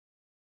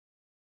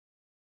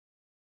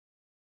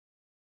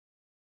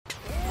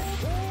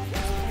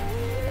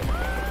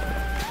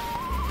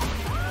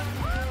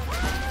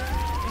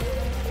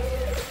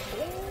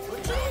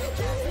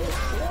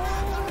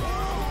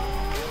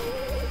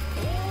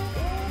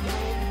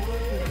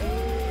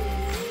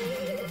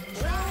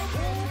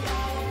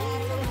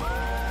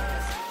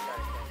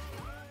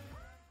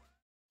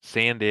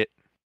Sand it.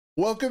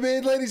 Welcome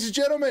in, ladies and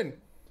gentlemen.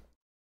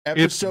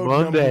 It's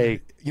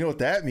Monday. You know what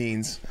that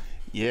means?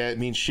 Yeah, it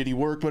means shitty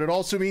work, but it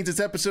also means it's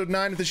episode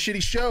 9 of the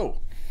Shitty Show.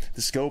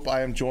 The Scope.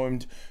 I am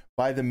joined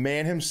by the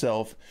man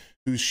himself,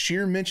 whose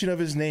sheer mention of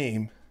his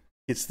name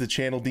gets the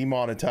channel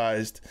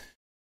demonetized.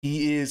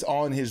 He is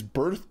on his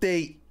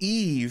birthday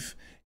eve.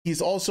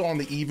 He's also on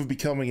the eve of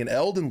becoming an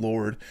Elden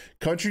Lord.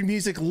 Country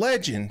music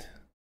legend.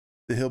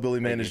 The Hillbilly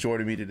Man is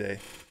joining me today.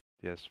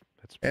 Yes,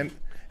 that's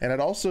and I'd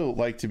also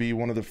like to be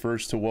one of the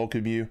first to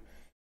welcome you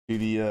to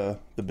the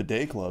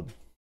Bidet Club.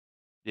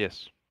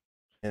 Yes.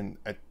 And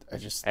I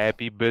just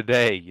happy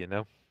bidet, you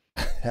know.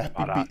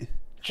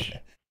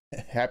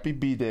 Happy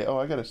B-Day. Oh,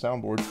 I got a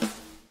soundboard.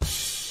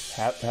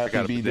 Happy I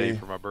got a B-Day bidet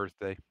for my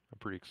birthday. I'm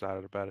pretty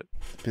excited about it.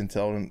 Been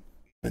telling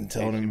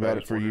him about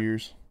it for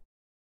years.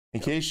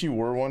 In case you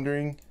were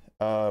wondering,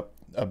 a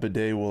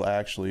bidet will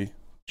actually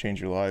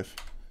change your life,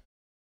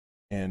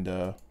 and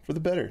for the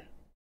better.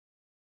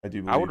 I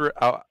do believe. I would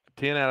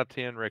 10 out of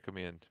 10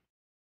 recommend.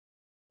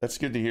 That's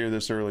good to hear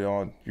this early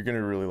on. You're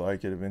gonna really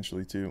like it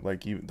eventually too.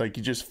 Like you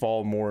just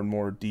fall more and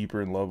more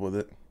deeper in love with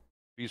it.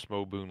 Beast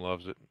Mo Boone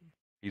loves it.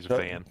 He's a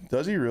fan.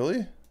 Does he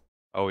really?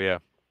 Oh yeah.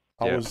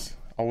 I was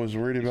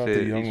worried about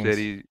the young ones.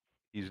 He said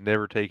he's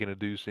never taken a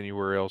deuce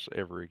anywhere else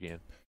ever again.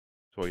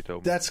 That's what he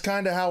told me. That's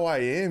kind of how I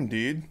am,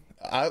 dude.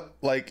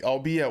 I'll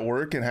be at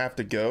work and have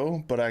to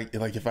go, but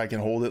if I can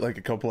hold it like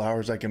a couple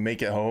hours, I can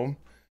make it home.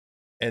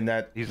 And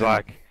he's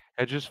like,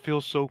 I just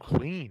feel so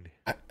clean.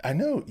 I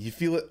know you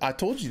feel it. I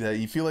told you that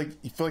you feel like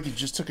you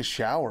just took a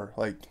shower.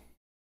 Like,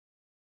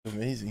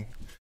 amazing.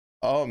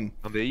 On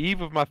the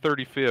eve of my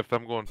 35th,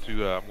 I'm going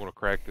to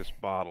crack this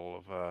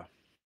bottle of.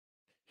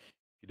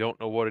 You don't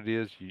know what it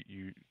is.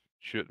 You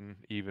shouldn't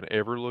even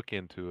ever look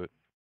into it.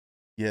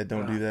 Yeah,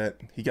 don't do that.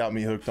 He got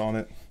me hooked on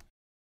it.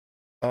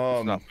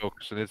 It's not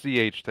focusing. It's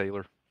E.H.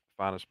 Taylor,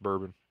 finest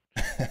bourbon.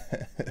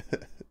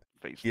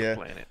 Face the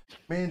planet.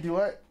 Man,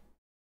 do I?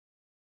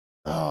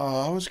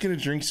 Oh, I was gonna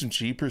drink some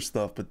cheaper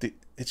stuff, but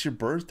it's your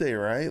birthday,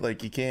 right?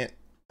 Like you can't,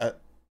 you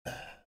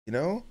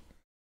know.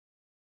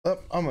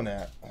 I'm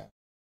gonna.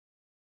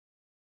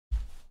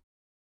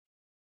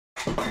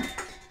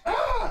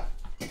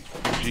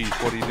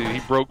 Jeez, what did he do? He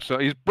broke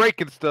some. He's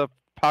breaking stuff.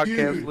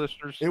 Podcast Dude,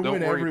 listeners, it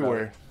went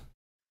everywhere.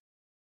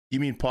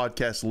 You mean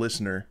podcast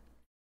listener?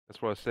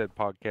 That's what I said.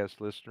 Podcast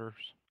listeners.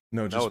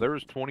 No, there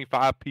was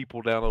 25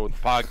 people downloading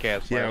the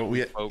podcast.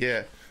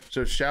 Yeah.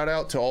 So shout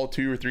out to all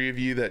 2 or 3 of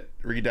you that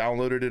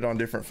re-downloaded it on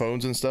different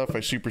phones and stuff. I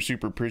super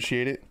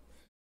appreciate it.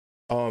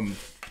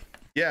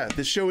 Yeah,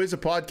 this show is a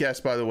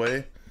podcast, by the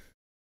way,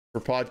 for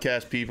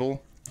podcast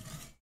people.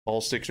 All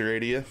 6 or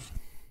 8 of you.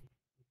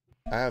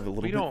 I have a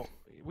little.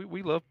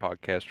 We love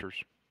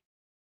podcasters.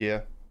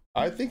 Yeah,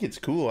 I think it's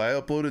cool. I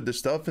uploaded the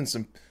stuff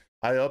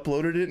I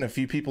uploaded it and a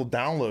few people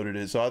downloaded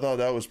it, so I thought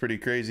that was pretty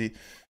crazy.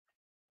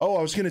 Oh,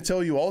 I was going to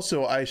tell you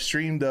also, I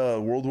streamed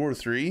World War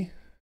 3,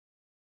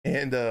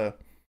 and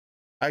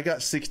I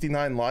got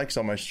 69 likes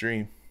on my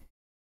stream.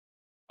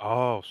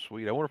 Oh,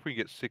 sweet. I wonder if we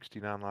can get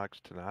 69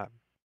 likes tonight.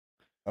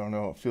 I don't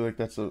know. I feel like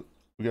we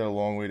got a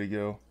long way to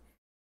go.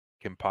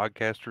 Can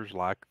podcasters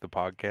like the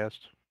podcast?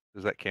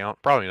 Does that count?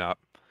 Probably not.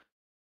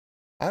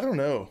 I don't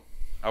know.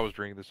 I was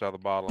drinking this out of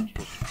the bottle. I'm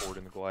supposed to pour it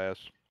in the glass.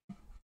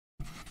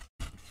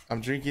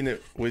 I'm drinking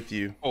it with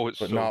you, but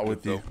so not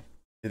with you.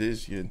 It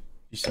is good.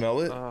 You smell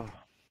it?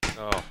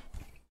 Oh,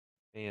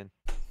 man.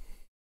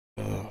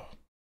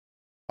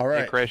 All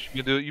right. Hey, Crash,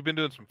 you've been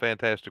doing some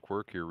fantastic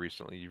work here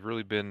recently. You've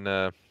really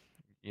been,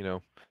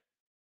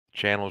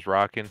 channel's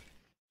rocking.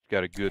 You've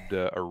got a good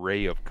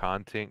array of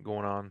content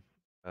going on.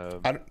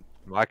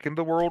 Liking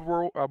the World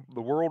War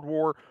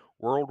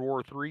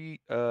 3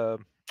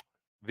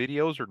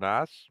 videos are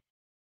nice.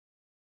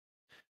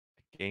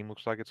 The game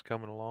looks like it's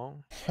coming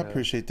along. I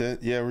appreciate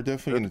that. Yeah, we're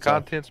definitely going to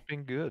talk. The content's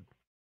been good.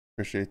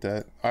 Appreciate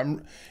that.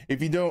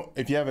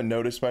 If you haven't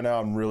noticed by now,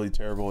 I'm really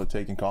terrible at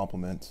taking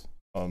compliments.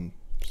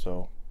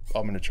 So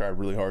I'm going to try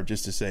really hard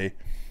just to say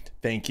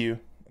thank you,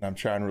 and I'm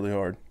trying really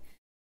hard.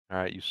 All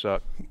right, you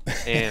suck.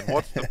 And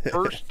what's the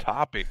first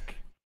topic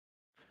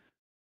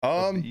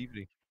of the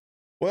evening?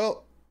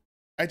 Well,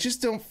 I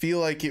just don't feel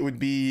like it would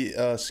be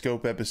a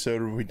Scope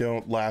episode where we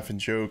don't laugh and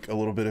joke a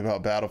little bit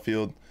about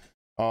Battlefield.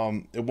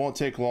 It won't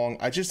take long.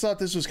 I just thought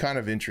this was kind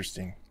of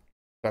interesting.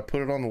 I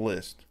put it on the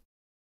list.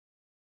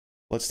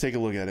 Let's take a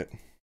look at it.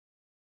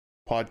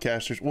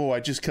 Podcasters. Whoa, I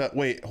just cut.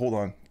 Wait, hold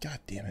on. God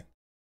damn it.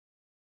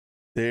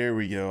 There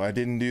we go. I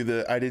didn't do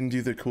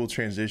the cool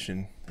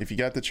transition. If you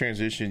got the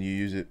transition, you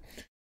use it.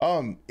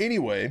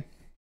 Anyway,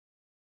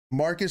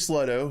 Marcus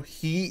Leto,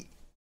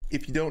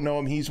 if you don't know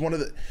him, he's what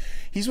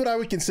I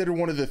would consider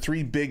one of the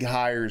 3 big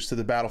hires to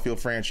the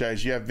Battlefield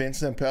franchise. You have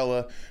Vince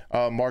Zampella,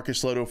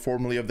 Marcus Leto,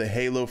 formerly of the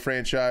Halo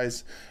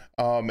franchise.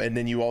 And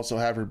then you also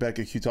have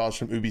Rebecca Kutas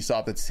from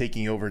Ubisoft that's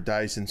taking over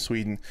DICE in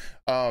Sweden.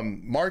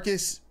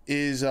 Marcus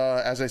is,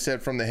 as I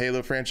said, from the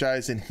Halo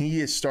franchise, and he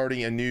is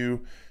starting a new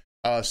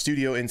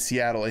studio in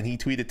Seattle, and he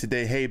tweeted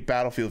today, "Hey,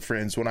 Battlefield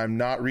friends, when I'm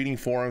not reading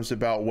forums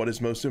about what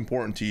is most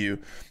important to you,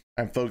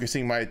 I'm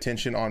focusing my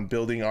attention on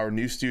building our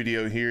new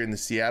studio here in the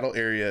Seattle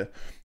area.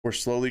 We're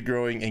slowly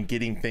growing and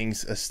getting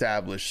things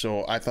established."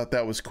 So I thought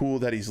that was cool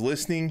that he's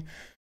listening.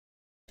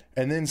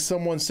 And then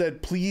someone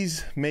said,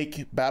 "Please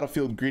make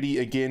Battlefield gritty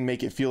again,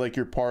 make it feel like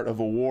you're part of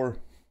a war,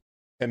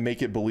 and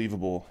make it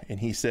believable."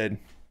 And he said,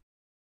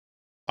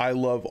 "I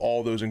love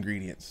all those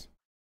ingredients."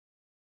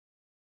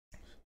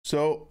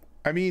 So,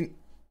 I mean,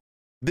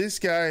 this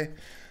guy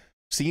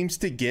seems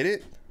to get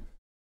it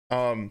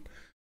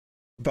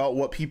about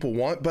what people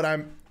want, but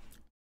I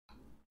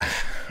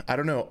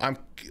don't know.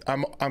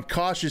 I'm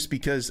cautious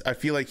because I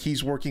feel like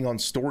he's working on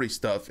story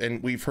stuff,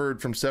 and we've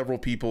heard from several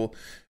people,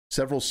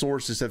 several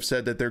sources have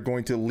said that they're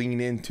going to lean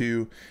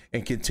into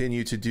and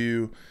continue to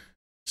do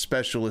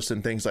specialists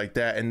and things like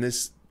that. And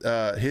this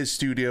his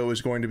studio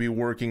is going to be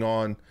working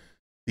on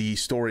the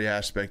story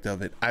aspect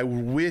of it. I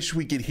wish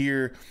we could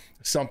hear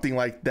something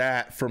like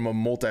that from a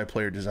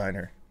multiplayer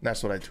designer.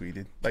 That's what I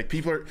tweeted. Like,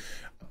 people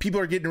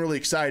are getting really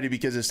excited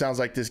because it sounds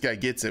like this guy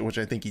gets it, which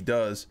I think he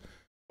does,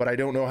 but I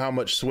don't know how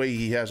much sway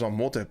he has on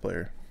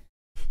multiplayer.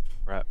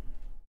 Right.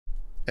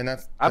 And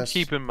I'm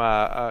keeping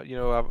my I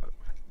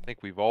think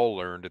we've all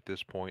learned at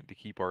this point to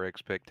keep our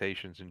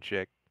expectations in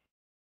check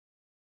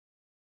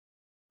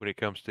when it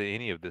comes to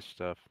any of this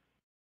stuff.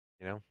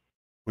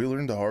 We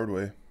learned the hard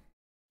way.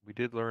 We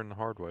did learn the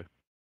hard way.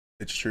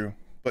 It's true.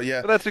 But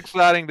yeah, but that's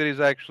exciting that he's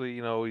actually,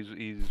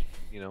 he's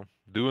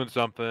doing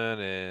something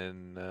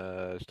and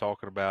is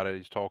talking about it.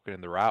 He's talking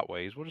in the right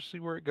ways. We'll just see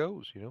where it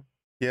goes.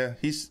 Yeah,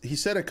 he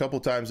said a couple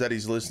times that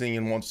he's listening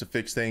and wants to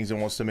fix things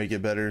and wants to make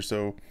it better.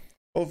 So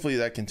hopefully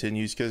that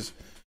continues,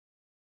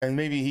 and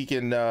maybe he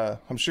can.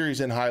 I'm sure he's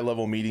in high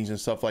level meetings and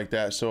stuff like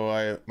that. So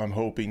I'm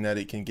hoping that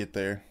it can get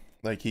there.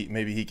 Like,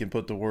 maybe he can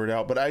put the word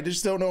out. But I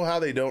just don't know how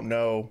they don't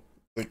know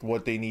like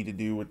what they need to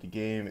do with the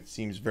game. It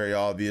seems very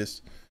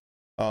obvious,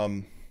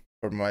 from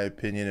my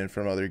opinion, and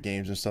from other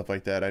games and stuff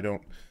like that. I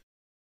don't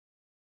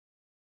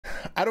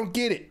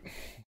get it,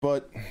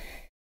 but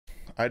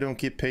I don't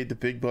get paid the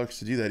big bucks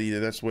to do that either.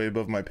 That's way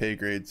above my pay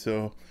grade.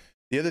 So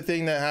the other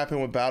thing that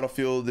happened with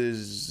Battlefield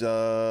is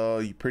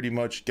you pretty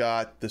much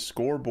got the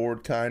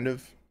scoreboard kind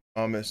of.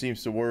 It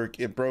seems to work.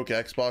 It broke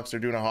Xbox. They're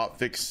doing a hot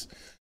fix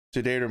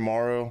today or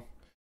tomorrow.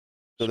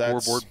 So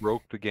scoreboard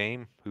broke the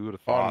game. Who would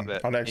have thought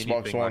that on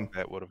Xbox One like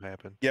that would have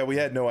happened? Yeah, we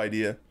had no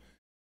idea.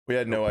 We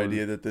had no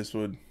idea that this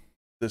would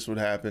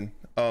happen.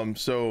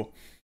 So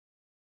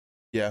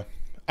yeah,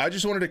 I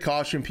just wanted to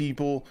caution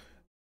people.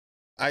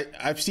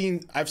 I've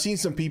seen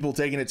some people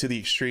taking it to the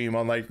extreme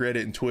on like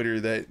Reddit and Twitter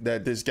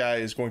that this guy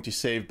is going to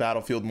save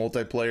Battlefield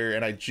multiplayer,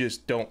 and I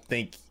just don't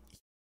think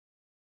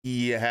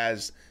he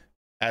has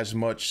as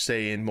much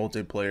say in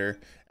multiplayer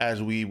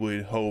as we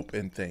would hope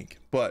and think.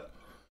 But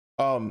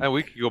and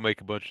we could go make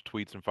a bunch of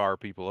tweets and fire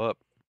people up.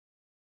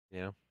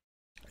 Yeah,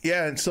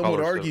 and some would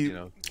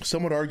argue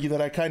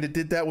that I kind of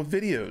did that with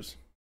videos.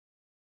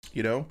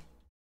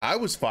 I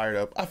was fired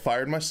up. I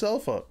fired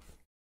myself up.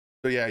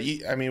 So yeah,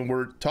 I mean,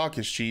 we're talk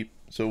is cheap,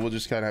 so we'll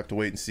just kind of have to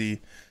wait and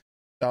see.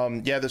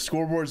 Yeah, the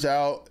scoreboard's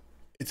out.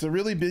 It's a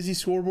really busy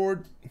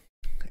scoreboard,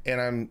 and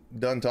I'm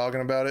done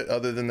talking about it,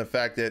 other than the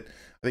fact that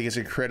I think it's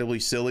incredibly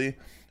silly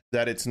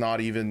that it's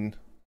not even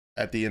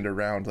at the end of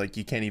round. Like,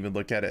 you can't even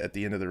look at it at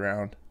the end of the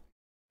round.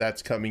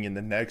 That's coming in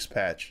the next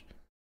patch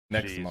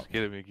next month.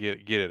 Get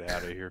it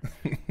out of here.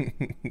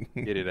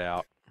 Get it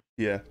out.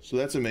 Yeah, so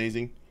that's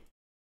amazing.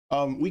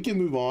 We can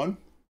move on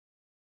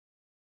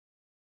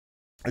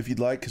if you'd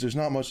like, because there's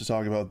not much to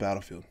talk about with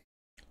Battlefield.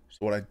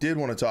 So what I did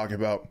want to talk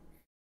about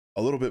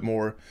a little bit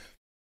more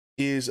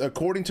is,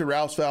 according to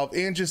Ralph's Valve,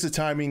 and just the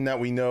timing that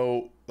we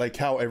know, like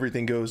how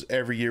everything goes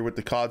every year with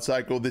the COD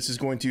cycle, this is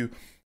going to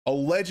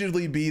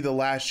allegedly be the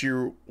last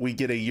year we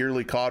get a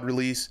yearly COD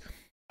release.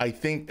 I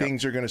think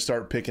things are going to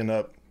start picking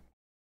up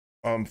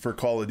for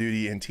Call of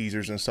Duty and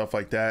teasers and stuff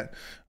like that.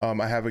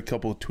 I have a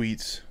couple of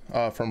tweets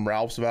from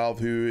Ralph's Valve,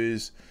 who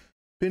has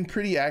been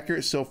pretty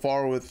accurate so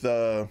far with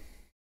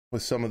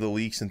some of the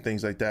leaks and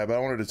things like that. But I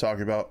wanted to talk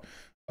about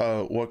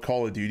what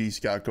Call of Duty's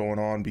got going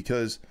on,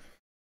 because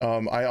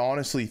I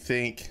honestly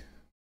think,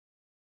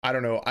 I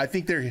don't know, I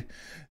think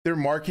their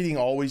marketing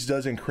always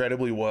does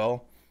incredibly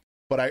well,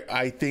 but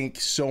I think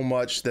so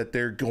much that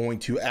they're going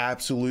to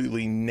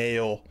absolutely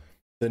nail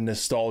the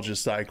nostalgia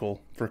cycle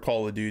for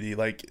Call of Duty.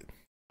 Like,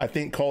 I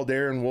think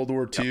Caldera in World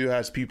War II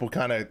has people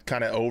kind of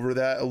over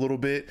that a little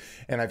bit,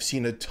 and I've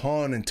seen a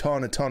ton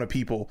of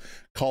people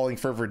calling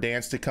for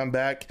Verdansk to come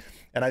back,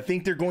 and I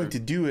think they're going to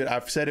do it.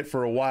 I've said it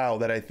for a while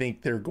that I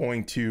think they're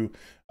going to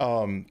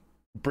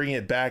bring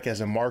it back as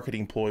a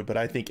marketing ploy, but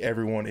I think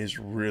everyone is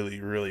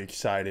really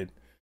excited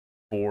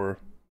for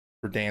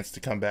Verdansk to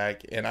come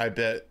back, and I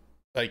bet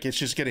like it's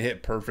just gonna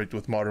hit perfect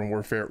with Modern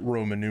Warfare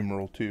Roman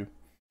numeral 2.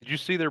 Did you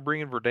see they're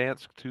bringing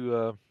Verdansk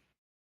to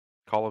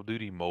Call of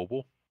Duty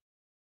Mobile?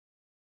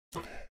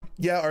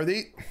 Yeah, are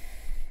they?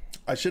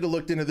 I should have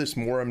looked into this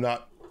more. I'm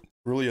not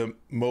really a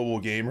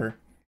mobile gamer.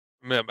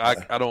 Man, Uh,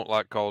 I don't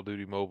like Call of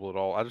Duty Mobile at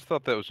all. I just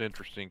thought that was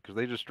interesting because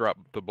they just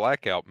dropped the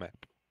Blackout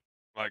map,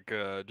 like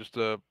just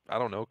I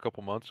don't know, a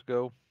couple months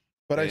ago,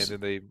 but and then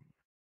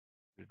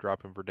they're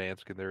dropping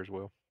Verdansk in there as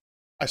well.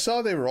 I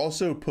saw they were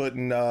also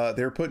putting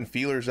they were putting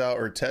feelers out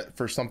or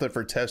for something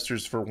for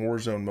testers for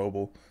Warzone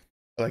Mobile,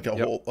 like Yep,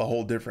 a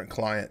whole different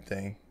client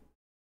thing.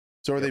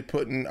 So yep.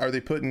 are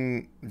they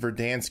putting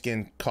Verdansk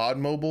in COD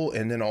Mobile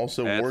and then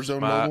also Warzone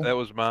Mobile? That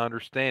was my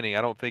understanding.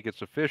 I don't think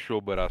it's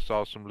official, but I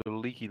saw some little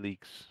leaky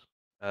leaks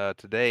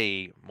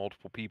today.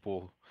 Multiple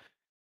people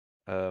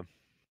uh,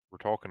 were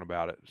talking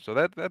about it, so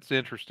that's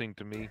interesting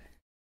to me.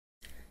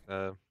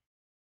 Uh,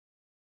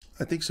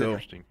 I think it's so.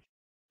 interesting.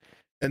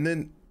 And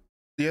then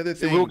the other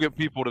It will thing, get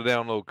people to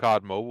download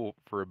COD Mobile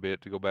for a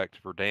bit to go back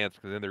to Verdansk,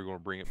 because then they're going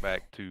to bring it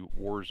back to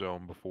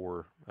Warzone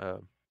before,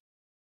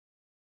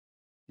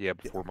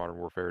 before Modern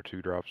Warfare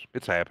 2 drops.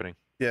 It's happening.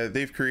 yeah,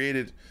 they've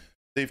created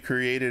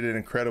an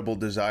incredible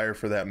desire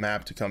for that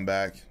map to come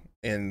back,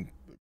 and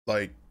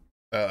like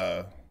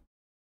uh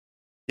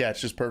yeah,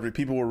 it's just perfect.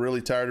 People were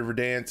really tired of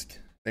Verdansk,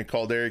 and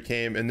Caldera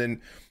came, and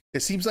then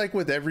it seems like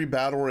with every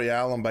battle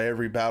royale, and by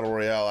every battle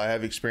royale I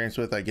have experience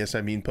with, I guess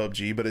I mean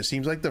PUBG, but it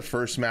seems like the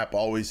first map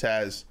always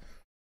has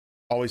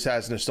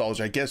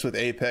nostalgia. I guess with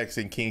Apex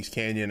and Kings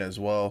Canyon as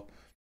well.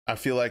 I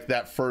feel like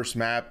that first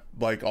map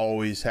like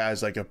always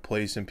has like a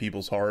place in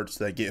people's hearts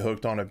that get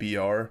hooked on a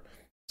BR.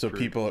 So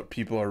True.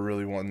 people are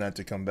really wanting that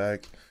to come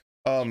back.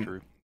 It's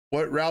true.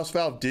 What Rouse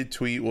Valve did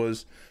tweet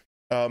was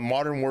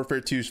Modern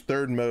Warfare 2's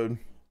third mode,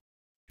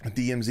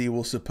 DMZ,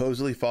 will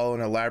supposedly follow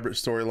an elaborate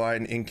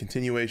storyline in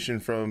continuation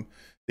from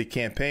the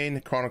campaign,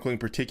 chronicling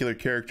particular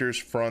characters,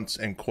 fronts,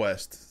 and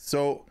quests.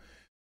 So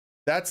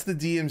that's the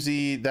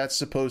DMZ. That's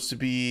supposed to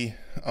be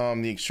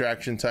the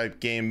extraction type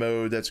game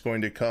mode that's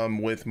going to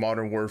come with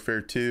Modern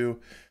Warfare 2.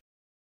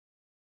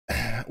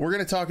 We're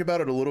going to talk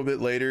about it a little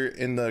bit later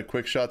in the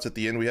quick shots at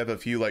the end. We have a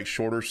few like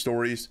shorter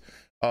stories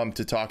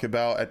to talk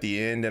about at the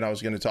end, and I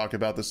was going to talk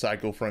about the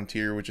Cycle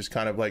Frontier, which is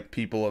kind of like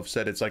people have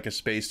said it's like a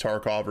space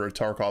Tarkov or a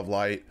Tarkov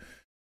light.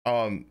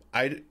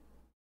 I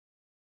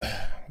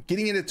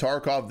getting into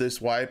Tarkov this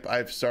wipe,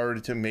 I've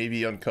started to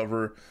maybe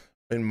uncover,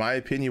 in my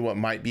opinion, what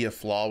might be a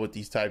flaw with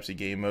these types of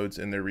game modes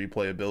and their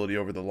replayability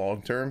over the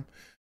long term.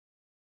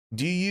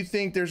 Do you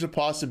think there's a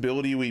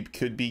possibility we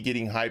could be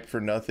getting hyped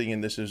for nothing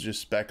and this is just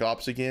Spec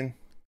Ops again?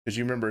 Because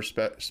you remember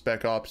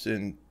Spec Ops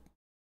in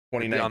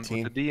With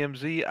 2019? the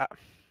DMZ, Because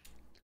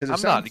it I'm not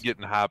sounds,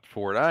 getting hyped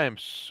for it. I am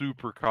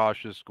super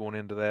cautious going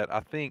into that. I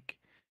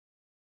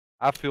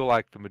feel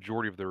like the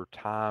majority of their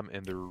time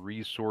and their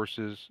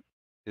resources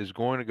is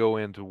going to go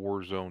into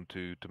Warzone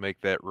 2 to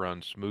make that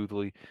run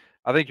smoothly.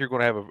 I think you're going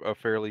to have a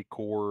fairly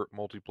core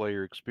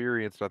multiplayer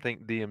experience. I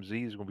think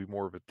DMZ is going to be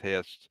more of a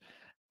test.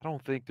 I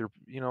don't think they're,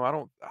 I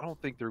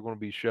don't think they're going to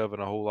be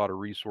shoving a whole lot of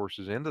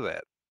resources into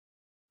that.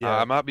 I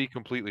yeah, might be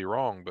completely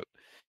wrong, but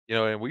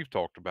and we've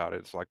talked about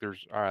it. It's like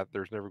there's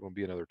never going to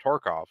be another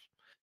Tarkov,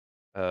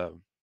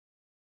 um,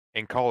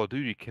 and Call of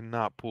Duty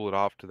cannot pull it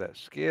off to that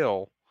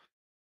scale.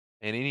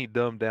 And any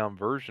dumbed down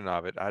version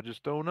of it, I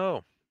just don't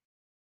know.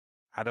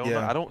 I don't know.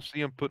 yeah, I don't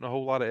see them putting a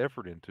whole lot of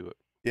effort into it.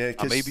 yeah.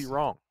 I may be Because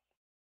wrong.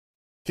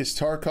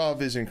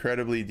 Tarkov is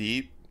incredibly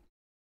deep,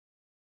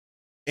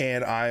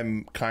 and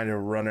I'm kind of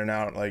running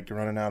out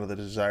of the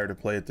desire to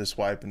play it this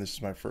wipe, and this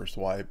is my first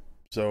wipe.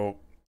 So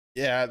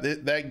yeah,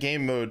 that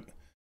game mode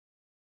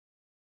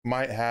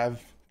might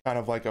have kind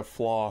of like a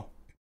flaw. I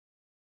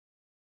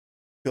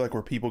feel like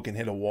where people can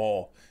hit a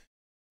wall,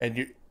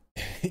 and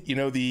you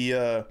know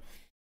the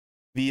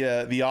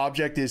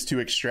object is to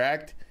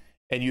extract,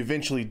 and you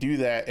eventually do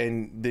that,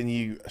 and then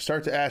you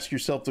start to ask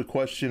yourself the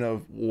question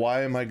of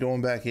why am I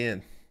going back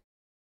in?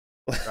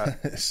 Right.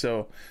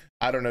 So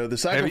I don't know. The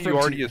cycle Have you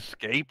already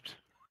escaped?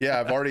 yeah,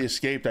 I've already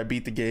escaped. I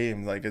beat the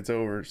game. Like it's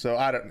over. So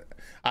I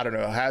don't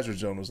know. Hazard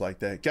Zone was like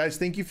that. Guys,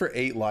 thank you for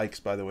 8 likes,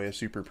 by the way. I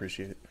super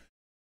appreciate it.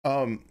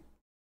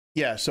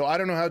 Yeah, so I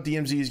don't know how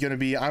DMZ is going to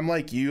be. I'm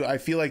like you. I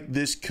feel like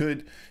this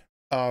could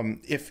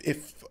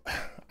if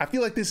I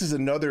feel like this is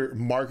another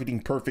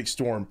marketing perfect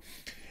storm.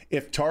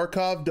 If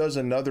Tarkov does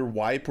another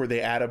wipe where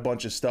they add a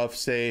bunch of stuff,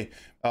 say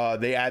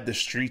they add the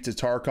Streets of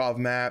Tarkov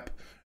map,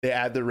 they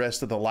add the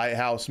rest of the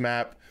Lighthouse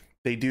map,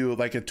 they do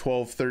like a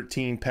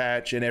 12-13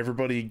 patch, and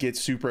everybody gets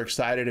super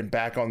excited and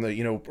back on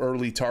the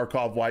early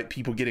Tarkov wipe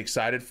people get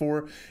excited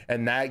for,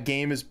 and that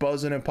game is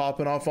buzzing and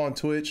popping off on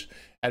Twitch.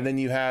 And then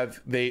you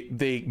have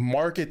they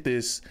market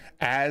this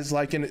as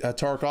like a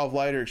Tarkov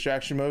light or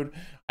extraction mode.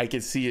 I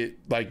could see it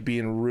like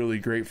being really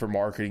great for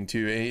marketing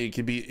too. And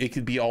it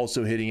could be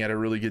also hitting at a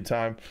really good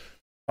time.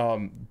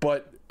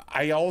 But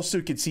I also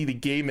could see the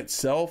game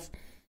itself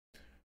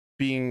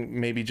being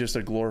maybe just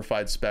a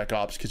glorified Spec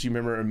Ops, because you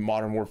remember in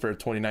Modern Warfare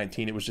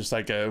 2019 it was just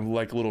like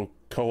little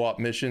co-op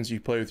missions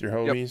you play with your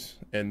homies.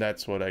 Yep. And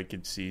that's what I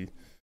could see.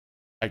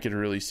 I could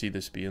really see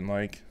this being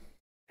like.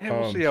 And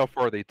we'll see how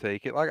far they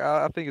take it. Like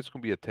I think it's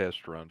going to be a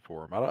test run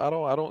for them. I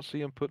don't see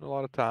them putting a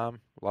lot of time,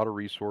 a lot of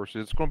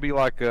resources. It's going to be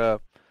like an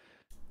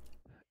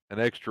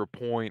extra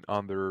point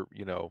on their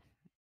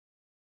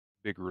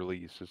big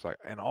release. It's like,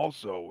 and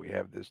also we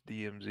have this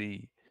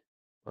DMZ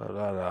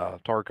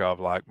Tarkov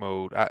like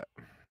mode.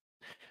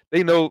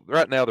 They know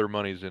right now their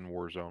money's in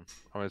Warzone.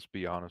 I mean, let's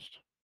be honest.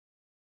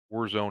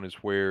 Warzone is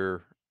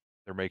where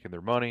they're making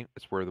their money.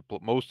 It's where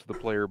most of the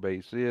player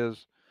base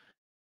is.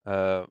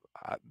 Uh,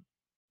 I,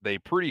 they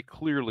pretty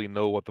clearly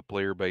know what the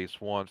player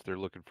base wants. They're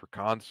looking for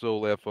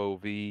console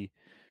FOV.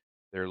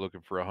 They're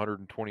looking for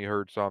 120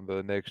 hertz on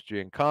the next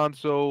gen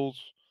consoles.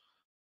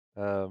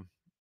 Um,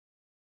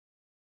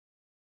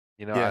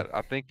 Yeah.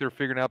 I think they're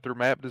figuring out their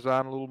map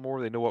design a little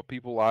more. They know what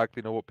people like.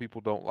 They know what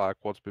people don't like.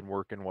 What's been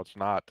working, what's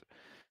not.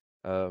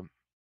 Um,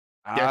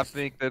 I Yes.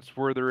 think that's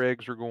where their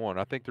eggs are going.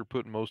 I think they're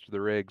putting most of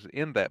their eggs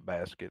in that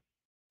basket.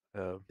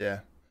 Uh,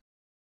 Yeah.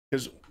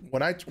 Because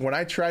when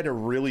I try to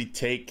really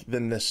take the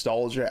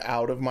nostalgia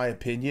out of my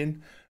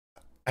opinion,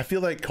 I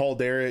feel like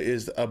Caldera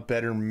is a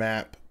better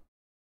map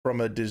from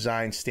a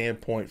design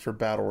standpoint for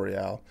Battle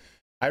Royale.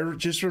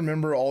 Just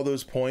remember all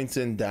those points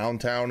in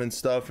downtown and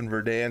stuff and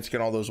Verdansk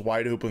and all those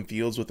wide open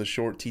fields with a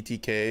short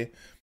TTK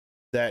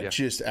that yeah.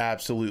 just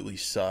absolutely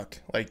suck.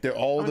 Like they're I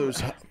mean,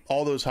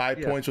 all those high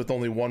yeah, points with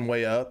only one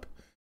way up.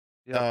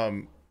 yeah,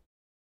 Um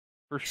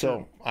for sure.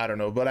 so I don't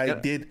know, but Yeah.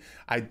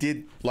 I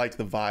did like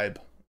the vibe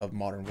of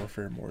Modern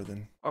Warfare more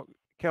than Oh,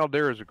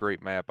 Caldera is a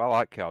great map. I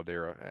like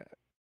Caldera.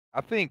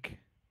 I think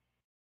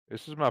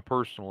this is my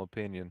personal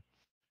opinion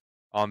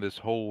on this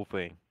whole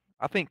thing.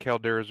 I think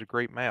Caldera is a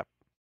great map.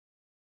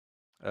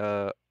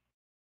 Uh,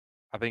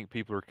 I think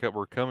people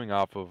were coming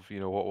off of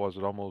what was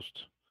it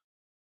almost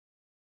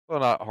well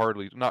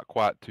not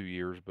quite 2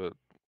 years but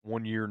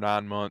 1 year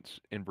 9 months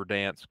in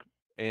Verdansk,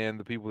 and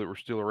the people that were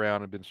still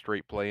around had been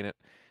straight playing it,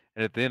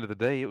 and at the end of the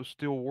day it was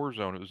still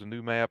Warzone. It was a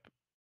new map.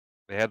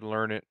 They had to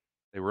learn it.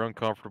 They were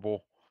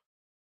uncomfortable,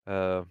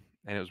 uh,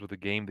 and it was with a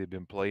game they'd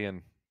been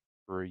playing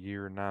for a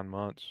year and 9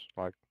 months.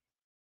 Like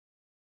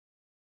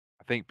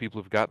I think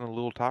people have gotten a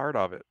little tired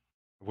of it,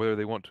 whether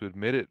they want to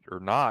admit it or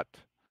not.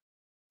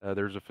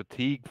 There's a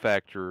fatigue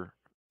factor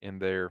in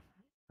there.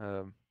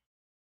 Um,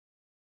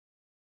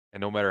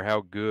 and no matter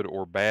how good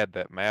or bad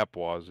that map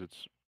was,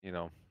 it's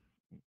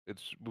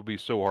will be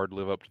so hard to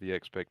live up to the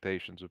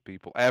expectations of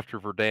people after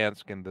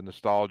Verdansk and the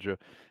nostalgia.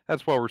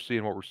 That's why we're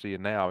seeing what we're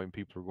seeing now. I mean,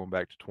 people are going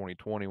back to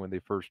 2020 when they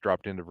first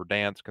dropped into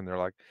Verdansk, and they're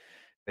like,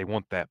 they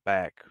want that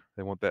back.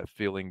 They want that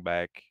feeling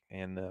back.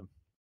 And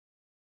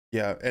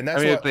yeah, and I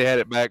that's mean, if what they had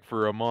it back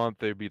for a month,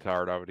 they'd be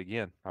tired of it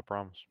again. I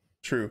promise.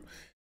 true.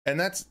 And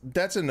that's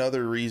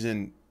another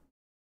reason.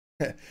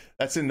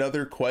 That's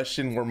another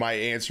question where my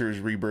answer is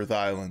Rebirth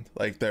Island.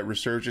 Like that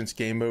Resurgence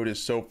game mode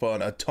is so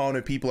fun. A ton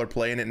of people are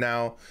playing it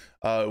now,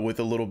 with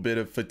a little bit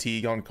of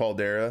fatigue on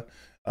Caldera.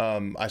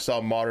 I saw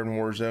Modern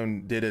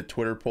Warzone did a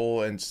Twitter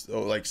poll, and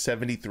like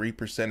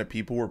 73% of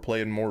people were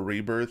playing more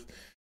Rebirth.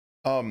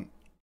 Um,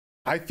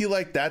 I feel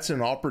like that's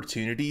an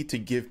opportunity to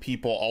give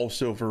people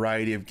also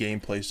variety of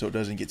gameplay so it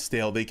doesn't get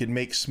stale. They could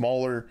make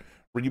smaller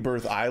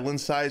Rebirth Island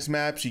size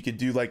maps. You could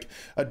do like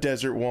a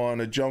desert one,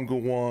 a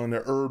jungle one,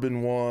 an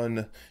urban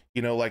one,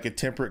 like a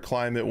temperate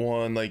climate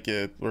one,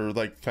 or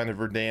like kind of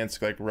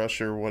Verdansk, like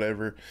Russia or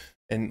whatever.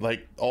 And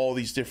like all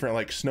these different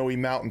like snowy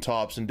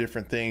mountaintops and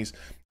different things.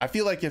 I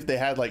feel like if they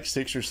had like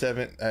 6 or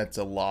 7, that's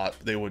a lot.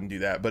 They wouldn't do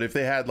that. But if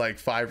they had like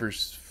 5 or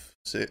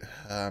 6,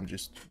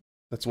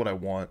 that's what I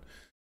want.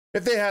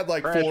 If they had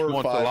like Crash 4 or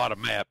wants a 5, lot of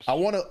maps. I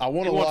want He a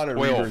wants lot of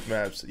 12, Rebirth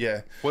maps.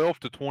 Yeah. 12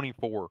 to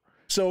 24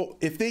 So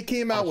if they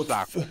came on out a with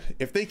cycle.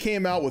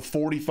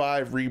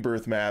 45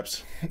 Rebirth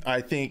maps,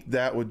 I think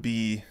that would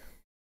be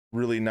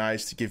really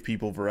nice to give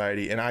people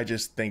variety. And I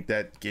just think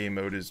that game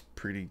mode is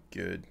pretty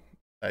good.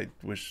 I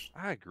wish.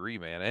 I agree,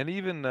 man. And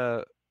even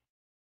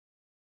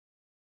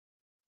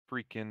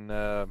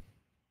freaking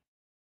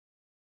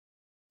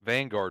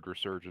Vanguard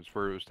Resurgence,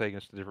 where it was taking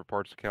us to different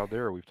parts of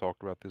Caldera. We've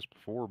talked about this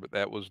before, but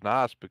that was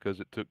nice because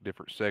it took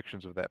different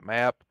sections of that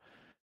map,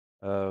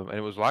 and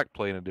it was like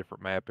playing a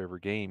different map every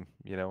game.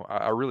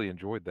 I really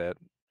enjoyed that.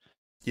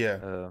 Yeah.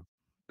 Uh,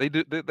 they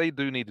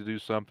do need to do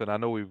something. I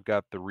know we've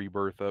got the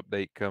Rebirth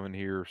update coming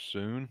here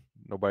soon.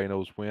 Nobody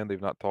knows when.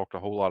 They've not talked a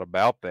whole lot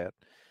about that,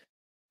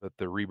 but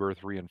the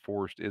Rebirth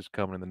Reinforced is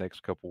coming in the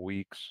next couple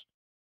weeks.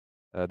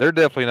 They're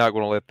definitely not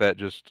going to let that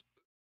just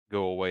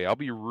go away. I'll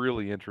be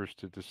really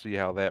interested to see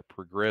how that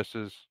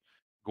progresses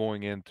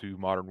going into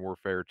Modern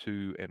Warfare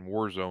 2 and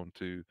Warzone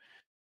 2.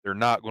 They're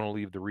not going to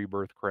leave the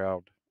Rebirth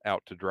crowd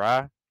out to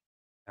dry,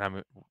 and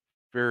I'm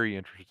very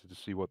interested to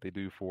see what they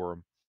do for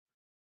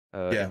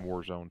them Yeah. in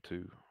Warzone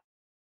 2.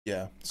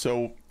 Yeah.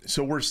 So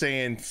we're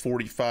saying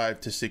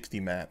 45 to 60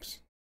 maps.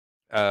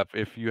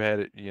 If you had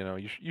it,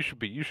 you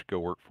should go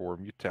work for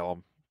them. You tell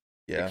them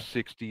like Yeah.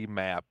 60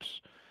 maps,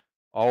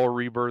 all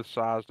Rebirth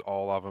sized,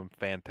 all of them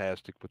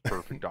fantastic with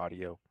perfect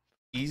audio.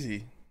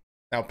 Easy.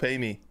 Now pay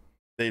me.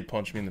 They'd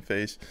punch me in the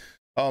face.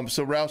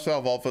 So Ralph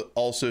Salve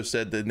also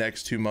said the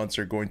next 2 months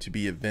are going to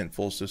be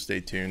eventful, so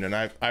stay tuned. And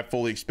I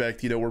fully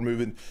expect, we're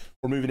moving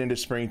into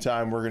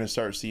springtime. We're gonna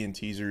start seeing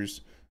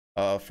teasers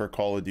for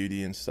Call of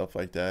Duty and stuff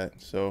like that.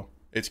 So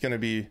it's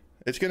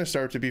gonna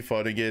start to be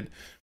fun again.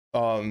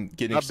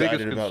 Getting My biggest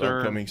excited about concern,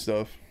 upcoming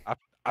stuff.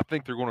 I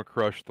think they're going to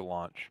crush the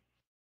launch.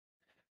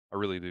 I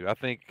really do. I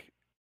think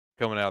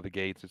coming out of the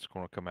gates, it's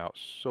going to come out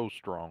so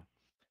strong.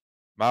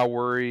 My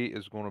worry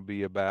is going to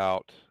be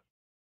about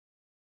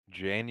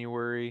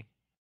January,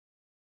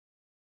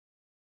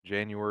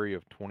 January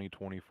of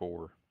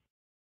 2024.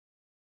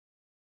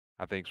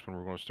 I think is when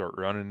we're going to start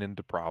running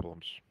into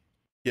problems.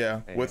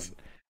 Yeah, with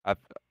And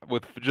I,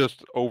 with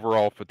just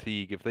overall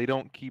fatigue, if they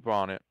don't keep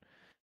on it,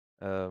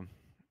 um,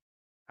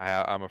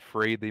 I'm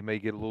afraid they may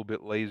get a little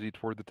bit lazy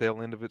toward the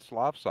tail end of its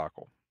life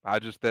cycle. I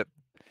just that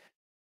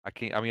I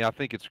can't. I mean, I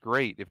think it's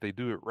great if they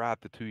do it right.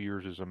 The 2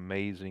 years is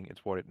amazing.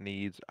 It's what it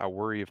needs. I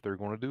worry if they're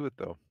going to do it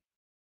though,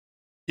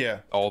 yeah,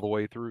 all the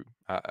way through.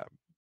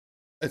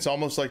 it's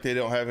almost like they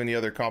don't have any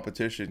other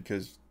competition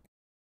because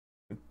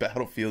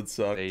Battlefield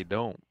sucked. They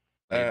don't.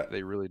 Uh,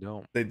 They really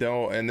don't. they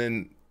don't, and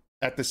then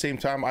at the same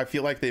time, I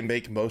feel like they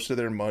make most of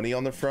their money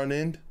on the front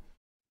end.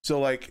 So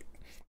like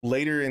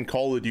later in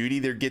Call of Duty,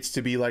 there gets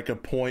to be like a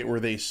point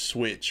where they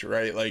switch,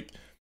 right? Like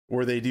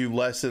where they do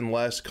less and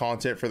less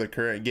content for the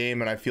current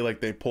game, and I feel like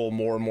they pull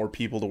more and more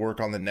people to work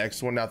on the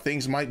next one. Now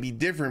things might be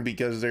different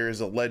because there is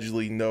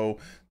allegedly no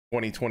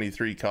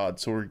 2023 COD,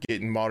 so we're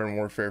getting Modern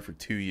Warfare for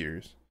 2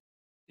 years.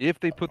 If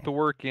they put the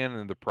work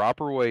in the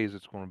proper ways,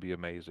 it's going to be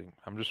amazing.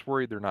 I'm just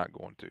worried they're not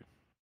going to.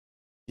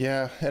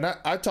 Yeah, and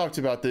I talked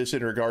about this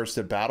in regards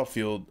to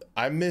Battlefield.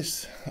 I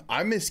miss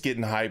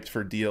getting hyped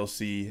for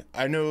DLC.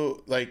 I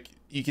know like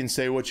you can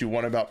say what you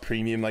want about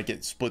premium, like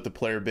it split the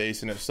player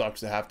base and it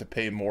sucks to have to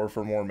pay more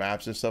for more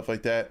maps and stuff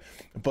like that.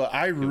 But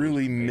I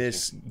really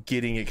miss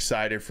getting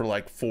excited for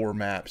like 4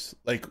 maps.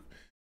 Like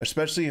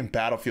especially in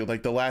Battlefield.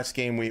 Like the last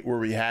game where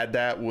we had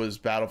that was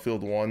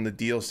Battlefield 1. The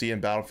DLC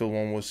in Battlefield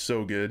 1 was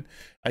so good.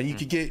 And you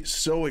could get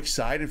so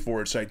excited for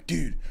it. It's like,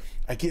 dude,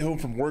 I get home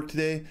from work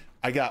today.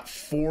 I got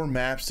 4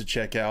 maps to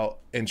check out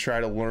and try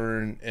to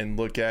learn and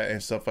look at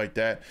and stuff like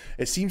that.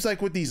 It seems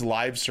like with these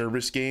live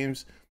service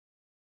games,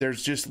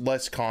 there's just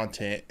less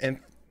content.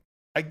 And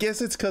I guess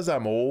it's because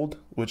I'm old,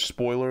 which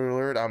spoiler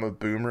alert, I'm a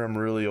boomer. I'm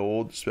really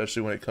old,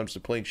 especially when it comes to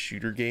playing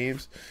shooter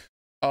games.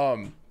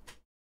 I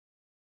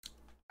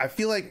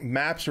feel like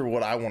maps are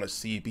what I want to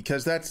see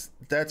because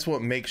that's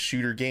what makes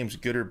shooter games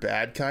good or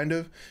bad, kind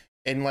of.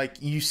 And like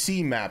you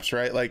see maps,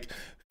 right? Like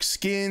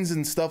skins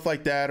and stuff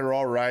like that are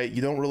all right.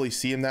 You don't really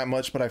see them that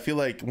much, but I feel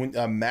like when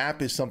a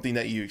map is something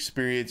that you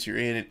experience, you're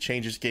in, it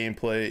changes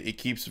gameplay, it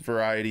keeps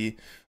variety.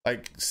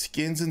 Like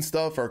skins and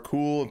stuff are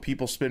cool and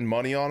people spend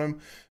money on them,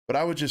 but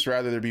I would just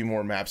rather there be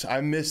more maps.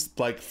 I missed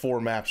like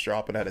 4 maps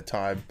dropping at a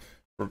time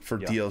for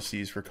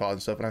DLCs for COD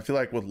and stuff, and I feel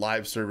like with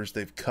live service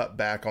they've cut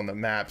back on the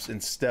maps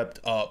and stepped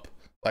up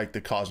like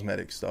the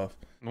cosmetic stuff.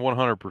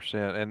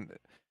 100%. And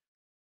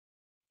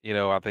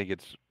I think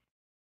it's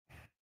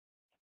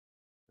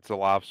a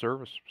live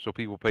service, so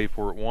people pay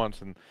for it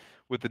once. And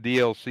with the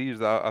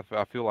DLCs,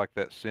 I feel like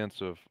that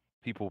sense of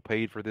people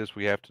paid for this,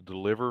 we have to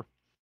deliver,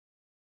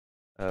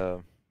 uh,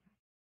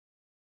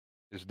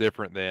 is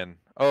different than,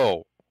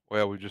 oh,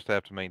 well, we just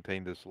have to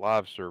maintain this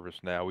live service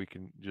now. We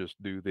can just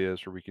do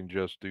this or we can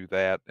just do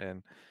that.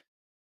 And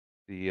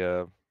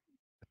the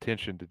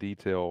attention to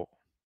detail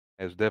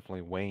has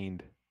definitely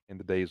waned in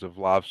the days of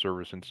live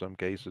service in some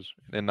cases,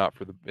 and not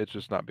for it's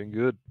just not been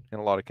good in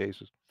a lot of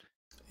cases.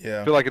 I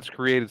Yeah, feel like it's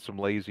created some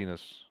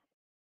laziness.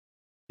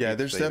 yeah. Hate to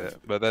There's say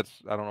that, but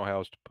I don't know how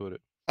else to put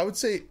it. I would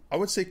say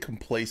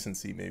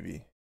complacency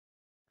maybe.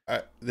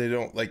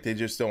 They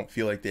just don't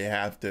feel like they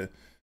have to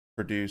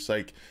produce.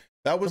 Like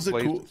that was the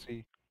cool.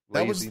 Complacency,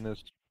 That was.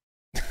 laziness.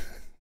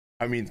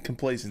 I mean,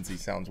 complacency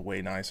sounds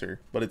way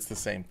nicer, but it's the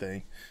same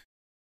thing.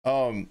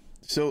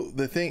 So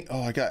the thing.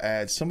 Oh, I got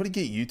ads. Somebody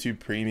get YouTube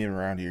Premium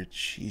around here.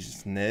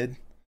 Jesus, Ned.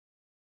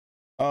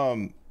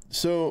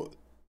 So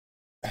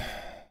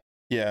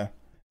yeah,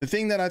 the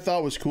thing that I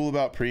thought was cool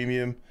about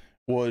Premium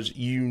was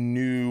you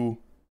knew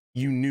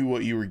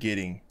what you were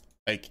getting.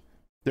 Like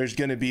there's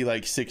going to be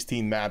like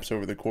 16 maps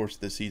over the course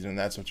of the season, and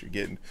that's what you're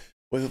getting.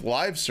 With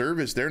live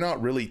service, they're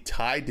not really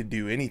tied to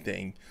do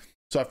anything.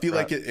 So I feel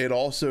like it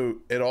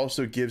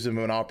also gives them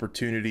an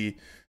opportunity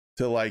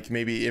to, like,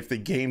 maybe if the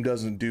game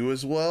doesn't do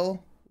as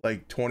well,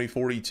 like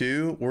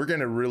 2042, we're going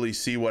to really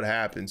see what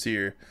happens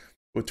here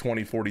with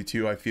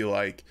 2042. I feel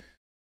like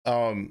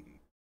I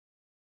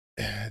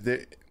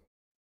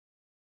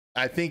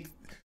think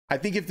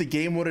if the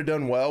game would have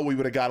done well, we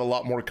would have got a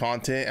lot more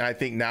content. And I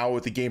think now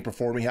with the game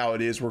performing how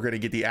it is, we're going to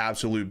get the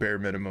absolute bare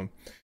minimum.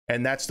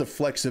 And that's the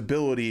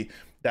flexibility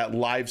that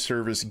live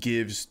service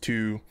gives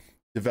to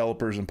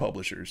developers and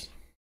publishers.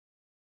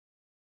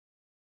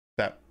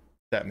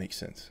 That makes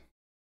sense.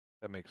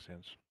 That makes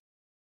sense.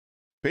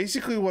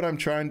 Basically what I'm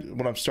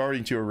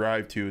starting to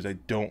arrive to is I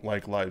don't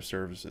like live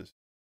services.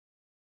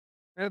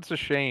 It's a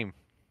shame.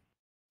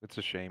 It's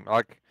a shame.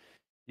 Like,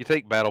 you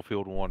take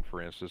Battlefield 1,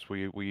 for instance.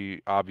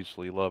 We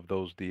obviously love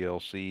those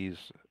DLCs.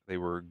 They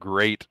were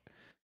great.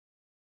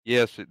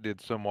 Yes, it did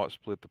somewhat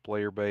split the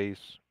player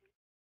base.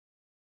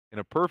 In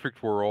a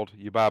perfect world,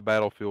 you buy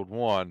Battlefield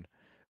 1,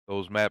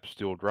 those maps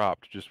still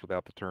dropped just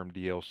without the term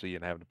DLC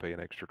and having to pay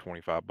an extra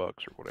 $25 or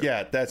whatever.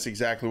 Yeah, that's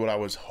exactly what I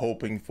was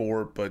hoping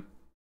for, but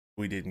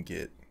we didn't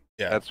get.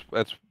 Yeah.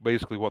 That's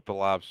basically what the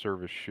live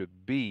service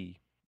should be,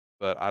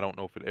 but I don't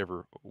know if it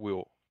ever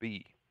will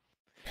be.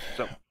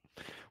 So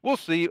we'll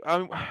see. I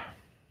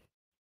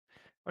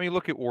mean,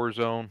 look at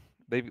Warzone.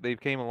 They've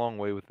came a long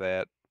way with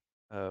that.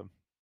 Um,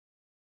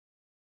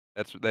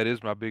 that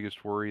is my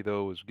biggest worry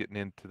though, is getting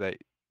into the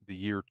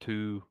year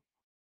two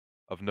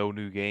of no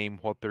new game.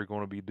 What they're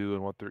going to be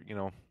doing, what they're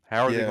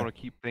how are they Yeah. going to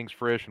keep things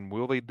fresh, and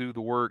will they do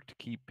the work to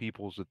keep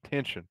people's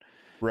attention?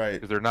 Right.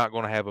 Because they're not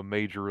going to have a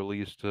major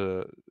release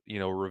to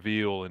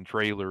reveal and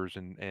trailers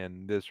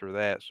and this or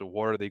that. So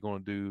what are they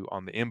going to do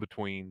on the in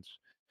betweens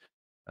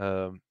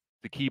to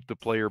keep the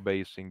player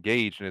base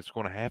engaged? And it's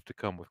going to have to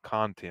come with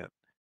content.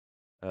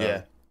 Yeah.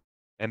 Um,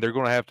 and they're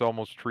going to have to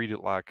almost treat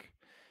it like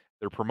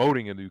they're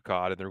promoting a new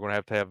COD, and they're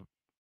going to have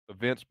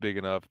events big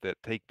enough that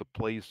take the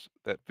place,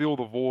 that fill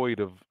the void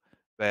of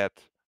that,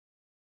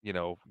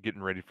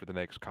 getting ready for the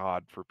next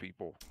COD for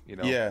people,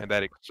 Yeah. and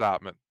that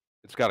excitement.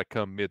 It's got to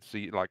come mid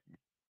cycle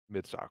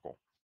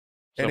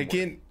And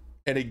somewhere.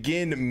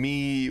 again,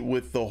 me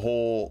with the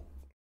whole,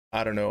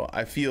 I don't know.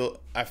 I feel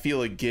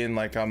again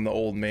like I'm the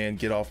old man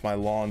get off my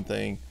lawn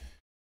thing.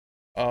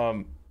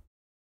 Um,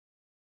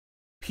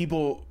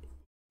 people,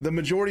 the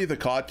majority of the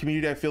COD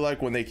community, I feel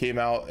like when they came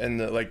out and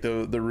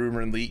the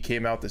rumor and leak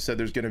came out that said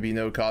there's going to be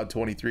no COD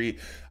 23,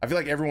 I feel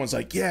like everyone's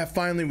like, yeah,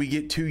 finally we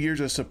get 2 years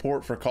of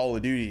support for Call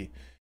of Duty.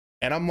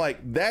 And I'm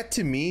like, that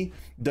to me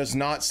does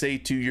not say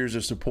 2 years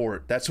of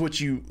support. That's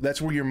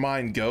where your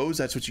mind goes.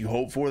 That's what you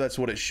hope for. That's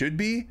what it should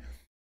be.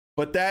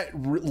 But that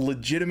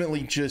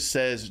legitimately just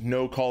says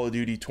no Call of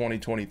Duty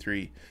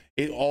 2023.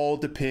 It all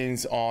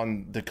depends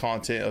on the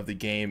content of the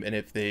game and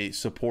if they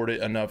support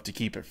it enough to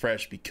keep it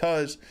fresh,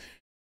 because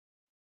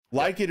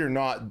like it or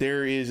not,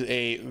 there is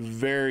a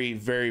very,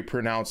 very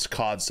pronounced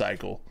COD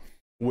cycle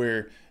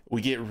where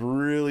we get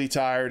really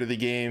tired of the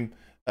game.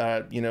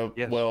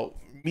 Yes. Well,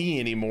 me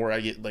anymore, I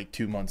get like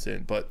 2 months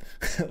in, but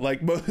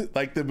like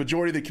the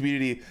majority of the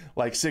community,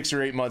 like 6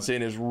 or 8 months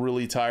in, is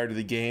really tired of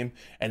the game,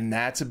 and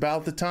that's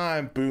about the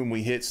time, boom,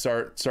 we hit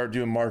start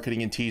doing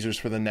marketing and teasers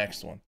for the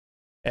next one,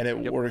 and it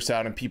Yep. works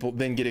out, and people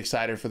then get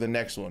excited for the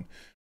next one.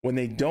 When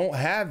they don't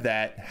have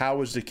that, how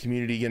is the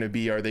community going to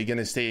be? Are they going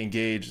to stay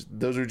engaged?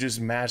 Those are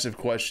just massive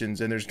questions,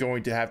 and there's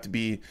going to have to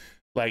be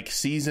like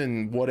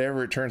season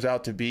whatever it turns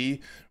out to be,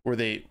 where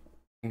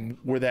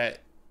that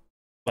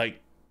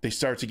like they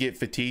start to get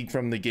fatigued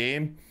from the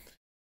game,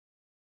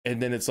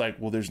 and then it's like,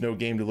 well, there's no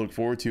game to look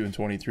forward to in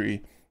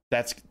 23.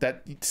 That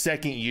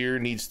second year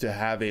needs to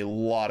have a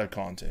lot of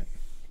content,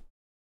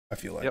 I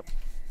feel like. Yep.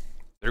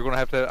 They're going to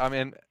have to. I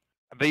mean,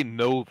 they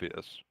know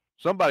this.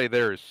 Somebody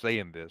there is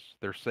saying this.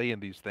 They're saying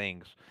these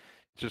things.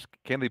 It's just,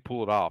 can they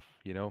pull it off?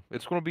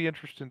 It's going to be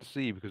interesting to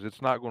see, because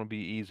it's not going to be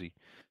easy,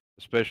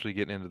 especially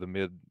getting into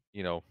the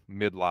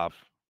midlife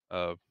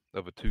of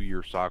a 2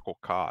 year cycle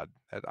COD.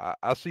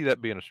 I see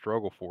that being a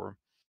struggle for them.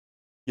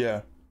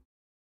 Yeah.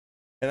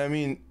 And I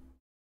mean,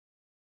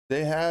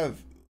 they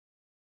have,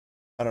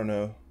 I don't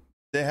know,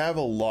 they have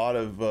a lot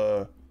of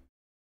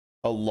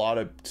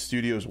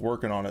studios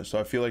working on it, so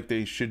I feel like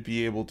they should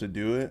be able to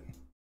do it.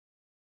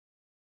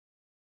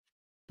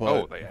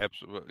 But They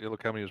absolutely.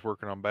 Look how many is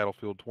working on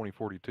Battlefield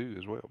 2042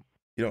 as well.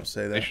 you don't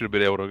say They that. should have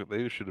been able to.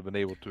 They should have been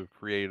able to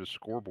create a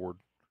scoreboard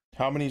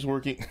How many's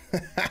working?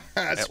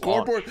 at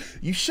Scoreboard. launch.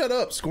 You shut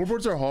up.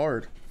 Scoreboards are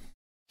hard.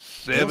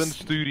 7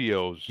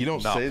 studios, You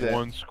don't not say that.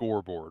 one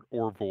scoreboard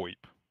or VoIP.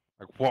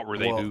 Like, what were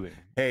they Well, doing?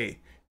 hey,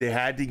 they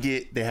had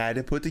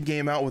to put the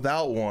game out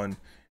without one,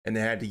 and they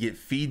had to get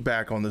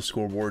feedback on the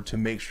scoreboard to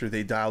make sure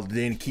they dialed it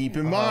in. Keep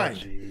in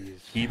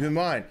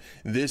mind,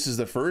 this is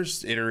the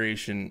first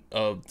iteration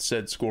of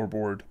said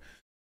scoreboard.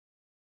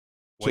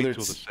 Wait till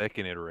the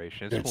second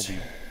iteration. It's going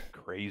to be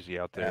crazy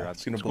out there. Yeah,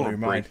 it's gonna it's blow going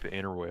your to break mind. the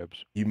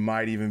interwebs. You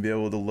might even be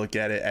able to look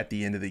at it at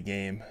the end of the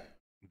game.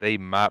 They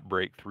might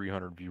break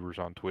 300 viewers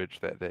on Twitch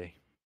that day.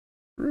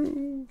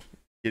 Get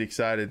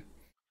excited.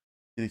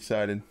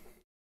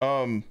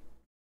 So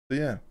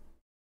yeah.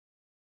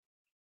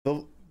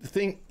 The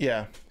thing,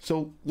 yeah.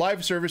 So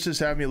live services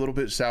have me a little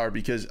bit sour,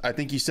 because I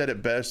think you said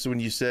it best when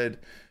you said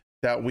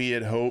that we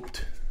had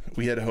hoped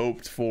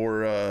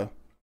for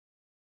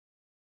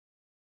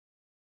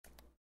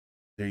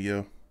there you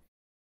go.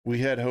 We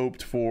had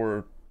hoped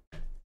for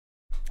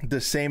the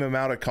same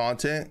amount of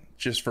content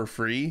just for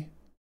free,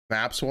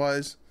 maps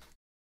wise,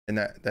 and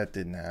that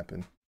didn't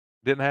happen.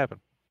 Didn't happen.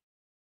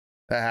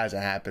 That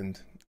hasn't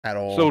happened at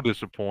all. So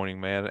disappointing,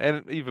 man.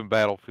 And even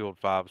Battlefield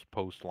 5's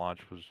post-launch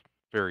was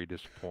very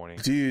disappointing.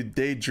 Dude,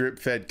 they drip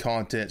fed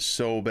content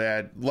so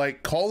bad.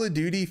 Like Call of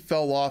Duty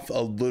fell off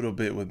a little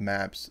bit with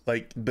maps,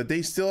 like, but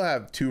they still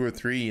have 2 or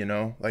 3,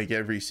 like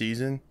every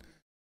season.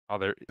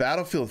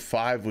 Battlefield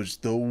 5 was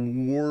the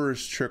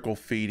worst trickle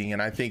feeding,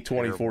 and I think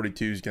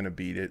 2042 is going to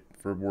beat it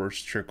for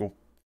worst trickle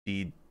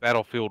feed.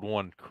 Battlefield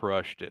 1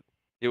 crushed it.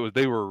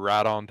 They were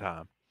right on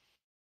time.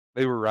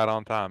 They were right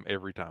on time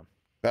every time.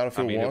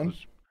 Battlefield 1?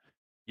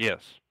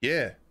 Yes.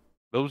 Yeah.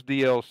 Those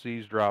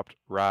DLCs dropped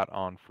right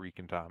on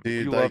freaking time. If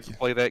dude. you love Like, to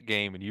play that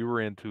game and you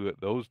were into it,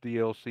 those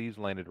DLCs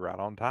landed right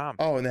on time.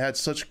 oh, and they had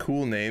such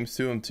cool names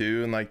to them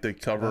too, and like the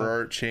cover Oh,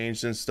 art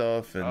changed and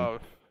stuff, and oh,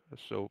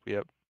 so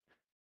yep.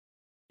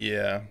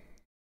 yeah,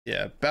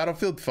 yeah.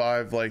 Battlefield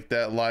 5, like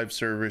that live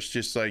service,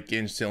 just like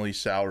instantly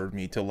soured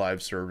me to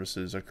live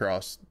services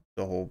across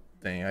the whole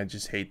thing. I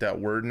just hate that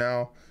word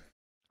now.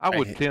 I I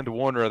would hate, 10 to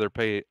 1 rather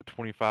pay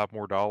 $25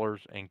 more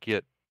and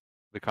get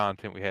the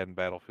content we had in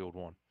Battlefield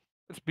 1.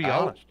 Let's be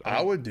honest. I I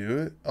mean, would do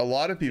it. A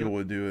lot of you know, people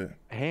would do it,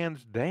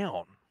 hands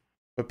down.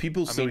 but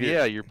people I still mean, get.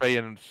 yeah, you're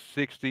paying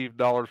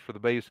 $60 for the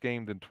base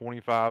game, then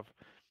 25.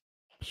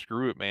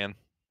 Screw it, man.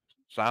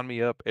 Sign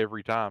me up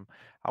every time.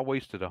 I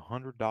wasted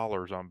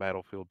 $100 on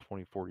Battlefield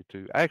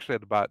 2042. I actually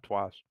had to buy it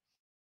twice.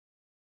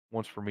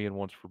 Once for me and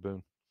once for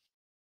Boone.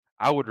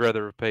 I would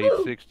rather have paid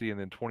 60 and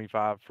then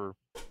 25 for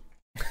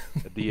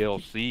a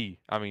DLC.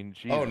 I mean,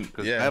 Oh Jesus,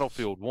 because yeah,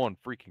 Battlefield 1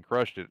 freaking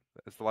crushed it.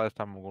 That's the last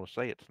time I'm going to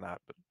say it tonight.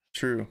 But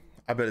true.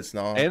 I bet it's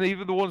not. and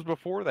even the ones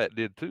before that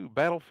did too.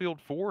 Battlefield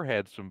 4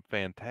 had some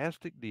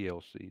fantastic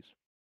DLCs.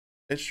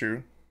 It's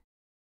true.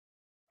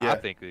 I Yeah,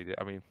 think they did.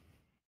 I mean,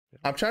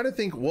 I'm trying to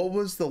think. What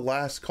was the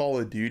last Call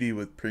of Duty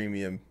with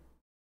premium?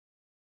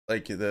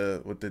 Like with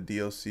the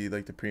DLC,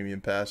 like the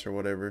premium pass or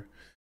whatever.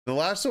 The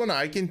last one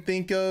I can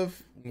think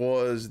of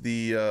was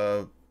the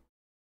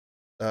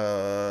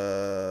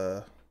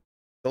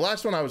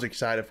last one I was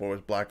excited for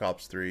was Black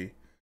Ops 3.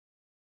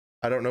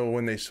 I don't know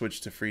when they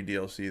switched to free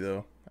DLC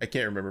though. I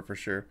can't remember for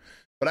sure.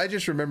 But I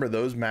just remember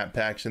those map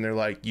packs, and they're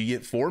like, you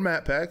get 4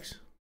 map packs,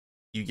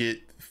 you get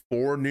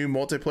 4 new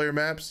multiplayer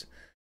maps,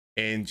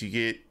 and you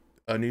get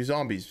a new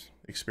zombies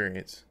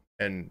experience.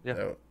 And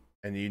yeah.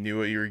 and you knew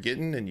what you were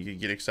getting, and you could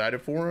get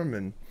excited for them.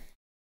 And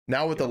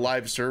now with the Yep.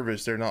 live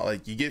service, they're not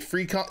like, you get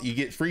free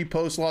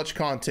post launch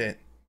content.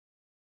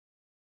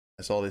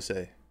 That's all they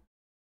say.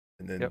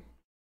 And then Yep.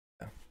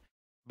 yeah.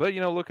 But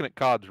looking at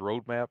COD's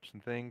roadmaps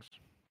and things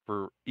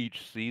for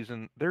each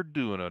season, they're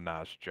doing a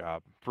nice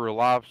job for a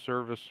live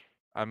service.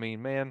 I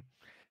mean, man,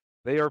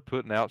 they're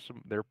putting out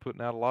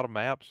a lot of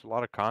maps, a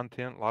lot of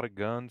content, a lot of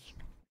guns,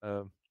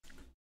 uh,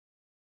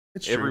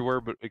 It's true.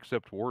 everywhere but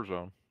except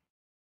Warzone.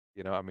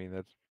 I mean,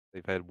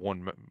 they've had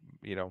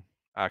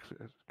I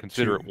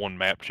consider True. it one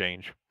map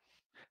change.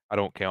 I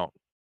don't count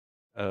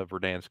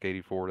Verdansk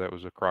 84. That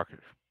was a crock of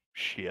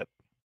shit,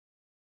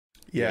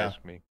 if you Yeah,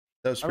 ask me.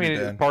 that was I pretty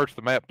mean, bad. parts of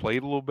the map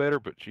played a little better,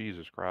 but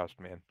Jesus Christ,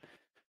 man.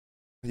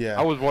 I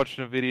Yeah. was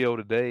watching a video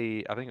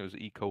today. I think it was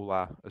E.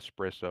 coli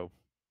Espresso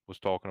was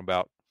talking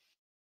about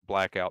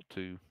Blackout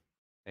 2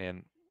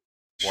 and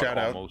what Shout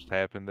out. almost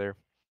happened there.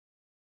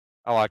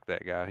 I like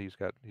that guy. He's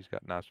got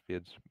nice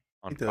vids He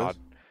on does. COD.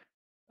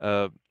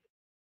 Uh,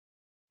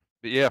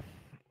 but yeah,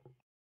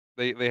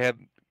 they had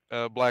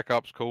Black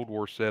Ops Cold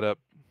War set up.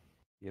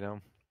 You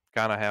know,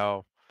 kind of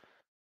how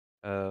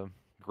uh,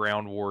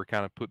 Ground War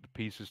kind of put the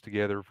pieces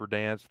together for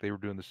Dance. They were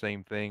doing the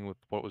same thing with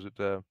what was it?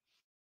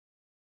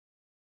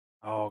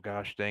 Oh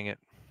gosh, dang it,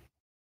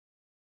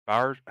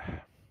 Fires.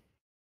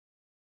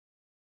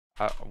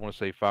 I want to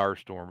say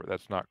Firestorm, but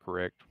that's not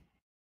correct.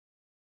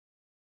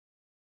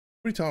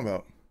 What are you talking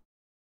about?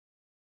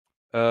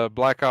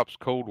 Black Ops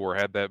Cold War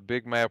had that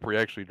big map where you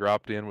actually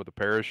dropped in with a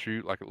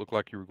parachute, like it looked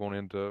like you were going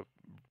into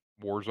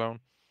Warzone,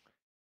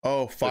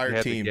 Oh, but you Fire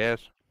had the Team.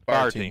 gas. Fire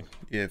Fire Team. Team.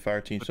 Yeah,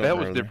 Fire Team But that something or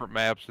was other. different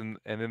maps, and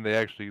then they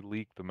actually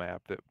leaked the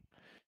map that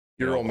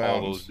Ural all those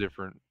Mountains.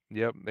 different.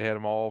 Yep, they had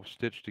them all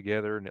stitched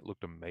together, and it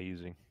looked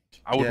amazing.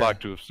 I would Yeah. like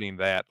to have seen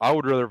that. I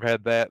would rather have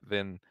had that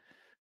than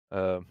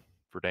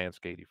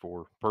Verdansk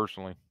 84,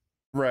 personally.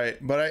 Right.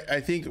 But I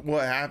think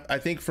what happened, I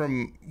think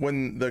from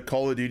when the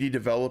Call of Duty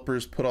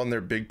developers put on their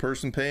big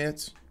person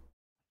pants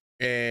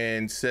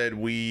and said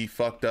we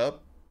fucked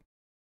up,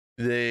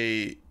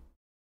 they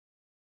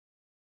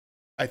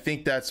I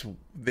think that's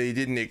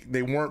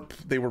they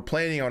were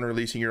planning on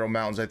releasing Ural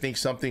Mountains. I think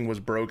something was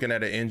broken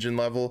at an engine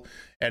level,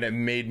 and it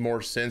made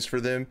more sense for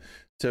them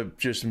to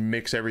just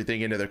mix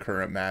everything into the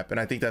current map. And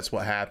I think that's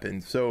what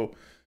happened. So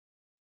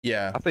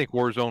yeah. I think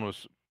Warzone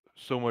was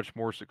so much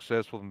more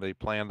successful than they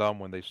planned on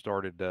when they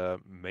started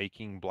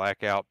making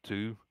Blackout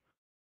 2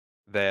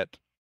 that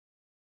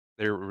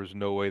there was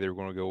no way they were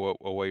going to go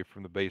away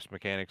from the base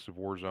mechanics of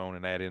Warzone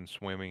and add in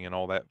swimming and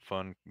all that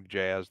fun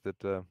jazz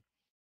that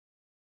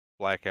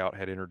Blackout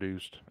had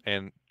introduced.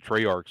 And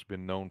Treyarch's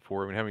been known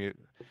for. I mean,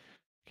 I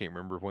can't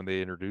remember when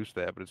they introduced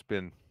that, but it's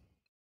been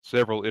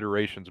several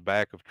iterations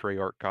back of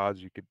Treyarch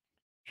CODs. You could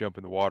jump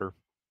in the water,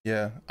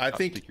 Yeah. not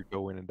stick your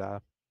toe in and die.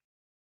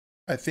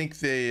 I think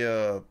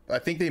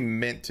they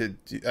meant to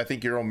I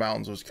think Ural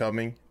Mountains was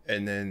coming,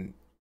 and then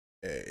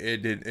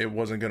it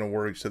wasn't going to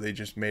work, so they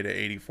just made an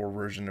 84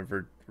 version of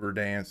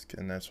Verdansk,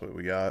 and that's what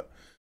we got.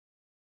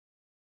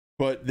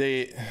 But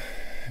they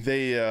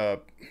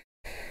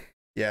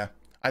yeah,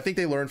 I think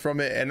they learned from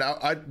it, and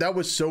I that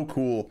was so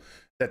cool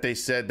that they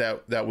said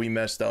that we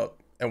messed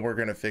up and we're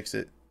going to fix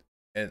it.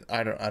 And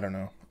I don't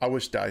know. I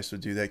wish DICE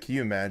would do that. Can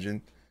you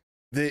imagine?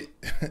 They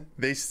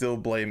they still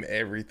blame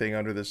everything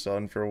under the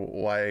sun for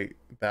why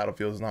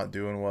Battlefield's not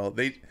doing well.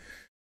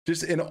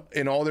 just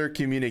in all their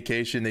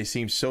communication, they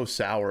seem so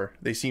sour.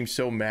 They seem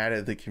so mad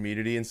at the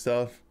community and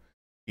stuff,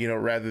 you know,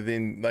 rather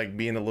than like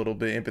being a little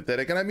bit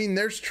empathetic. And I mean,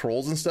 there's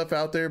trolls and stuff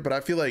out there, but I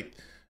feel like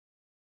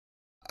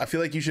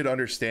you should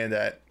understand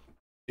that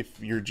if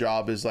your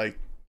job is like,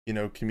 you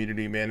know,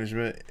 community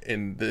management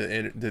in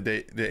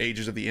the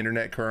ages of the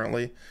internet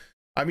currently.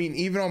 I mean,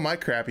 even on my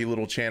crappy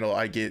little channel,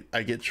 I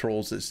get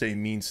trolls that say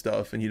mean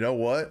stuff, and you know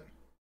what?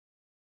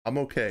 I'm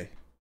okay.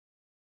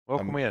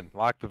 Welcome in.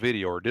 Like the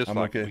video or dislike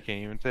okay. it. We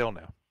can't even tell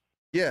now.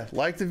 Yeah,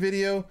 like the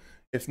video.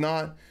 If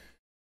not,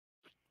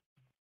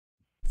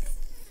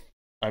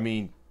 I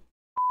mean,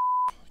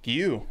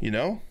 you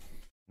know?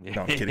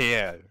 No, I'm kidding.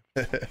 Yeah.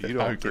 If you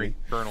don't drink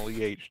Colonel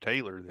E.H.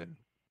 Taylor, then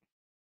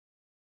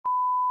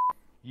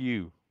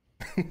you.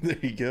 There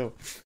you go.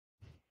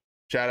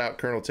 Shout out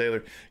Colonel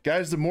Taylor.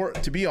 Guys,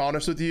 to be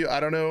honest with you, I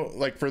don't know,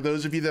 like for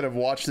those of you that have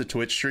watched the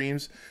Twitch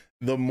streams,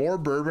 the more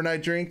bourbon I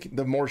drink,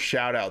 the more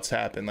shout outs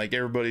happen. Like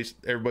everybody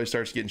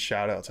starts getting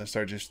shout outs. I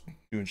start just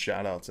doing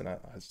shout outs, and I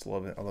just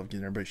love it. I love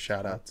giving everybody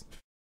shout outs.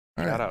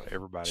 Shout out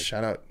everybody.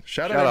 Shout out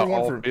everyone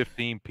all for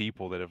 15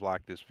 people that have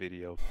liked this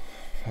video.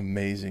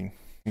 Amazing.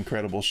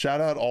 Incredible.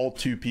 Shout out all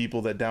 2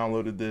 people that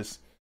downloaded this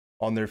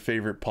on their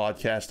favorite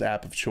podcast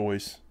app of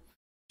choice.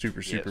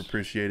 Super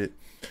appreciate it.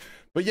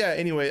 But yeah,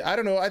 anyway, I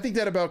don't know. I think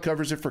that about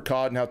covers it for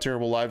COD and how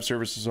terrible live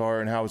services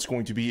are and how it's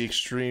going to be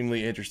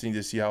extremely interesting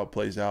to see how it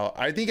plays out.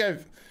 I think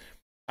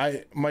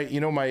my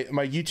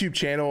YouTube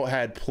channel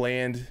had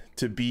planned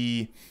to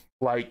be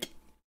like,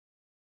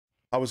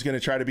 I was going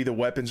to try to be the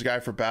weapons guy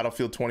for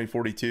Battlefield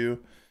 2042,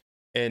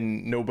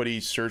 and nobody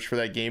searched for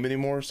that game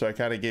anymore. So I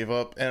kind of gave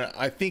up. And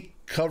I think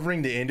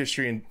covering the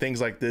industry and things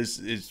like this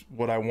is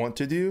what I want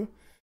to do.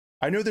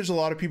 I know there's a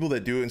lot of people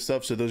that do it and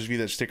stuff, so those of you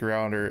that stick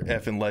around are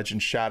effing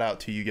legends. Shout out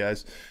to you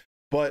guys.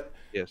 But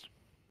yes,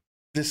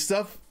 this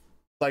stuff,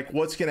 like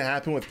what's going to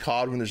happen with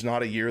COD when there's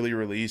not a yearly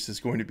release, is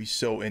going to be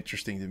so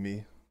interesting to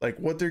me. Like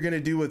what they're going to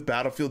do with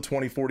Battlefield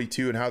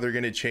 2042 and how they're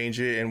going to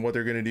change it and what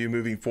they're going to do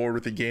moving forward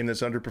with a game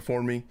that's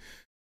underperforming.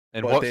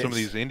 And what some of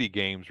these indie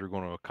games are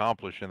going to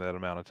accomplish in that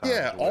amount of time.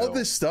 Yeah, all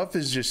this stuff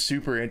is just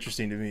super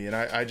interesting to me, and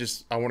I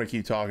want to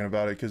keep talking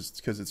about it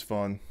because it's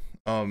fun.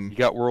 You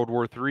got World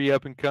War III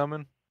up and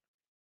coming.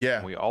 Yeah.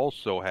 And we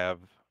also have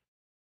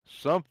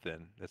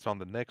something that's on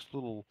the next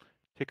little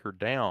ticker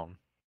down.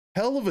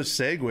 Hell of a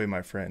segue,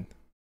 my friend.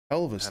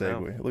 Hell of a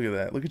segue. Look at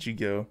that. Look at you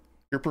go.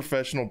 You're a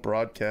professional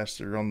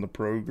broadcaster on the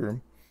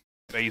program.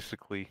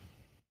 Basically.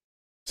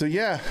 So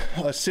yeah,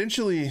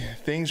 essentially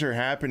things are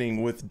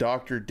happening with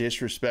Dr.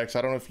 Disrespects.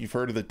 I don't know if you've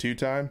heard of the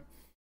 2-time.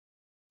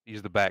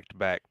 He's the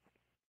back-to-back.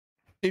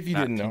 If you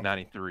didn't know.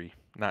 1993,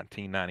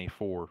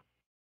 1994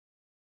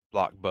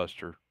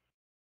 blockbuster.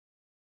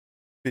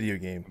 Video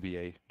game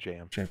VA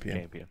Jam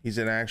champion. He's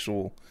an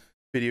actual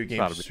video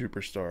game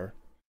superstar.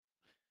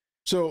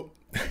 So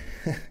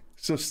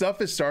stuff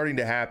is starting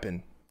to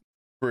happen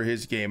for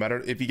his game.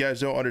 If you guys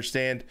don't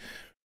understand,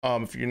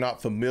 if you're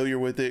not familiar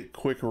with it,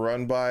 quick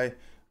run down,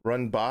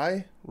 run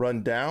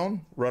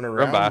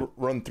around,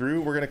 run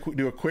through. We're gonna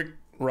do a quick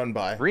run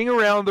by. Ring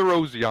around the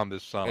rosy on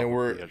this song.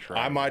 And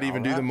I might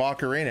even do the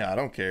Macarena. I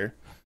don't care.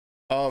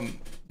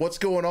 What's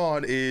going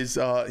on is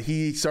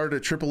he started a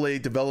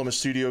AAA development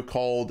studio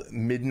called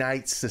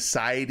Midnight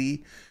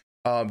Society.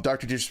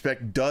 Dr.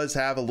 Disrespect does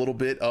have a little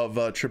bit of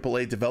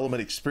AAA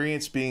development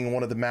experience, being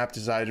one of the map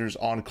designers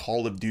on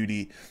Call of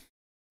Duty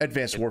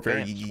Advanced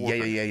Warfare.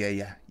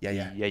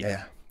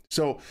 Yeah.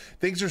 So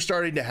things are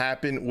starting to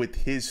happen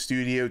with his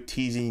studio,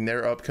 teasing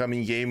their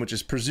upcoming game, which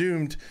is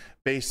presumed,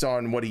 based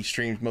on what he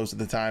streams most of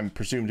the time,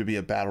 presumed to be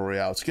a battle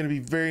royale. It's going to be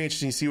very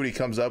interesting to see what he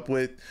comes up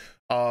with.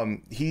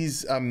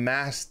 He's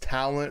amassed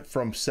talent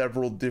from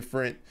several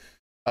different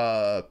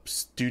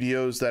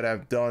studios that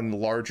have done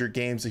larger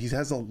games. He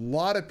has a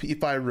lot of,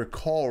 if I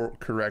recall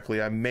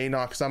correctly, I may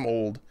not because I'm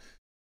old.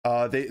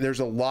 There's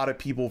a lot of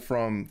people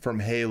from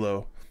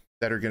Halo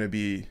that are going to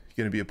be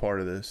a part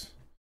of this.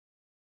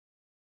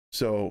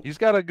 So he's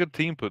got a good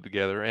team put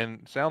together,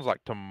 and sounds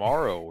like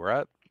tomorrow,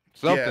 right?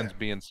 Something's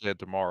being said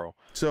tomorrow.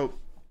 So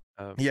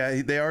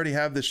yeah, they already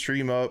have the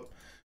stream up.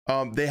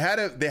 They had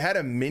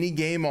a mini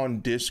game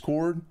on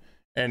Discord,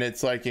 and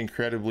it's like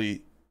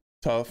incredibly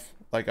tough.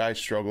 Like I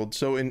struggled.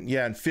 So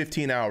in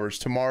 15 hours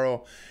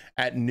tomorrow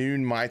at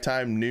noon my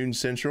time, noon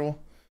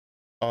central,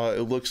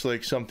 it looks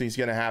like something's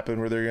gonna happen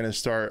where they're gonna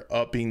start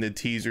upping the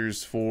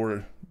teasers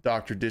for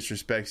Dr.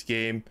 Disrespect's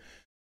game.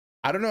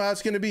 I don't know how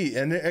it's gonna be,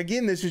 and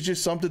again, this is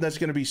just something that's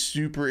gonna be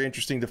super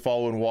interesting to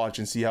follow and watch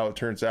and see how it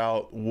turns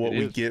out, what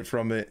we get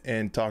from it,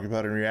 and talk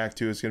about and react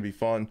to. It's gonna be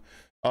fun.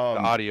 The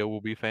audio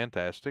will be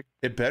fantastic.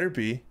 It better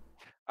be.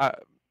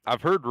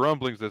 I've heard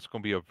rumblings that's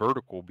going to be a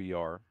vertical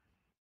BR.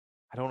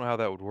 I don't know how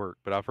that would work,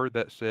 but I've heard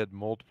that said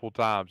multiple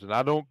times, and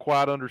I don't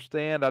quite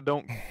understand. I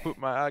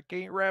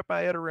can't wrap my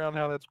head around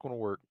how that's going to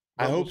work.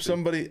 I hope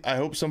somebody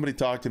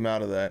talked him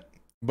out of that.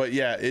 But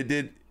yeah, it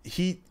did.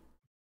 He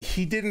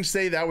didn't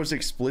say that was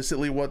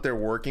explicitly what they're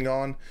working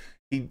on.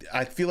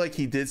 I feel like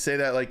he did say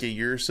that like a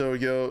year or so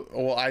ago.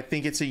 Well, I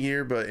think it's a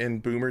year, but in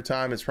boomer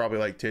time, it's probably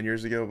like 10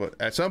 years ago. But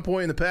at some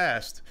point in the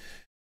past,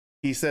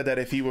 he said that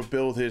if he would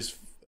build his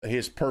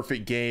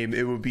perfect game,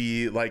 it would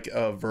be like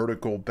a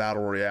vertical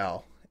battle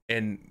royale,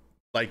 and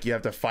like you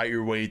have to fight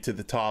your way to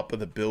the top of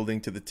the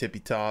building, to the tippy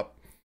top,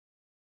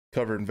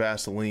 covered in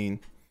Vaseline.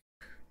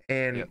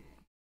 And Yep.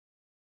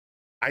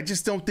 I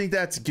just don't think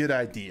that's a good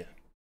idea.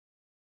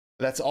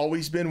 That's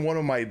always been one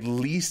of my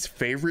least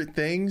favorite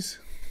things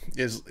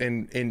is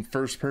in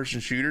first person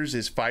shooters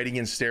is fighting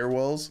in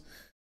stairwells.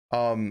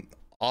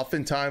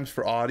 Oftentimes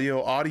for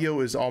audio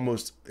is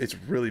almost, it's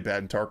really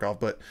bad in Tarkov,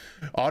 but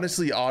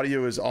honestly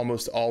audio is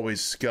almost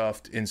always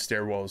scuffed in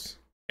stairwells,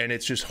 and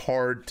it's just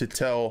hard to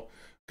tell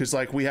because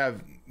like we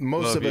have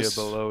most of us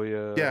below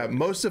you. yeah,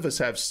 most of us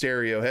have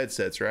stereo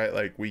headsets, right?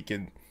 Like we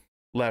can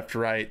left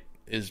right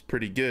is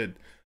pretty good,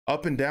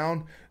 up and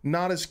down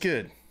not as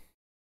good.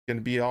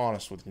 Gonna be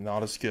honest with you,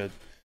 not as good.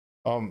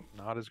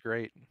 Not as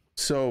great.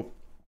 So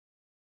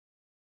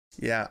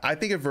yeah, I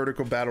think a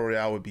vertical battle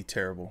royale would be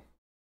terrible.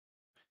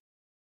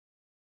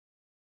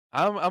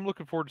 I'm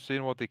looking forward to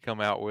seeing what they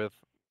come out with.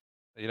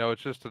 You know,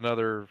 it's just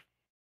another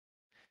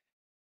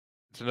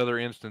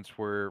instance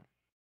where,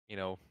 you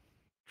know,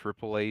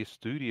 AAA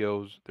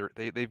studios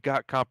they've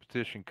got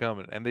competition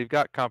coming, and they've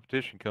got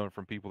competition coming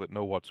from people that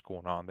know what's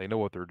going on. They know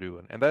what they're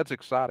doing, and that's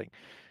exciting.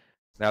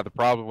 Now the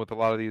problem with a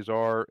lot of these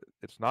are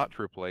it's not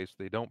AAA, so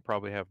they don't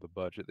probably have the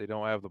budget, they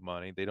don't have the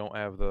money, they don't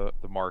have the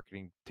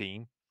marketing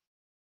team.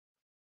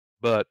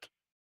 But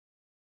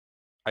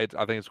I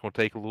think it's going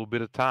to take a little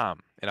bit of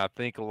time, and I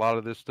think a lot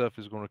of this stuff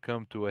is going to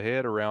come to a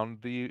head around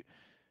the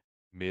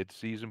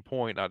mid-season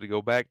point. Not to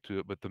go back to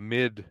it, but the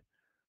mid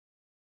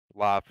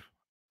life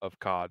of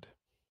COD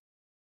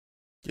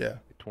Yeah,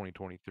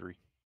 2023.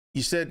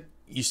 You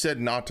said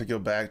not to go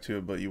back to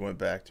it, but you went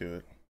back to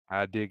it.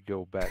 I did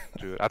go back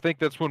to it. I think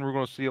that's when we're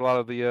going to see a lot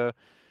of the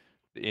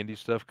indie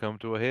stuff come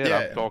to a head.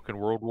 I'm Yeah, talking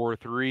World War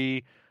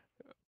III,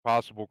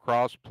 possible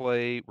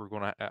crossplay.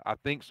 I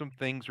think some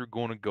things are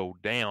going to go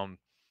down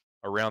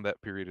around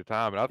that period of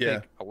time, and I yeah,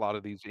 think a lot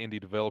of these indie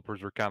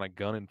developers are kind of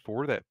gunning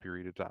for that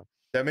period of time.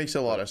 that makes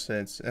a lot So of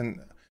sense. And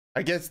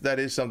I guess that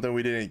is something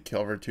we didn't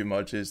cover too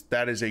much, is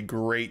that is a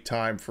great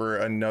time for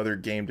another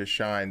game to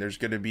shine. There's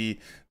going to be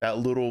that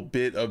little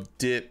bit of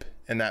dip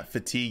and that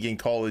fatigue in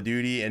Call of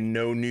Duty and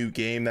no new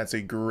game. That's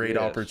a great yes,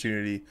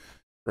 opportunity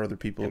for other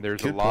people. and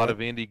there's a Good lot point. of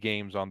indie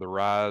games on the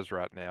rise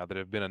right now that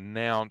have been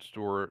announced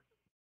or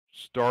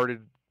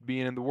started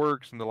being in the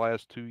works in the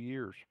last 2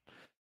 years.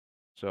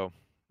 So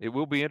it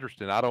will be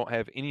interesting. I don't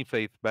have any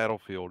faith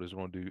Battlefield is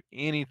going to do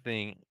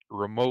anything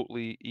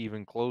remotely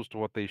even close to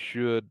what they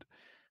should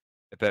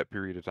at that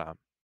period of time.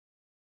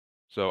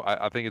 So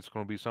I think it's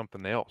going to be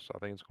something else. I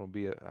think it's going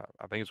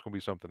to be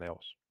something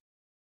else.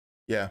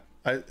 Yeah,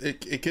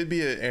 it could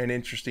be an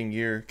interesting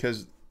year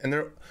because, and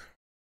there,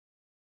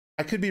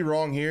 I could be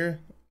wrong here.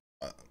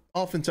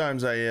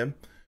 Oftentimes I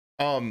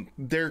am.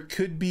 There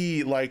could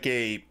be like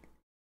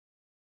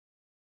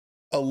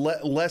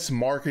less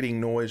marketing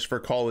noise for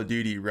Call of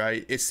Duty,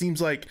 right? It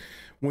seems like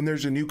when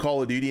there's a new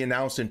Call of Duty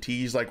announced and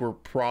teased, like we're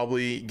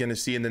probably gonna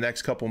see in the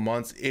next couple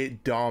months,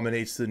 it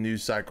dominates the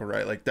news cycle,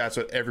 right? Like that's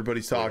what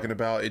everybody's talking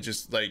about. It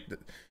just like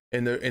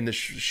in the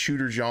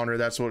shooter genre,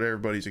 that's what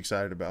everybody's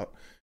excited about.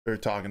 They're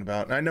talking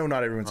about, and I know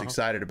not everyone's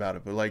excited about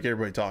it, but like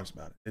everybody talks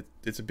about it.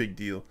 It's a big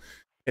deal.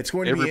 It's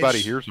going to be Everybody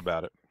hears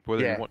about it,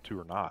 whether Yeah. you want to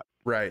or not.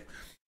 Right.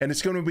 And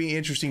it's going to be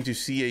interesting to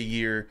see a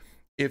year,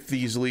 if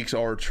these leaks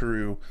are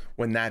true,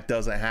 when that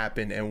doesn't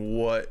happen, and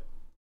what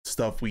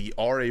stuff we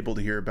are able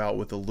to hear about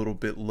with a little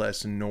bit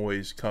less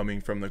noise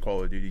coming from the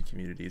Call of Duty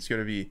community. It's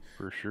going to be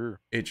For sure.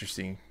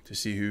 interesting to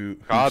see who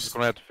COD's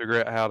going to have to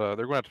figure out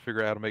they're going to have to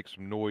figure out how to make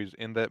some noise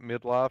in that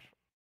midlife,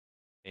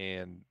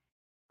 and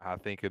I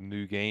think a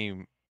new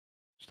game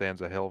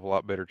stands a hell of a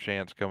lot better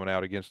chance coming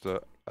out against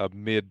a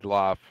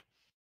midlife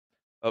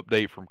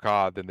update from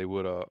COD than they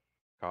would a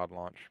COD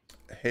launch.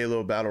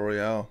 Halo Battle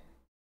Royale.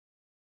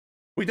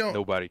 We don't.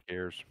 Nobody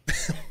cares.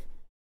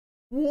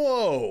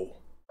 Whoa.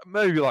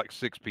 Maybe like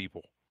 6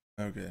 people.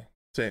 Okay.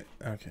 Same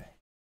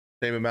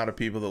amount of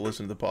people that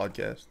listen to the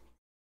podcast.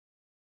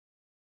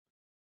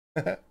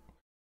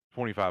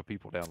 25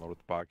 people downloaded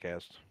the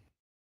podcast.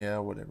 Yeah,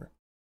 whatever.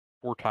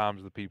 4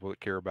 times the people that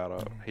care about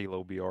a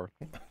Halo BR.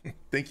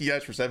 Thank you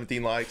guys for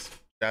 17 likes.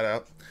 Shout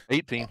out.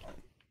 18.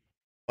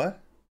 What?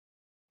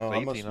 Oh, I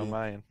 18 on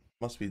my end.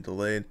 must be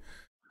delayed.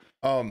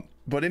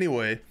 But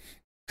anyway,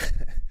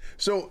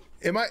 so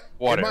am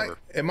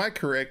I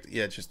correct?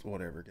 Yeah, just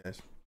whatever,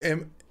 guys.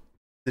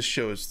 This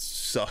show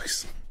So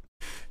sucks.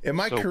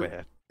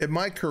 bad. Am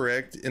I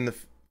correct in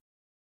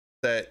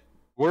that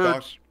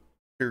Words.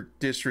 Dr.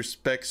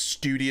 Disrespect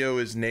Studio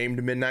is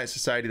named Midnight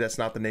Society? That's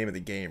not the name of the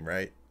game,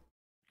 right?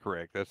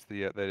 Correct. That's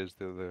that is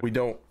the We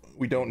don't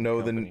know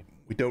company.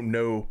 we don't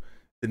know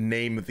the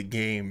name of the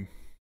game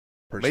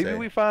per Maybe se.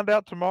 we find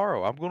out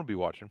tomorrow. I'm going to be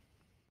watching.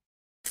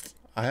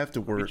 I have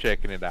to Be work.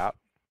 checking it out.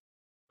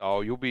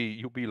 Oh, you'll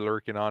be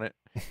lurking on it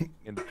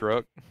in the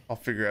truck. I'll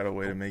figure out a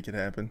way to make it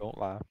happen. Don't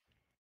lie.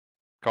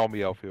 Call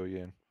me. I'll fill you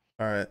in.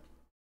 All right.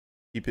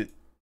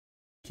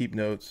 Keep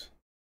notes.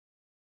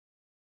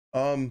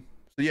 So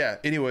yeah,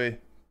 anyway,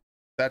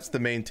 that's the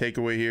main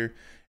takeaway here.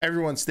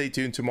 everyone stay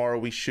tuned. Tomorrow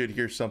we should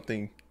hear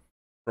something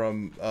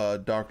from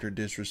Dr.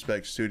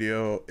 Disrespect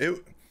Studio.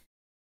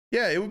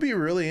 It would be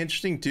really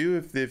interesting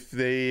too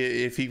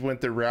if he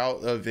went the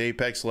route of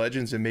Apex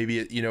Legends and maybe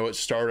it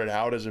started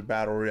out as a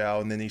battle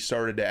royale and then he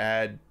started to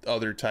add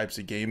other types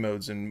of game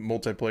modes and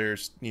multiplayer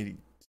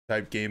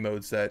type game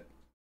modes that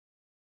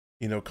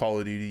Call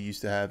of Duty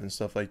used to have and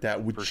stuff like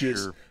that with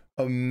just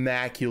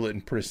immaculate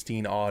and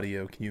pristine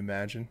audio. Can you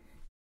imagine?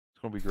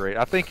 It's gonna be great.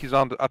 I think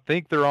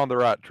they're on the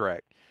right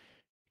track.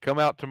 Come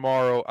out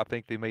tomorrow. I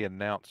think they may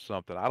announce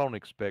something. I don't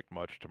expect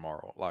much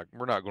tomorrow. Like,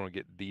 we're not going to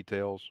get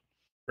details.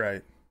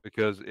 Right.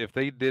 Because if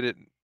they did it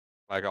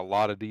like a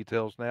lot of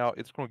details now,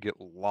 it's going to get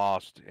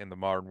lost in the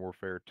Modern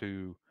Warfare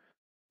 2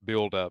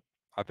 build up.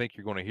 I think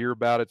you're going to hear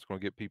about it. It's going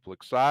to get people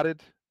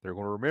excited. They're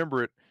going to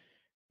remember it.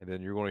 And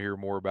then you're going to hear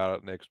more about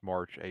it next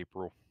March,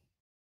 April.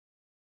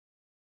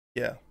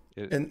 Yeah.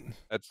 And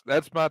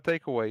that's my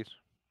takeaways.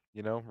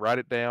 Write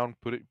it down,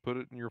 put it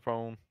in your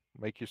phone,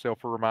 make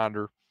yourself a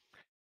reminder.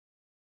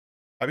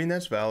 I mean,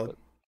 that's valid. But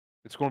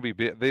it's going to be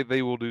big.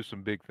 They will do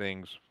some big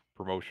things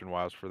promotion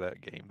wise for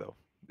that game though.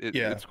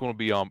 It's going to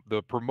be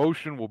the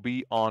promotion will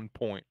be on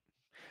point.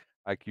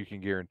 Like, you can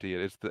guarantee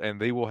it.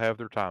 And they will have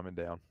their timing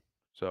down.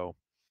 So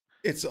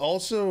it's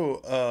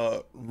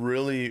also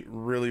really,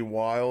 really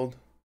wild,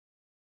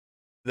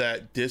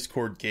 that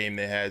Discord game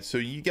they had. So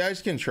you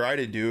guys can try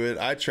to do it.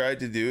 I tried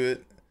to do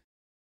it.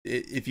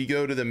 If you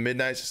go to the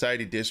Midnight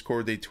Society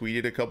Discord, they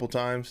tweeted a couple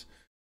times.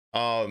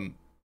 I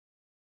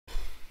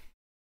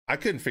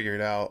couldn't figure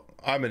it out.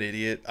 I'm an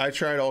idiot. I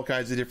tried all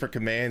kinds of different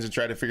commands and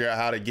tried to figure out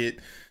how to get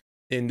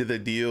into the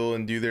deal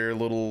and do their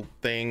little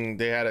thing.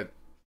 They had a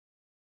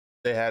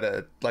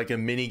like a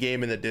mini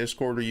game in the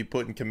Discord where you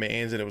put in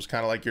commands and it was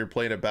kind of like you're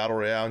playing a battle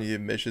royale and you did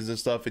missions and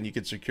stuff and you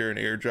could secure an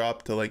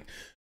airdrop to like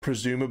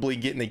presumably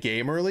get in the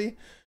game early.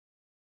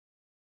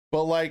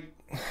 But like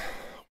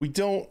we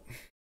don't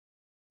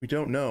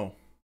know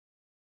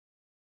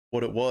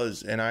what it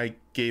was, and I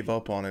gave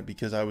up on it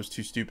because I was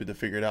too stupid to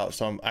figure it out.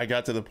 So I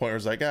got to the point where I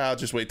was like, I'll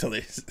just wait till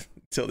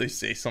they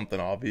say something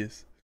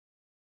obvious.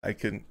 I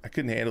couldn't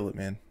handle it,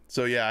 man.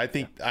 So yeah, I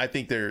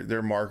think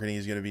their marketing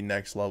is going to be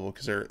next level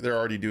because they're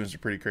already doing some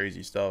pretty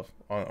crazy stuff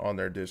on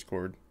their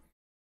Discord.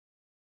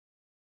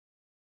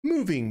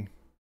 Moving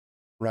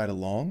right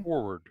along.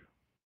 Forward.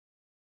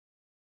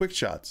 Quick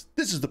shots.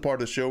 This is the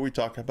part of the show where we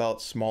talk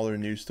about smaller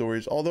news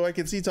stories. Although I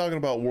can see talking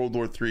about World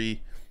War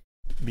III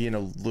being a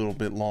little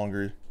bit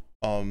longer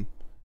than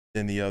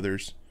the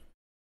others.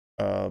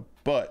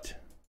 But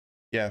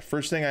yeah,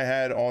 first thing I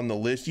had on the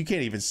list, you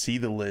can't even see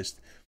the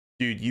list.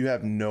 Dude, you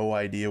have no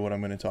idea what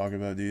I'm going to talk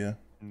about, do you?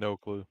 No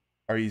clue.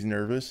 Are you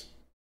nervous?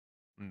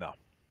 No.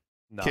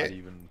 Not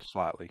even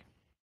slightly.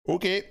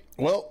 Okay.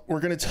 Well, we're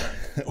going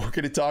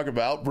to talk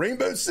about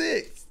Rainbow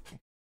Six.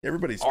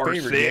 Everybody's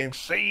favorite game.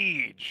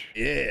 Siege.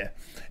 Yeah.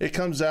 It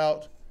comes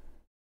out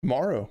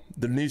tomorrow.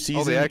 The new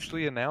season. Oh, they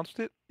actually announced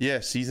it?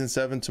 Yeah, season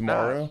 7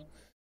 tomorrow. Nice.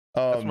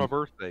 That's my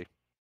birthday.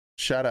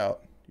 Shout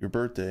out. Your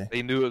birthday.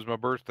 They knew it was my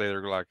birthday.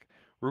 They're like,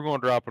 we're going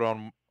to drop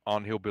it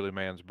on Hillbilly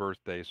Man's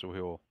birthday so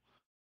he'll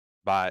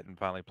buy it and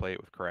finally play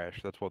it with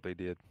Crash. That's what they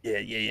did.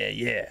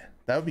 Yeah.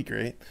 That would be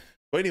great.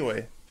 But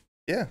anyway,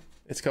 yeah,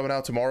 it's coming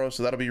out tomorrow,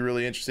 so that'll be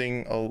really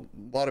interesting. A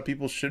lot of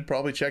people should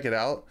probably check it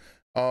out.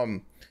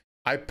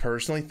 I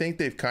personally think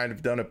they've kind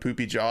of done a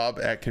poopy job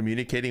at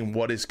communicating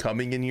what is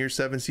coming in Year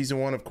 7 Season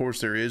 1. Of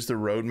course, there is the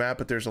roadmap,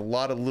 but there's a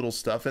lot of little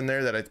stuff in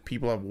there that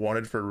people have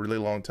wanted for a really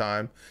long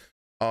time.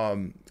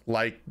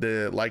 Like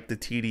the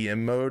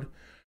TDM mode.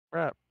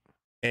 Right.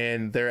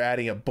 And they're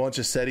adding a bunch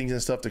of settings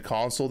and stuff to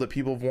console that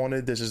people have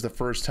wanted. This is the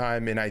first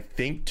time in, I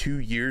think, 2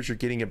 years you're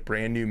getting a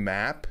brand new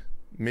map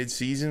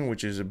mid-season,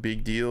 which is a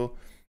big deal.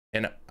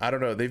 And I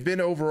don't know, they've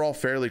been overall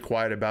fairly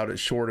quiet about it,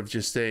 short of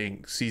just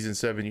saying Season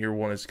 7 Year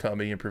 1 is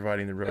coming and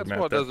providing the roadmap. That's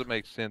what doesn't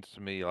make sense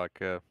to me.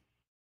 Like, I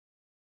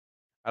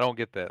don't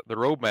get that. The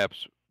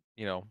roadmap's,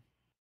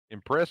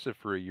 impressive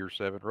for a Year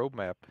 7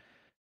 roadmap.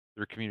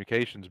 Their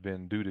communication's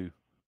been doo-doo.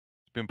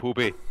 It's been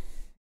poopy.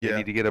 They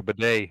need to get a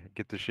bidet,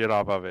 get the shit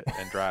off of it,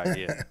 and dry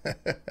it.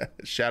 Yeah.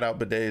 Shout out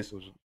bidets. It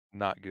was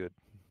not good.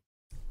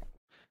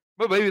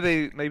 But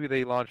maybe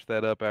they launched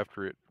that up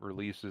after it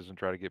releases and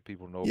try to get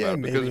people to know about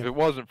it. Because if it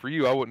wasn't for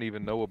you, I wouldn't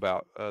even know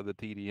about the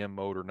TDM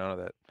mode or none of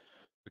that.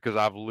 Because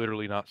I've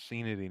literally not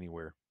seen it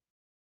anywhere.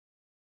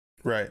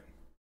 Right.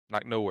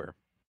 Like nowhere.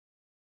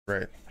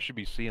 Right. I should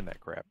be seeing that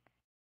crap.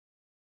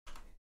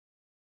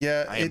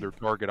 Yeah. I am their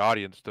target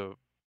audience to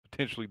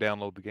potentially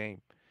download the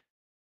game.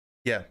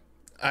 Yeah.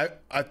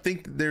 I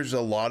think there's a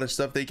lot of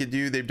stuff they could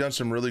do. They've done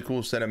some really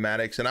cool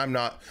cinematics, and I'm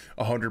not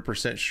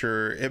 100%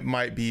 sure. It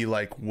might be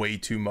like way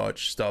too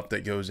much stuff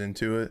that goes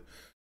into it.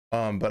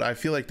 But I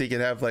feel like they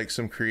could have like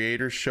some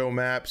creators show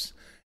maps,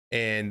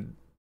 and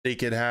they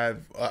could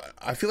have,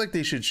 I feel like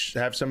they should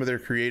have some of their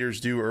creators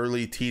do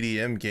early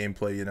TDM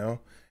gameplay,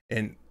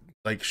 and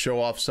like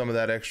show off some of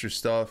that extra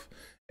stuff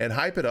and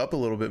hype it up a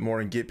little bit more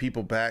and get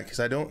people back. Cause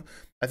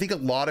I think a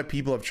lot of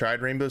people have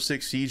tried Rainbow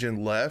Six Siege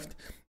and left.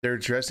 they're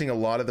addressing a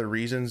lot of the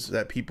reasons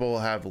that people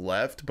have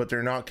left, but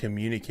they're not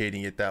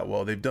communicating it that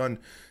well. They've done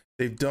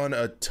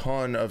a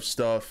ton of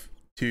stuff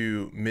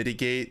to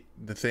mitigate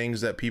the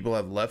things that people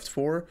have left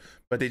for,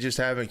 but they just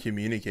haven't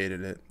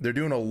communicated it. They're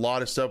doing a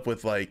lot of stuff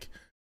with like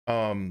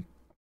anti-cheat,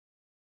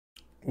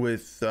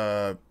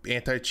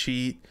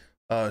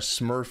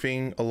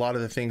 smurfing, a lot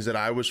of the things that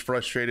I was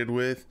frustrated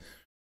with.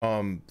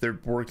 They're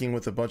working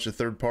with a bunch of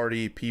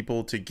third-party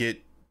people to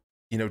get,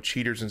 you know,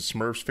 cheaters and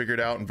smurfs figured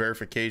out and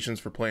verifications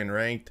for playing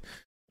ranked.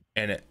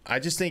 And I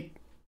just think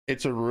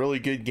it's a really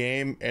good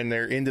game, and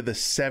they're into the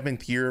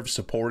 7th year of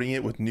supporting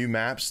it with new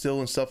maps still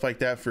and stuff like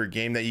that for a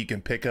game that you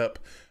can pick up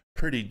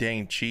pretty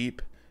dang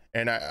cheap.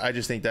 And I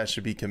just think that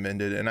should be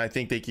commended. And I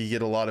think they could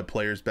get a lot of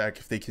players back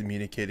if they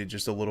communicated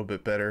just a little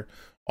bit better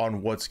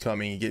on what's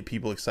coming and get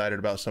people excited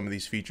about some of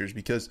these features,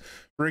 because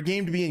for a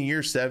game to be in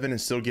year 7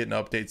 and still getting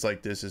updates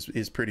like this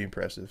is pretty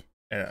impressive.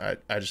 And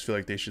I just feel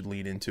like they should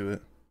lean into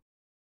it.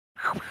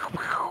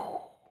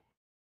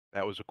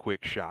 That was a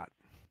quick shot.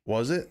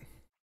 Was it?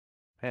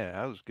 Yeah,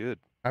 that was good.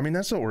 I mean,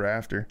 that's what we're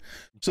after.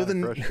 So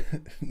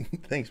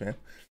thanks, man.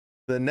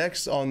 The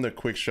next on the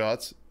quick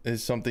shots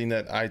is something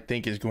that I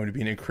think is going to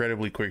be an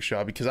incredibly quick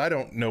shot, because I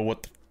don't know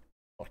what the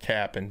fuck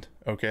happened.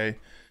 Okay.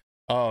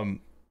 I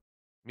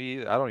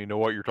don't even know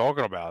what you're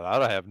talking about.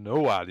 I have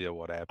no idea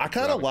what happened. I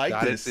kind of like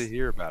this. To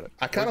hear about it.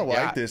 I kind of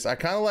like this. I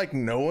kind of like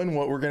knowing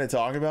what we're going to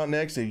talk about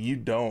next, and you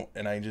don't.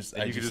 And you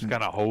can just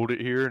kind of hold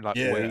it here and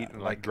wait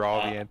and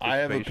draw the anticipation. I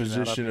have a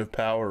position of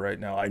power right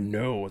now. I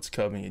know what's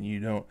coming, and you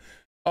don't.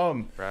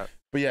 Right.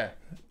 But yeah,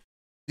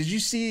 did you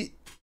see?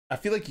 I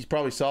feel like you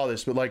probably saw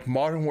this, but like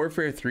Modern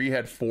Warfare 3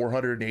 had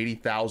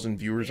 480,000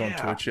 viewers on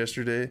Twitch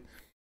yesterday.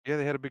 Yeah,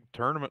 they had a big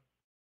tournament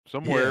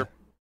somewhere.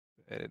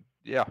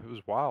 Yeah, it was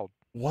wild.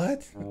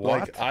 What?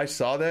 Like, I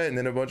saw that, and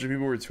then a bunch of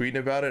people were tweeting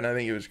about it, and I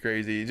think it was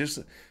crazy. It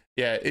just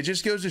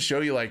goes to show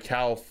you like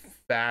how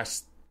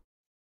fast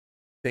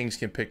things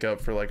can pick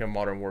up for like a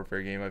Modern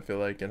Warfare game, I feel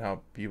like, and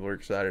how people are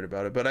excited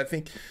about it. But I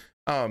think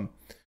I'm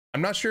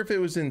not sure if it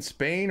was in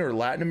Spain or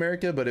Latin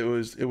America, but it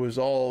was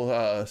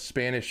all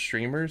Spanish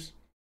streamers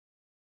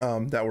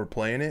that were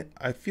playing it.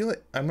 I feel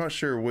like, I'm not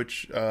sure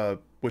which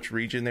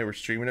region they were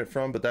streaming it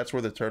from, but that's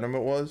where the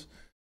tournament was.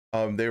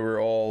 They were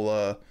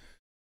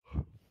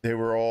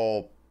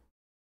all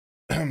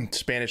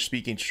Spanish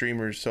speaking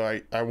streamers, so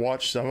I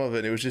watched some of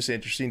it. It was just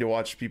interesting to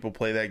watch people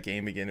play that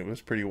game again. It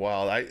was pretty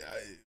wild. It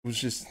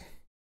was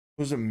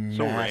a massive,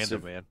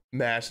 random, man.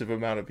 Massive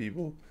amount of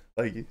people.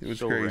 Like, it was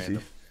so crazy.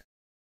 Random.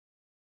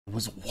 It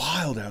was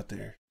wild out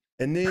there.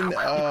 And then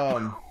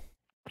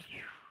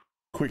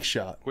quick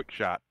shot.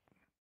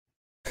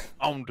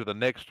 On to the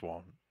next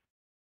one.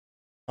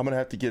 I'm gonna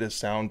have to get a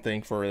sound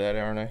thing for that,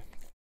 aren't I?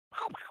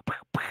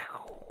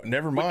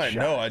 Never mind.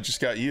 No, I just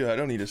got you. I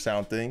don't need a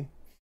sound thing.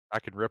 I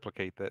can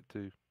replicate that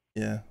too.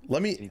 Yeah.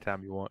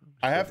 Anytime you want.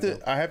 I have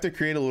to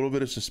create a little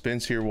bit of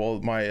suspense here while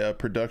my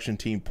production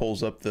team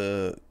pulls up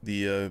the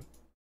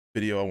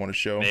video I want to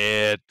show.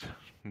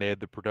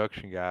 Ned, the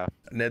production guy.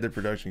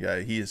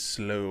 He is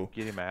slow.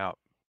 Get him out.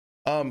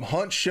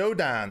 Hunt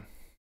Showdown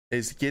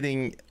is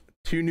getting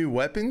 2 new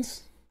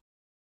weapons,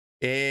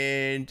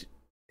 and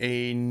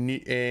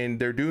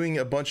they're doing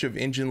a bunch of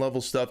engine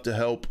level stuff to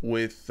help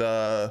with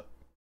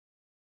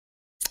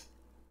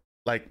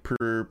like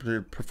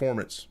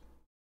performance.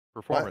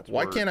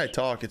 Why can't I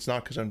talk? It's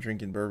not because I'm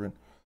drinking bourbon.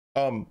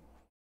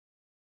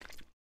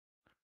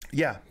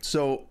 Yeah,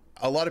 so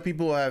a lot of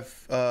people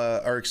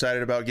are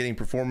excited about getting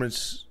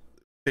performance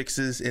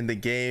fixes in the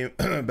game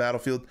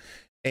Battlefield,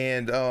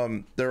 and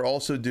they're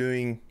also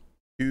doing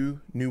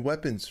 2 new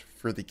weapons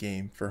for the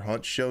game for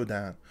Hunt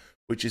Showdown,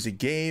 which is a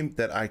game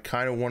that I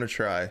kind of want to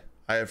try.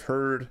 I have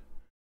heard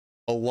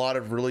a lot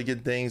of really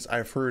good things.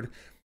 I've heard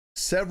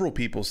several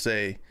people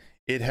say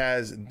it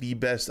has the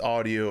best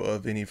audio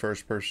of any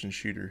first-person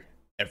shooter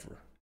ever.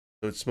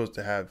 So it's supposed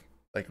to have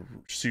like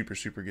super,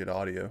 super good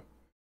audio.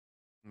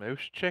 Maybe we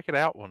should check it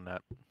out one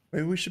night.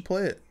 Maybe we should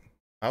play it.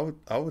 I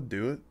would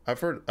do it. I've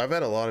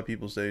had a lot of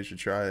people say you should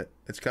try it.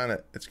 It's kind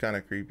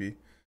of creepy.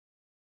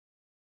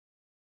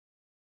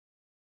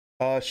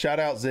 Shout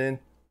out Zen.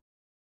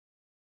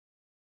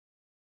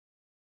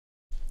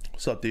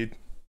 What's up, dude?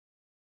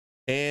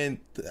 And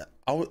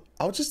I want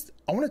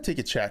to take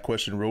a chat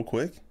question real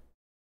quick.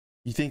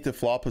 You think the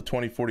flop of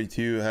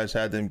 2042 has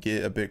had them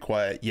get a bit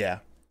quiet? Yeah,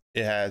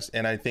 it has.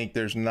 And I think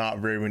there's not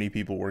very many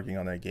people working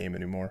on that game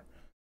anymore.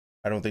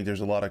 I don't think there's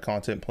a lot of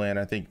content planned.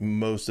 I think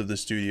most of the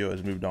studio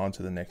has moved on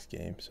to the next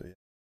game. So yeah.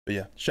 But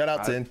yeah, shout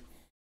out to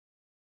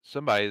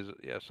somebody's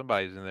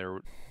in there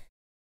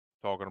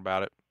talking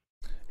about it.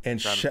 And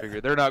trying to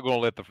figure, they're not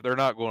going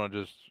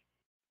to just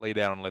lay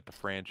down and let the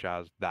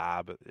franchise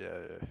die, but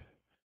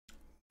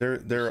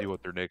they're see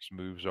what their next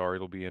moves are.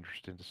 It'll be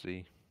interesting to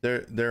see.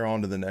 They're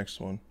on to the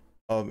next one.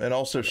 And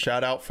also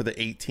shout out for the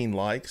 18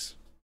 likes.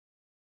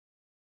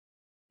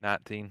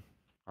 19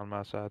 on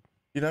my side.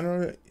 You don't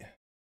know.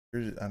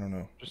 I don't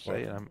know. Just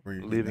saying, I'm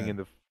living in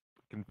the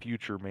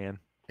future, man.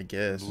 I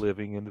guess.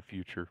 Living in the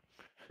future.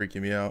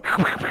 Freaking me out.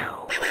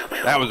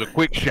 That was a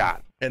quick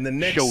shot. And the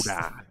next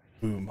showdown.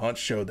 Boom, Hunt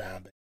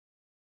Showdown.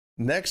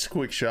 Next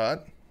quick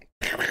shot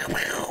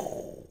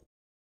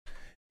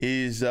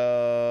is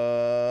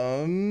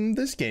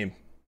this game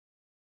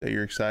that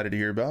you're excited to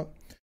hear about.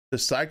 The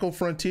Cycle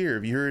Frontier.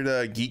 Have you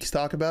heard Geeks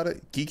talk about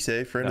it? Geeks,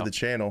 friend of the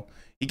channel.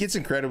 He gets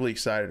incredibly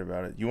excited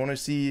about it. You want to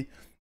see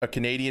a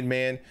Canadian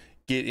man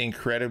get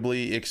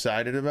incredibly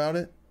excited about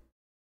it?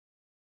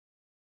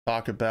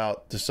 Talk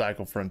about the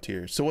Cycle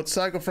Frontier. So what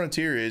Cycle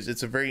Frontier is,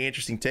 it's a very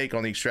interesting take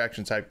on the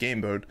extraction type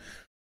game mode.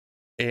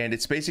 And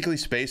it's basically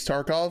Space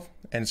Tarkov,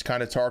 and it's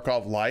kind of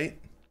Tarkov light.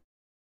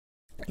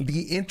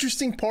 The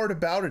interesting part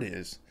about it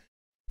is,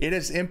 it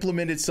has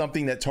implemented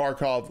something that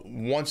Tarkov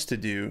wants to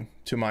do,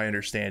 to my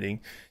understanding,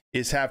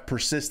 is have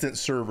persistent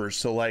servers.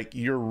 So like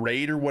your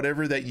raid or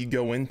whatever that you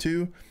go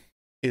into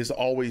is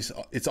always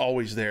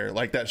there.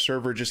 Like that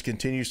server just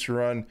continues to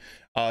run.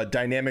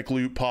 Dynamic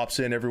loot pops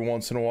in every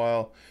once in a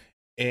while.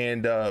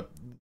 And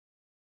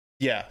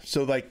yeah,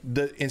 so like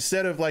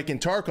instead of like in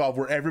Tarkov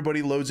where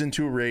everybody loads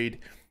into a raid,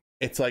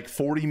 it's like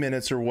 40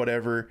 minutes or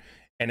whatever,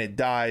 and it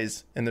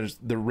dies, and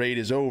the raid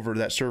is over,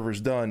 that server's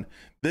done.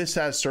 This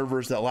has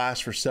servers that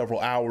last for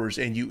several hours,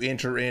 and you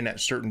enter in at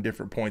certain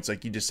different points.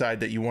 Like you decide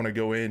that you want to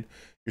go in,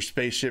 your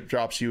spaceship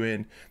drops you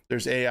in.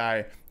 There's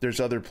AI, there's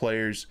other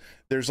players.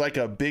 There's like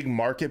a big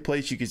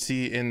marketplace you can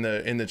see in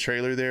the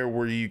trailer there,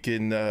 where you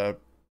can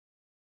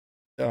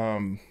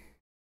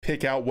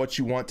pick out what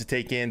you want to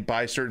take in,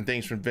 buy certain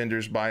things from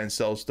vendors, buy and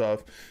sell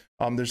stuff.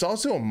 There's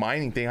also a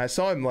mining thing. I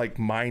saw him like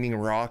mining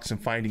rocks and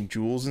finding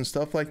jewels and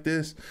stuff like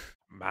this.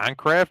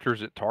 Minecraft, or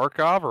is it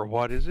Tarkov, or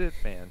what is it,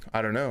 man?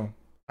 I don't know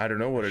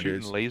what it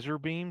is. Laser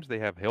beams. They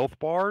have health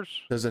bars.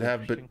 Does it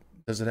have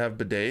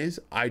bidets?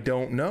 I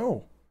don't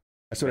know.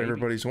 That's what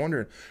everybody's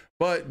wondering.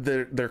 But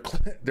their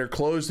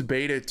closed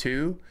beta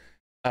 2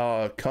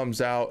 comes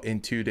out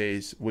in 2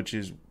 days, which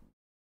is,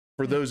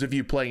 for those of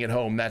you playing at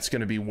home, that's going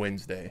to be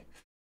Wednesday.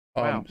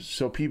 Wow.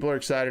 So people are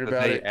excited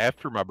about it.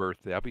 After my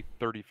birthday, I'll be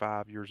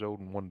 35 years old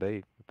in 1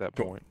 day at that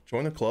point.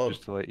 Join the club.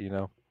 Just to let you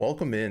know.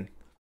 Welcome in.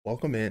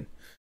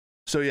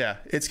 So yeah,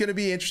 it's going to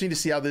be interesting to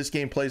see how this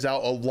game plays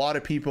out. A lot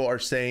of people are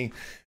saying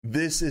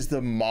this is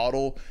the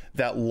model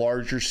that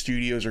larger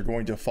studios are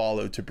going to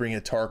follow to bring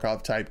a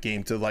Tarkov type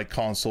game to like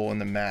console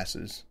and the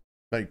masses.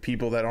 Like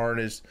people that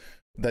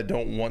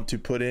don't want to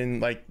put in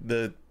like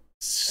the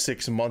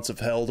 6 months of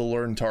hell to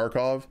learn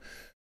Tarkov.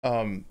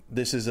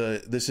 This is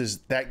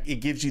that it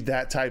gives you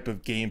that type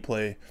of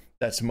gameplay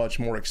that's much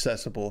more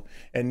accessible.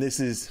 And this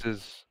is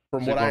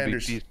from what I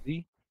understand.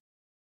 PC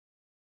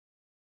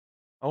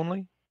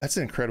only? That's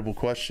an incredible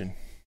question.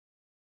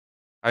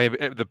 I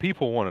mean, the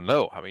people want to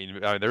know. I mean,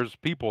 there's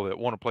people that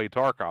want to play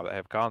Tarkov that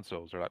have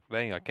consoles. They're like,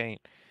 dang, I can't.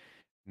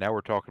 Now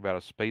we're talking about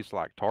a space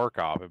like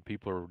Tarkov, and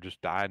people are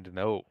just dying to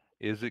know: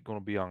 is it going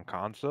to be on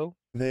console?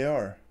 They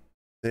are.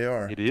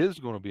 It is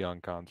going to be on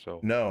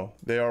console. No,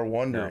 they are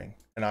wondering,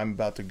 and I'm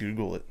about to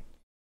Google it.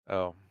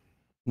 Oh,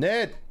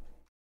 Ned,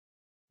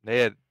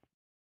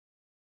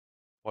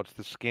 what's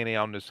the skinny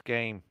on this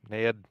game,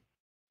 Ned?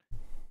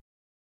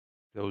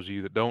 Those of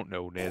you that don't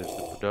know, Ned is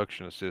the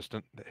production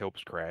assistant that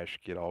helps Crash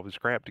get all of his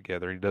crap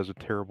together. He does a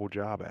terrible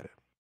job at it.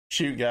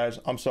 Shoot, guys,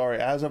 I'm sorry.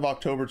 As of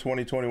October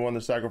 2021, the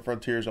Cycle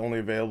Frontier is only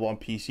available on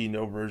PC.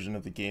 No version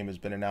of the game has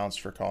been announced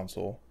for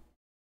console.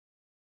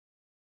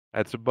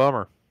 That's a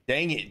bummer.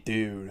 Dang it,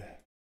 dude.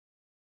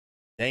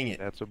 Dang it.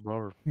 That's a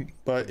bummer.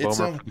 But it's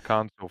a bummer for the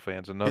console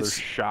fans. Another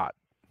shot.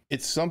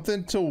 It's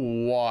something to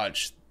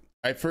watch.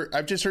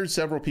 I've just heard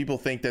several people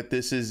think that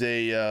this is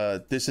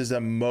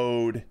a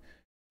mode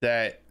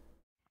that,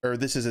 or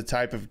this is a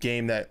type of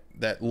game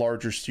that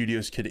larger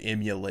studios could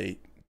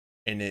emulate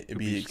and it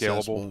be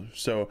accessible.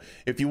 So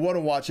if you want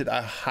to watch it,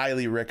 I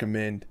highly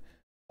recommend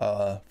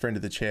friend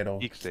of the channel,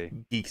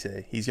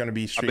 Geeksay. He's going to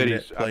be streaming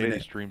it. I bet he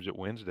streams it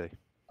Wednesday.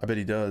 I bet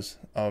he does.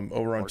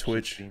 Over on March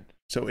Twitch. 16th.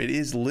 So it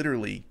is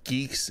literally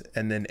Geeks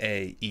and then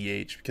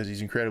EH, because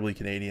he's incredibly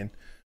Canadian.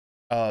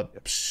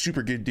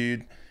 Super good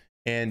dude.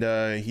 And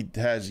he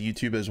has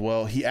YouTube as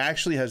well. He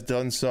actually has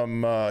done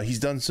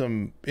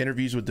some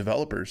interviews with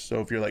developers. So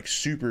if you're like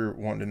super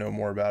wanting to know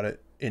more about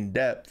it in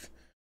depth,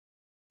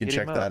 you can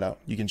check that out.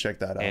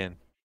 And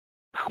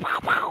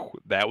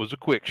that was a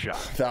quick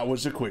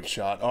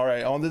shot. All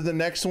right, on to the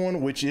next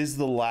one, which is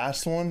the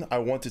last one I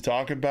want to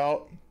talk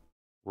about.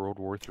 World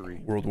War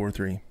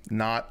III.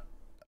 Not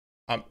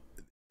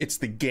it's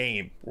the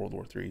game World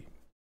War III.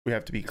 We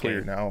have to be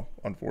clear now,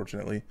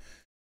 unfortunately.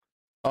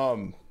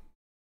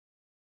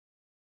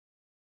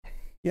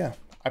 Yeah,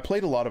 I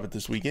played a lot of it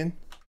this weekend,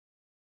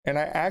 and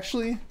I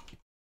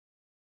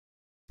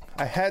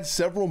had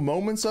several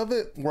moments of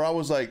it where I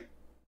was like,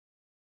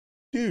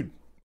 dude,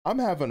 I'm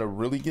having a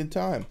really good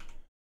time.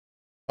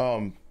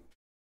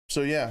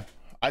 So yeah,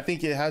 I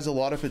think it has a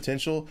lot of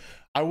potential.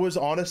 I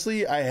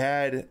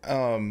had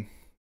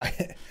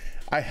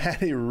I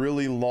had a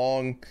really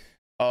long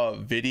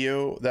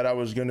video that I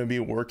was going to be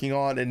working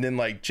on, and then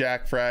like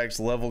Jack Frags,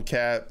 Level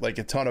Cat, like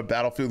a ton of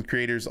Battlefield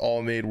creators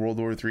all made World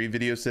War III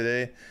videos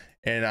today,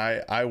 and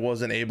I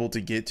wasn't able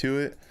to get to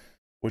it.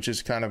 which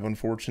is kind of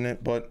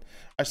unfortunate, but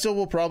I still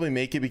will probably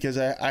make it because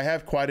I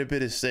have quite a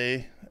bit to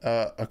say,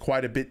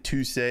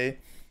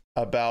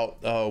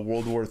 about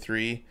World War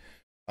III.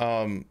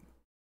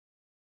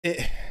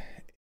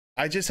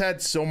 I just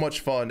had so much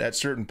fun at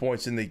certain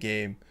points in the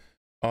game.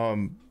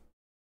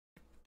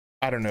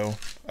 I don't know,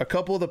 a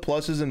couple of the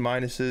pluses and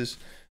minuses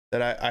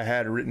that I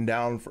had written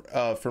down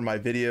for my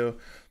video: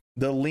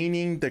 the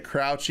leaning, the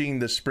crouching,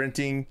 the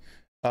sprinting,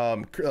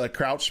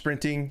 crouch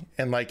sprinting,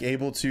 and like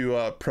able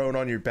to prone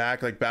on your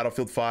back like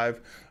Battlefield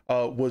 5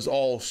 was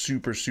all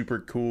super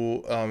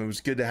cool. It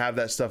was good to have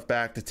that stuff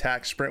back. The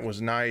tack sprint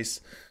was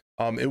nice.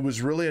 It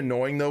was really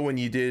annoying though when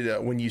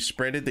you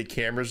sprinted, the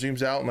camera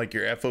zooms out and like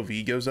your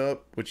FOV goes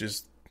up, which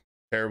is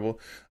terrible.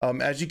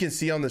 As you can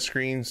see on the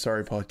screen,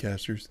 sorry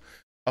podcasters,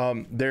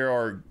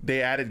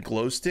 they added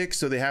glow sticks,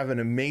 so they have an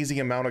amazing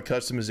amount of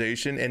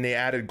customization, and they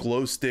added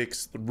glow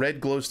sticks,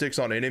 red glow sticks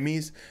on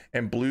enemies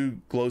and blue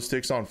glow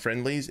sticks on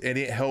friendlies, and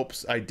it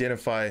helps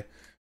identify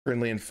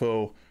friendly and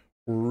foe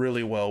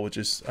really well, which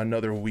is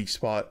another weak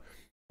spot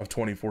of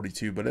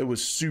 2042. But it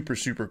was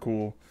super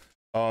cool.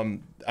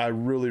 I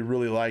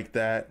really like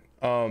that.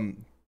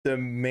 The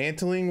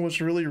mantling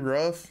was really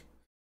rough.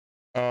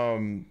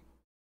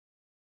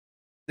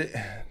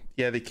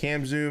 The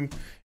cam zoom,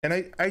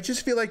 and I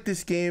just feel like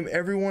this game,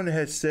 everyone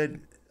has said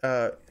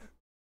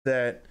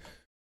that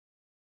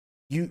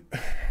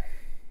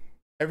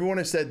everyone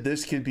has said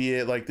this could be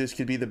it, like this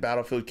could be the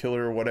Battlefield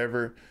killer or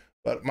whatever,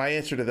 but my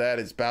answer to that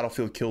is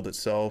Battlefield killed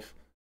itself.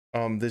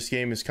 This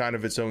game is kind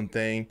of its own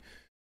thing,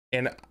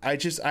 and I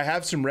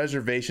have some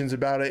reservations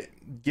about it.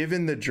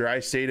 Given the dry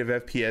state of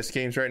FPS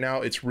games right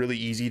now, it's really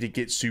easy to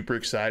get super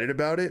excited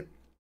about it,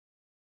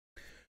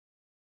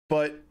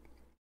 but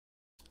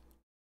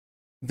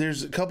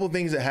there's a couple of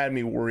things that had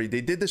me worried.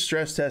 They did the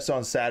stress test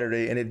on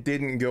Saturday and it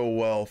didn't go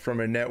well from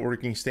a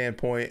networking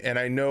standpoint. And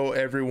I know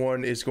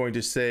everyone is going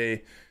to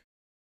say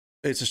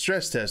it's a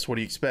stress test, what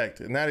do you expect?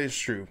 And that is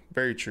true,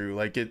 very true.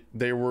 Like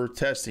they were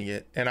testing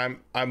it, and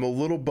I'm a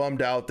little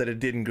bummed out that it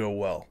didn't go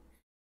well,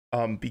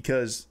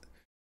 because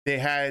they've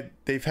had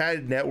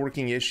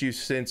networking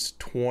issues since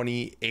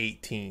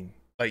 2018.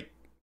 Like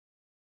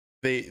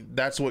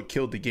that's what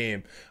killed the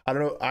game. I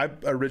don't know, I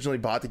originally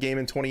bought the game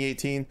in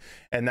 2018,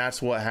 and that's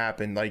what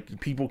happened. Like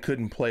people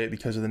couldn't play it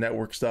because of the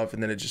network stuff,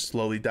 and then it just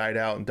slowly died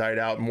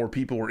out. More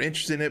people were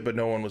interested in it, but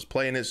no one was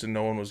playing it, so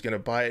no one was going to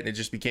buy it, and it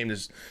just became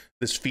this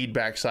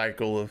feedback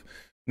cycle of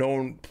no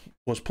one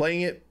was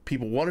playing it,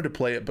 people wanted to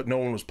play it, but no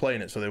one was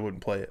playing it, so they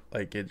wouldn't play it.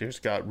 Like it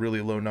just got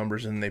really low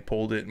numbers and they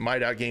pulled it. My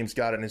Dot Games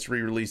got it and it's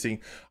re-releasing.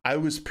 I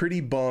was pretty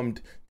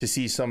bummed to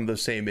see some of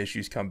those same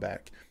issues come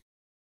back.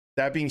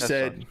 That being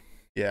said,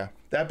 it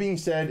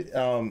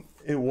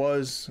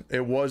was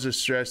a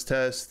stress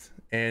test,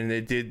 and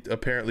it did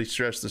apparently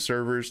stress the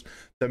servers.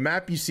 The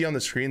map you see on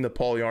the screen, the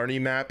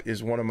Polyarny map,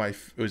 is one of my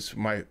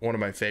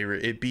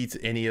favorite. It beats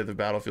any of the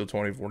Battlefield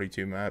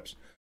 2042 maps.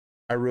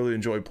 I really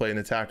enjoyed playing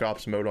attack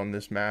ops mode on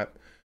this map.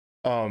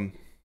 It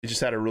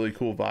just had a really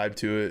cool vibe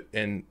to it,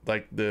 and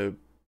like there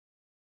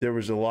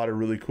was a lot of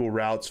really cool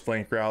routes,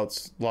 flank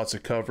routes, lots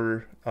of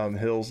cover,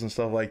 hills and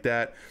stuff like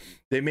that.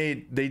 They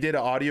did an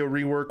audio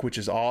rework, which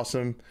is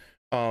awesome.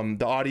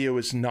 The audio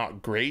is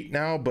not great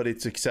now, but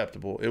it's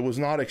acceptable. It was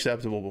not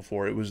acceptable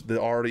before.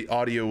 The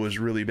audio was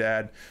really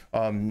bad.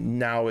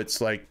 Now it's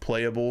like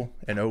playable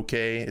and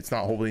okay. It's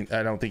not holding.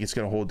 I don't think it's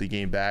going to hold the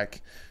game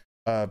back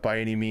by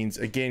any means.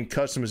 Again,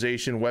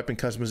 customization, weapon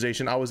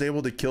customization. I was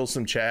able to kill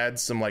some Chads,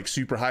 some like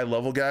super high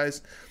level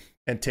guys,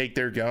 and take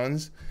their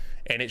guns.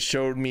 And it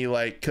showed me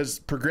like, because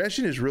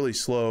progression is really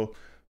slow,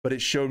 but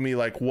it showed me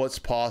like what's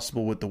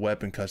possible with the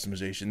weapon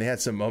customization. They had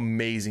some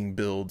amazing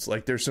builds.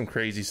 Like there's some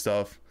crazy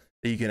stuff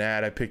that you can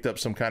add. I picked up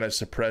some kind of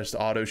suppressed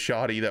auto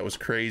shotty that was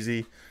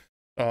crazy.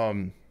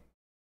 I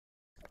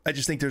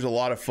just think there's a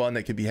lot of fun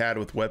that could be had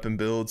with weapon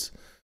builds.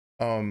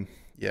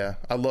 Yeah,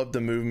 I love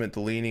the movement, the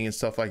leaning and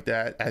stuff like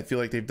that. I feel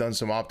like they've done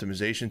some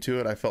optimization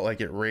to it. I felt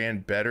like it ran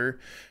better.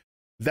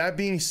 That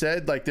being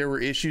said, like there were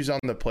issues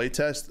on the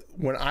playtest.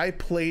 When I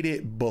played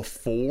it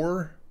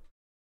before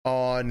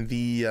on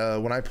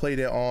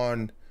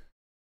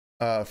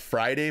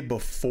Friday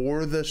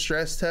before the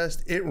stress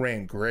test, it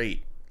ran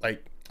great.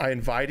 Like I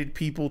invited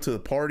people to the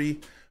party,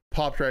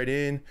 popped right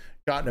in,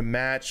 got in a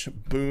match,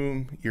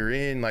 boom, you're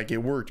in. Like it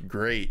worked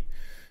great.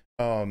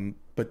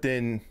 But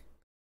then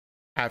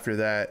after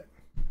that,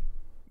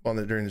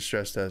 during the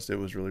stress test, it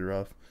was really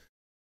rough.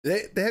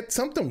 They had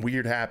something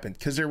weird happen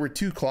because there were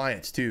two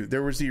clients too.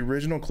 There was the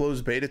original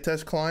closed beta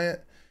test client,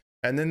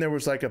 and then there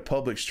was like a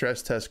public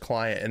stress test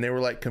client, and they were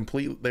like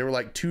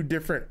two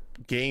different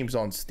games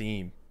on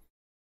Steam.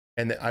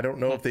 And I don't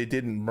know if they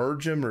didn't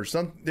merge them or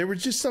something. There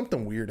was just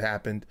something weird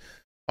happened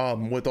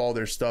with all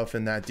their stuff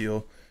in that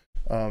deal.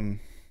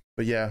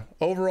 But yeah,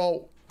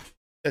 overall,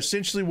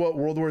 essentially what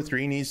World War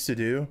III needs to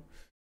do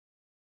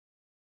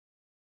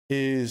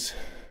is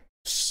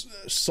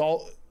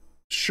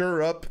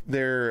shore up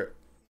their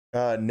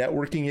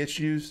networking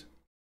issues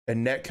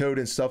and netcode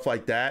and stuff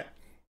like that,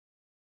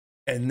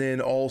 and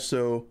then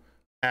also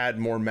add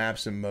more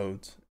maps and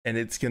modes. and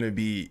it's gonna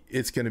be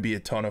a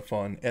ton of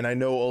fun. And I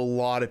know a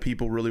lot of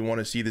people really want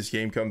to see this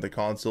game come to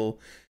console,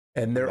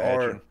 and there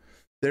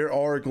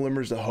are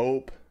glimmers of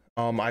hope.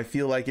 I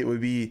feel like it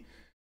would be,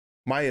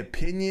 my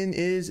opinion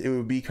is it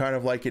would be kind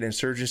of like an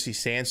Insurgency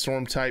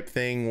Sandstorm type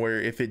thing, where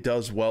if it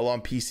does well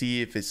on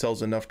PC, if it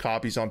sells enough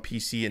copies on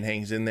PC and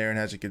hangs in there and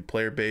has a good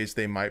player base,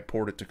 they might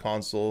port it to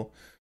console.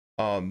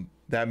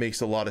 That makes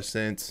a lot of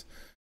sense.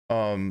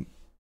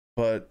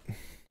 But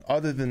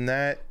other than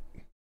that,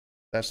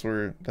 that's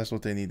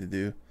what they need to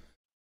do.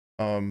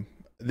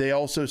 They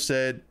also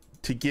said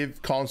to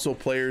give console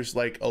players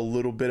like a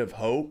little bit of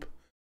hope.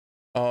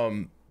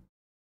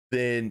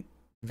 Then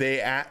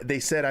they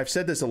said, I've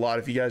said this a lot.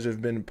 If you guys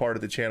have been part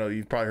of the channel,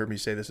 you've probably heard me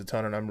say this a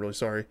ton, and I'm really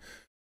sorry.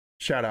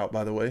 Shout out,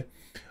 by the way.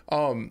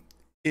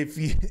 If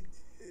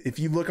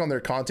you look on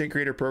their content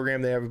creator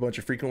program, they have a bunch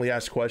of frequently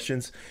asked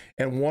questions,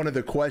 and one of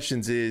the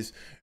questions is,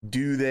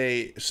 do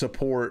they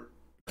support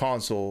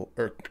console,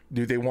 or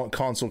do they want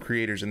console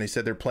creators? And they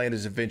said their plan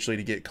is eventually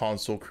to get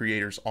console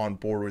creators on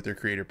board with their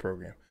creator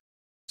program.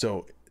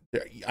 So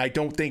I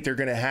don't think they're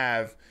going to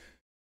have,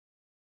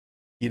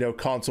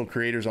 console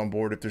creators on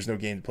board if there's no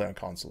game to play on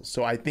consoles.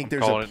 So I think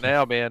there's calling it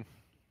now, man.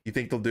 You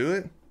think they'll do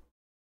it?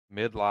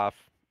 Midlife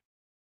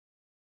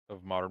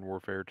of Modern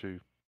Warfare 2.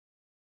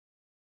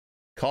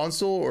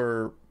 Console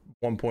or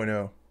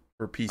 1.0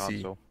 for PC?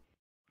 Console.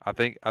 I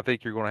think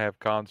you're going to have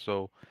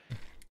console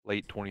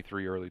late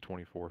 23, early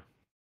 24.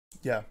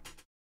 Yeah.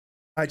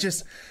 I'm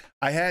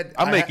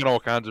making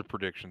all kinds of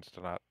predictions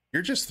tonight.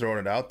 You're just throwing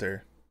it out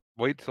there.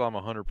 Wait till I'm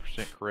 100%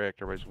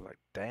 correct. Everybody's like,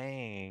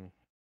 dang.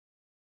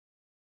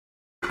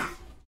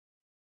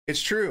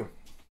 It's true.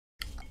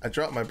 I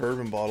dropped my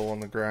bourbon bottle on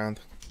the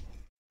ground.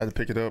 I had to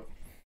pick it up.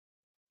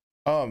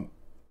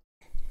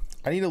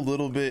 I need a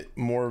little bit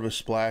more of a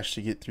splash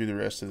to get through the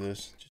rest of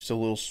this. Just a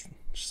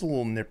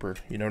little nipper.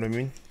 You know what I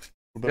mean?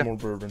 A little bit more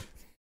bourbon.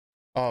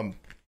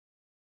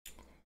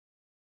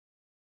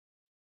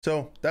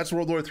 So that's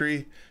World War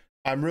 3.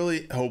 I'm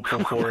really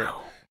hopeful for it.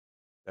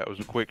 That was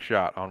a quick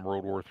shot on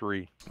World War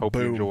 3. Hope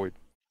Boom. you enjoyed.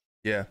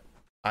 Yeah,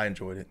 I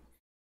enjoyed it.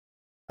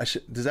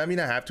 Does that mean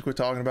I have to quit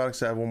talking about it?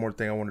 Because I have one more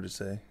thing I wanted to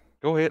say.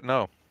 Go ahead.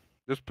 No.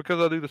 Just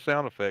because I do the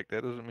sound effect,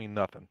 that doesn't mean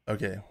nothing.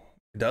 Okay.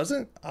 It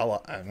doesn't? I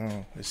don't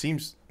know. It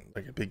seems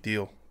like a big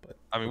deal. But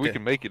I mean, we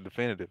can make it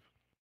definitive.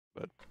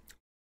 But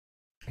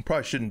I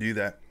probably shouldn't do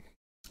that.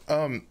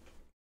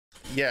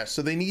 Yeah,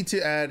 so they need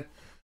to add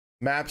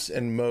maps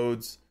and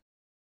modes.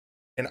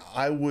 And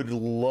I would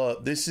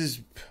love to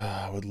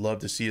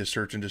see a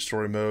search and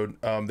destroy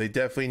mode. They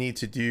definitely need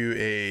to do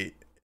a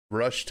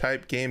rush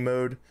type game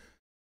mode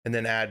and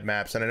then add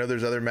maps. And I know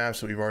there's other maps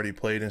that we've already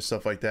played and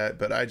stuff like that,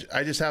 but I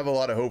just have a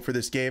lot of hope for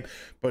this game.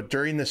 But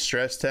during the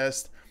stress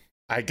test,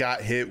 I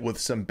got hit with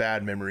some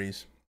bad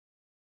memories.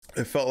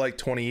 It felt like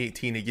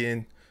 2018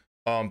 again.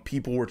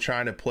 People were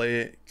trying to play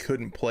it,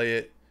 couldn't play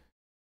it.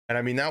 And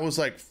I mean, that was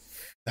like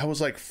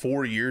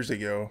 4 years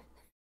ago,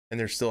 and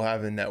they're still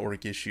having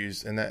network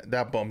issues, and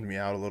that bummed me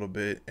out a little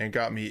bit and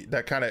got me,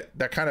 that kind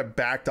of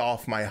backed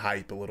off my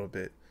hype a little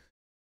bit.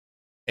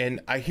 And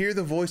I hear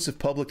the voice of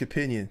public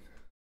opinion.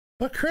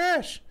 But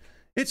Crash,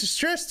 it's a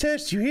stress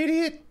test, you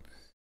idiot.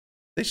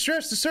 They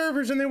stressed the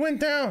servers and they went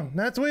down.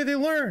 That's the way they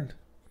learned.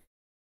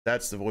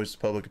 That's the voice of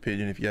public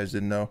opinion, if you guys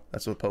didn't know.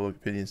 That's what public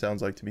opinion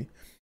sounds like to me.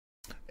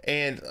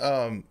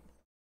 And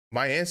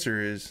my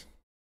answer is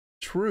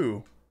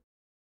true.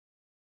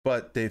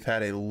 But they've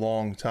had a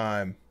long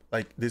time.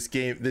 Like, this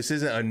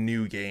isn't a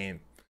new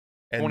game.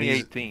 And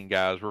 2018,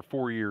 guys, we're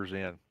 4 years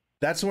in.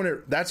 That's when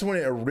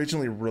it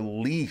originally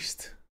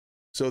released.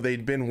 So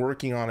they'd been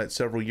working on it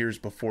several years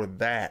before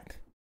that.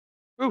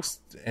 Oof.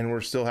 And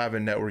we're still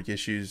having network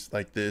issues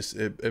like this.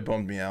 It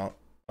bummed me out.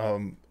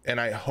 And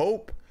I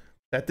hope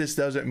that this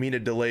doesn't mean a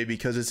delay,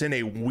 because it's in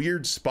a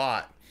weird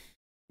spot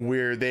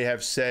where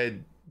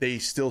they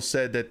still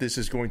said that this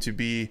is going to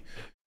be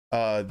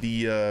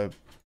they're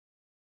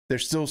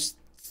still,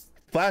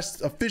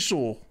 last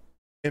official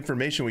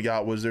information we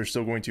got was they're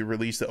still going to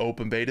release the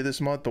open beta this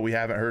month, but we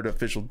haven't heard an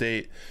official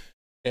date.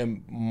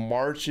 And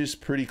March is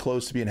pretty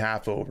close to being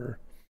half over.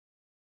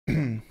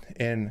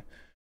 And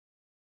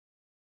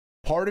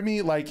part of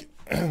me, like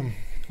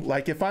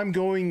if I'm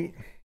going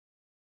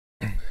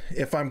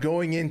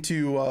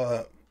into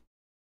Are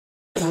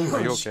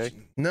you okay?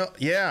 No,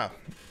 yeah,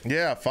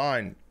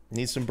 fine.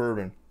 Need some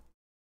bourbon.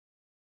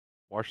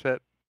 Wash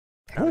that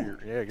out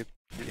of get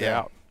it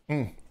out.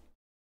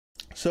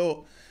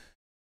 So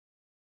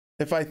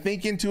if I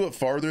think into it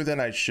farther than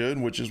I should,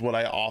 which is what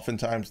I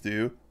oftentimes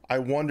do, I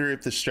wonder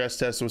if the stress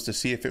test was to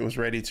see if it was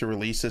ready to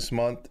release this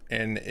month,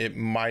 and it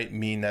might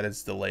mean that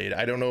it's delayed.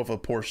 I don't know if a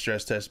poor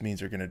stress test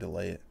means they're going to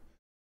delay it.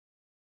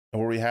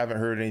 And where we haven't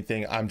heard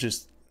anything, all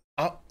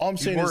I'm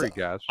saying is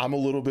guys. I'm a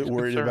little bit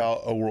worried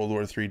about a World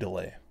War 3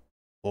 delay.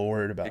 A little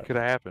worried about it. It could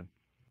happen.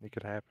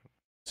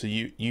 So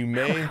you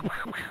may.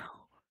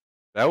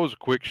 That was a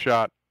quick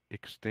shot,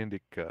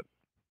 extended cut.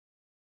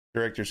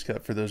 Director's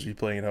cut for those of you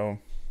playing at home.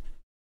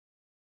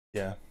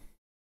 Yeah.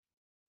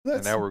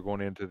 And now we're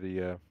going into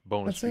the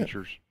bonus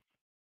features.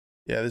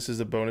 Yeah, this is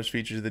the bonus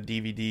features of the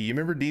DVD. You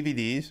remember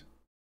DVDs?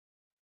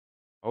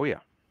 Oh yeah.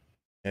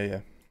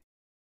 Yeah.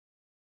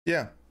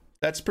 Yeah.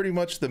 That's pretty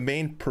much the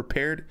main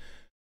prepared.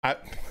 I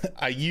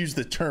I use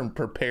the term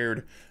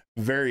prepared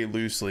very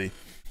loosely.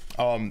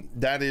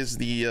 That is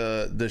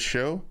the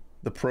show,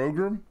 the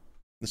program,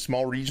 the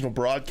small regional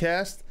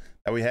broadcast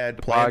that we had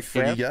planned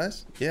for you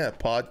guys. Yeah,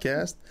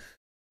 podcast.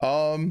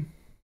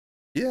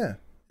 Yeah.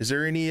 Is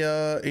there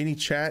any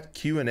chat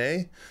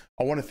Q&A?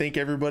 I want to thank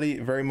everybody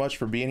very much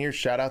for being here.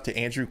 Shout out to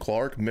Andrew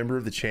Clark, member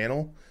of the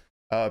channel.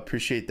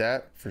 Appreciate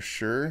that for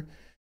sure.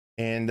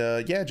 And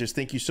yeah, just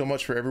thank you so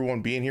much for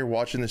everyone being here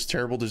watching this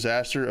terrible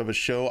disaster of a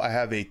show. I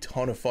have a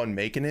ton of fun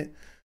making it.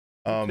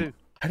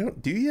 I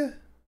don't, do you?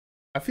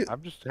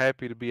 I'm just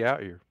happy to be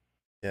out here.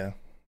 Yeah,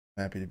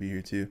 I'm happy to be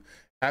here too.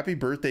 Happy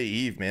birthday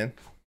Eve, man.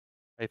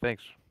 Hey,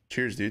 thanks.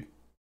 Cheers, dude.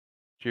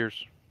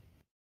 Cheers.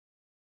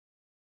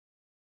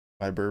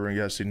 My bourbon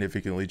got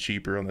significantly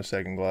cheaper on the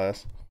second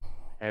glass.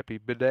 Happy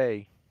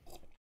bidet.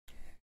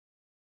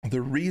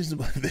 The reason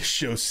why this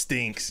show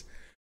stinks.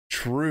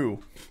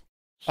 True.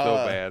 So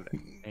bad,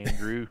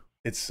 Andrew.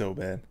 It's so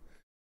bad.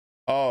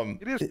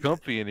 It is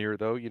comfy in here,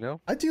 though. You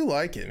know. I do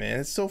like it, man.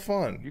 It's so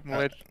fun. You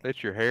can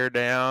let your hair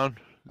down.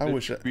 I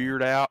wish your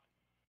beard out.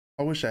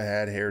 I wish I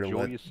had hair to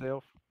enjoy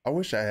yourself. I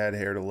wish I had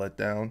hair to let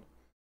down.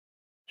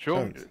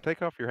 Sure.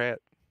 Take off your hat.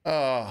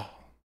 Oh.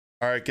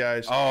 All right,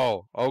 guys.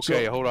 Oh,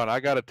 okay. Hold on. I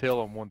gotta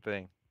tell them one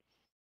thing,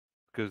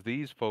 because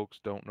these folks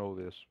don't know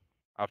this.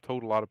 I've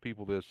told a lot of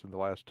people this in the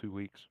last 2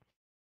 weeks.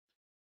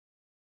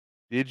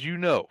 Did you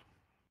know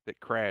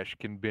that Crash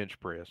can bench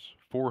press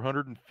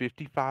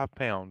 455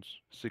 pounds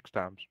 6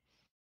 times?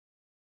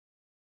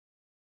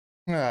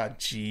 Ah,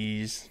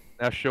 jeez.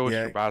 Now show us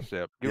your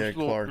bicep. Give us a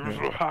little, Clark. Give us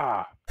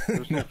a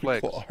little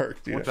flex.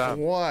 Clark, dude. One time.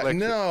 What? Flex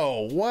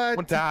no. What?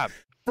 One time.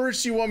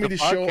 First, you want me to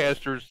show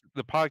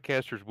the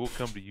podcasters will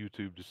come to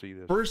YouTube to see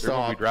this. First They're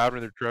off, gonna be driving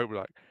in their truck, be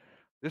like,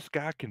 this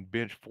guy can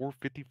bench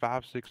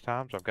 455 6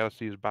 times. I've got to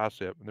see his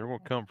bicep, and they're gonna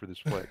come for this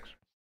flex.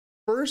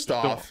 First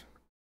off,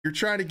 you're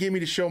trying to get me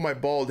to show my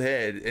bald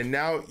head, and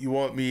now you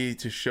want me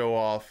to show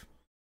off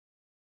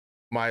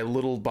my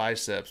little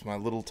biceps, my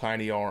little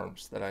tiny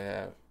arms that I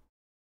have.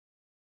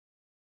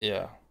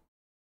 Yeah.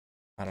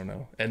 I don't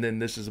know. And then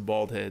this is a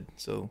bald head,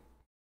 so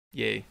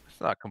yay. It's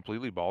not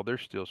completely bald.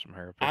 There's still some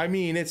hair. I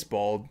mean, it's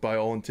bald by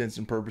all intents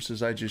and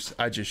purposes. I just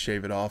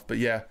shave it off. But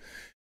yeah.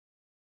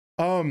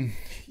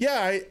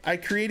 Yeah, I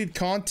created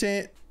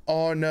content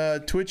on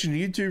Twitch and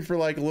YouTube for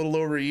like a little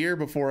over a year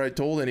before I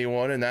told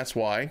anyone, and that's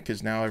why,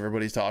 because now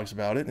everybody talks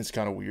about it, and it's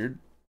kind of weird.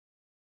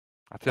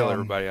 I tell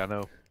everybody I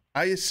know.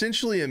 I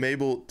essentially am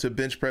able to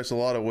bench press a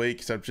lot of weight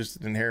because I'm just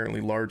an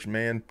inherently large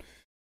man.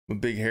 I'm a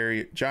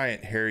big,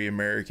 giant, hairy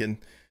American.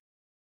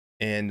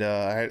 And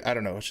I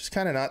don't know. It's just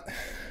kind of not. I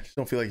just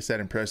don't feel like it's that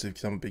impressive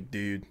because I'm a big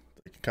dude,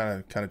 like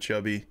kind of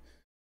chubby.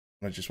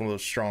 I'm just one of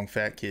those strong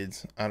fat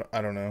kids.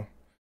 I don't know.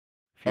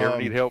 If you ever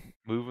need help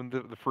moving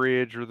the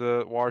fridge or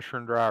the washer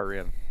and dryer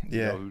in,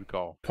 you know who to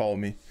call. Call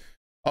me.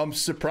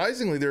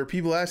 Surprisingly, there are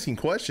people asking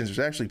questions.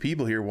 There's actually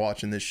people here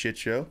watching this shit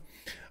show.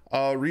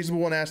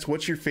 Reasonable One asked,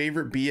 "What's your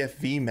favorite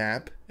BFV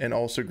map?" And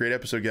also, great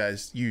episode,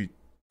 guys.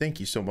 Thank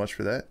you so much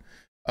for that.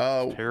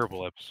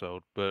 Terrible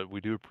episode, but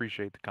we do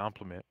appreciate the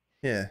compliment.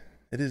 Yeah,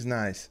 it is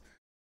nice.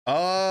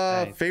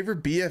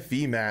 Favorite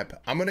BFV map?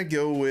 I'm gonna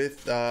go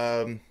with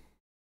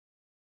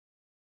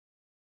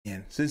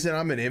since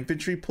I'm an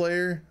infantry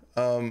player,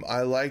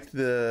 I like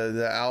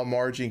the Al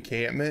Marge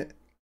encampment,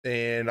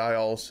 and I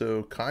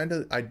also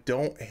I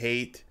don't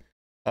hate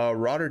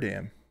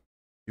Rotterdam,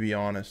 to be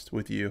honest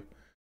with you.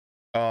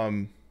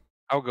 I'll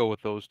go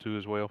with those two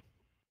as well.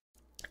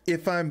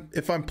 If I'm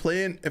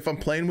playing with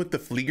the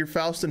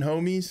Fliegerfaust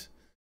homies,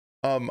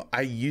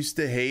 I used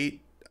to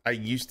hate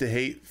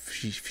Fjell.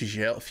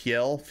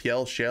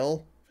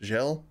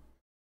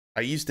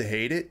 I used to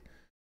hate it.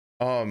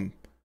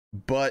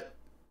 But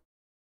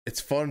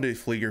it's fun to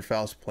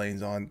Fliegerfaust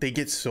planes on. They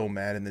get so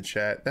mad in the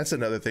chat. That's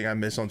another thing I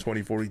miss on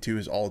 2042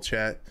 is all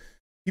chat.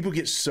 People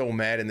get so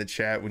mad in the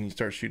chat when you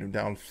start shooting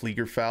them down.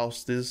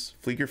 Fliegerfausties.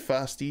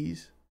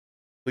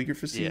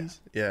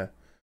 Yeah.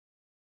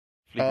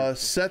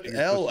 Seth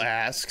L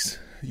asks,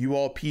 "You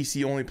all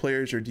PC only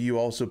players, or do you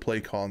also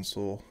play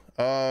console?"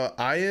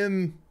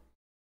 I'm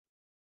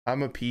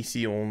a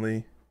PC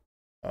only.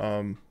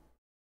 My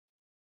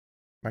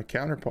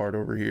counterpart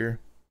over here.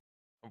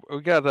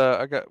 We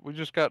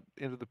just got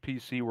into the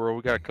PC world.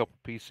 We got a couple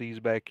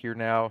PCs back here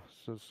now.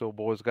 So this old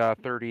boy's got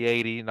a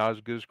 3080, not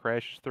as good as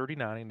Crash's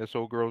 3090. This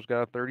old girl's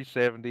got a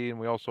 3070, and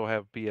we also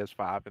have a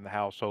PS5 in the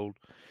household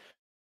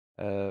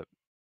for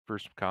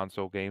some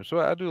console games. So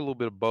I do a little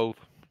bit of both.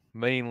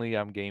 Mainly,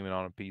 I'm gaming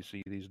on a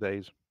PC these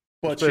days,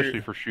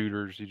 especially for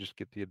shooters. You just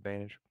get the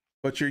advantage.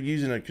 But you're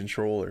using a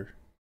controller.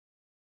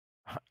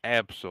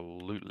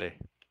 Absolutely.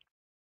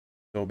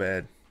 So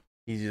bad.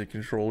 He's a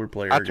controller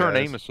player. I turn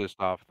aim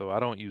assist off, though. I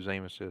don't use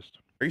aim assist.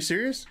 Are you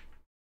serious?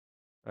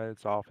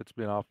 It's off. It's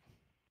been off.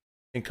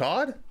 In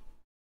COD?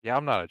 Yeah,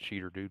 I'm not a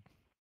cheater, dude.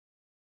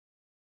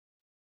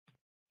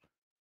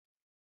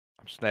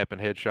 I'm snapping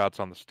headshots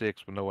on the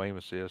sticks with no aim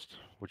assist.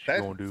 What you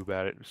That gonna do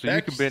about it? So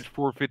you can that's bench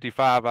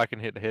 455. I can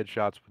hit the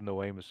headshots with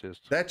no aim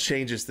assist. that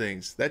changes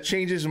things. That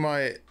changes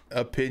my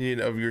opinion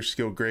of your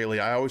skill greatly.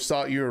 I always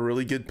thought you were a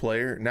really good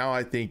player. Now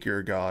I think you're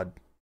a god.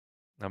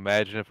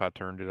 Imagine if I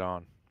turned it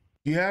on.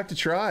 You have to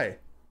try.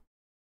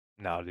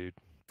 No, dude.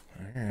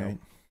 All right. Nope.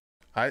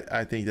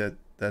 I think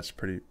that's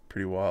pretty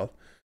wild.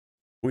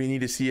 We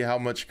need to see how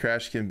much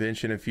Crash can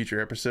bench in a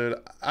future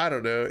episode. I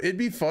don't know. It'd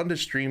be fun to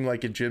stream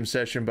like a gym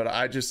session, but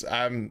I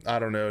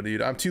don't know,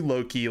 dude. I'm too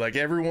low key. Like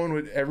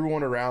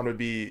everyone around would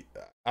be,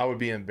 I would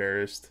be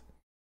embarrassed.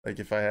 Like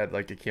if I had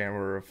like a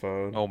camera or a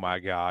phone. Oh my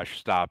gosh,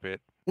 stop it.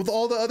 With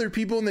all the other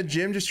people in the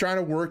gym just trying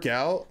to work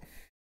out,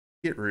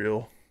 get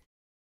real.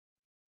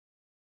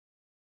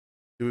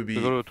 It would be.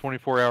 So go to a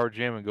 24-hour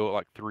gym and go at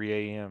like 3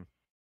 a.m.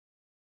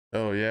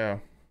 Oh yeah.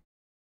 If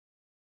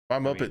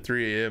I'm I up mean, at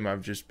 3 a.m.,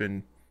 I've just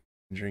been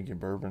drinking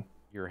bourbon.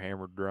 You're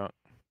hammered drunk,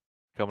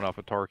 coming off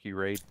a Tarky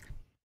raid.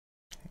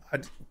 I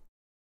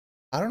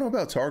don't know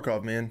about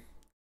Tarkov, man.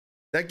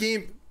 That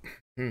game,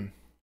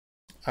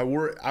 I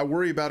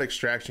worry about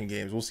extraction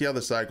games. We'll see how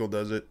the cycle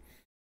does it.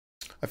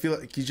 I feel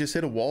like you just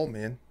hit a wall,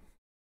 man.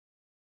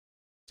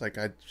 It's like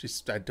I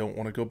don't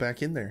want to go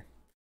back in there.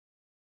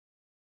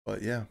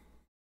 But yeah,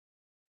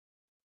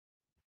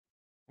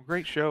 Well,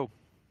 great show.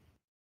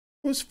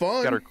 it was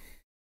fun.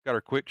 Got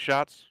our quick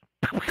shots.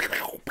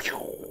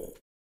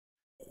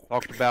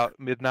 Talked about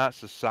Midnight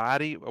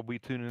Society. I'll be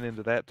tuning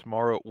into that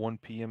tomorrow at 1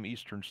 p.m.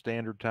 Eastern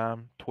Standard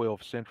Time,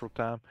 12 Central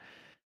Time.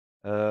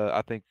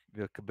 I think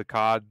the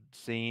COD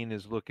scene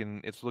is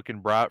looking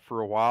bright for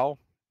a while.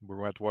 We're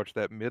going to have to watch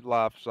that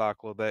midlife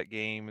cycle of that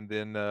game, and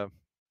then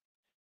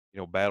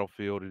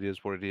Battlefield. It is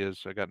what it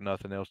is. I got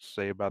nothing else to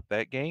say about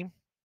that game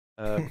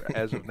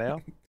as of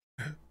now.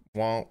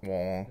 Wah,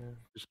 wah.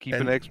 Just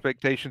keeping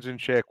expectations in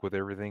check with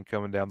everything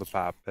coming down the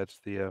pipe. That's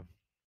the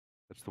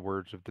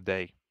words of the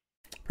day.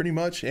 Pretty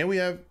much.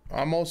 And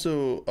I'm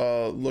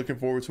also looking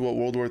forward to what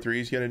World War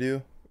III is going to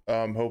do.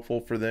 I'm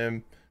hopeful for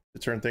them to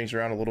turn things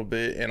around a little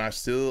bit. And I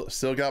still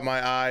got my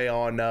eye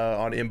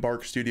on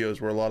Embark Studios,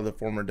 where a lot of the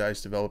former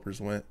DICE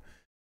developers went.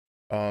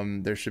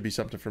 There should be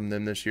something from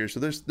them this year. So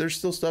there's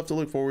still stuff to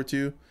look forward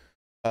to.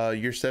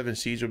 Year 7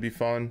 Siege will be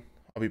fun.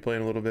 I'll be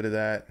playing a little bit of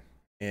that.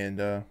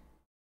 And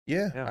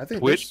yeah, I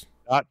think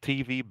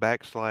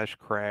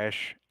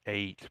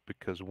Twitch.tv/Crash8,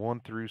 because 1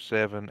 through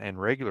 7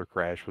 and regular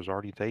Crash was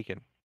already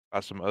taken by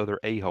some other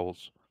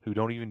a-holes who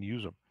don't even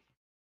use them.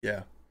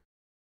 Yeah.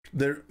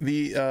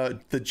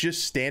 The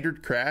just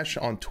standard Crash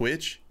on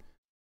Twitch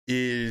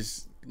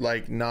is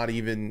like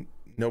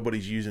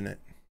nobody's using it.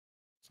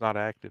 It's not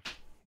active.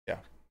 Yeah,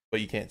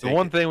 but you can't take The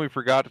one thing we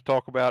forgot to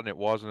talk about, and it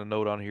wasn't a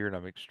note on here, and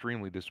I'm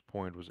extremely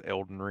disappointed, was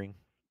Elden Ring.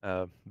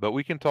 But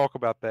we can talk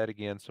about that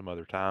again some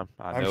other time.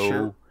 I'm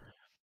sure.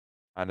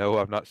 I know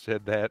I've not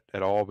said that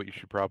at all, but you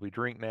should probably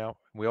drink now.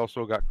 We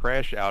also got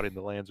Crash out in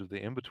the lands of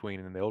the in-between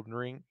in Elden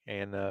Ring,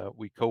 and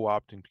we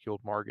co-opted and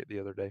killed Margit the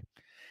other day.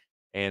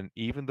 And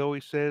even though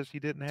he says he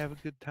didn't have a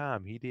good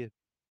time, he did.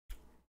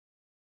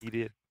 He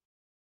did.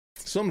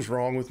 Something's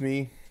wrong with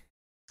me.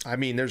 I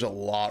mean, there's a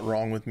lot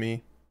wrong with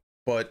me,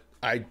 but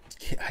I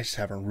just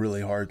have a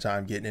really hard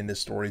time getting into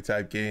story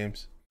type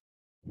games.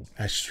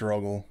 I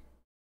struggle.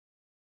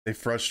 They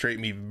frustrate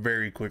me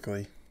very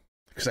quickly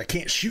because I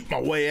can't shoot my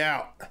way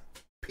out.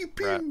 Pew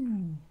pew. Right.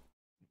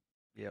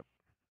 Yep.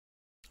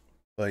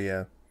 But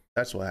yeah,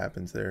 that's what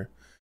happens there.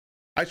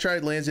 I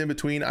tried lands in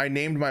between. I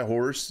named my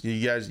horse.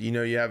 You guys,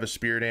 you have a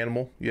spirit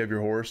animal. You have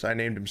your horse. I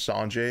named him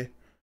Sanjay.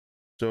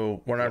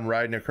 So when I'm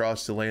riding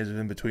across the lands of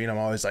in between, I'm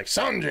always like,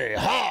 Sanjay,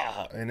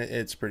 ha! And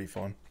it's pretty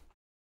fun.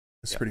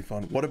 It's pretty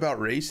fun. What about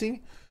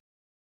racing?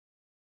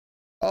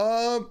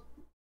 I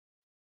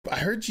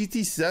heard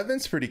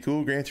GT7's pretty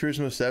cool. Gran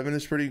Turismo 7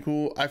 is pretty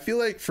cool. I feel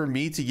like for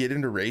me to get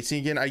into racing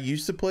again, I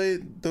used to play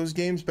those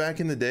games back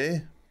in the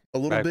day a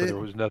little Back bit. when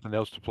there was nothing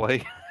else to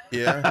play.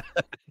 Yeah.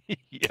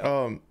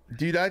 Yeah.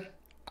 Dude,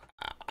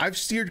 I've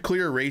steered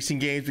clear of racing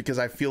games because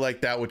I feel like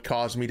that would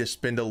cause me to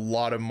spend a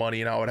lot of money,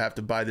 and I would have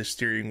to buy the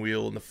steering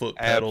wheel and the foot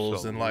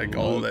pedals and like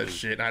all that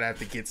shit. And I'd have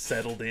to get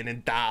settled in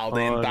and dialed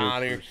in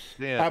down here.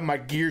 I have my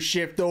gear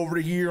shift over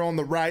here on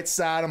the right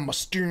side of my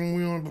steering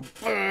wheel.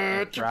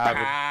 Get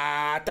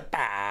a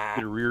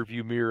rear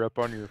view mirror up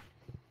on your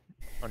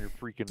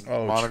freaking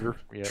monitor.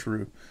 Yeah.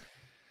 True.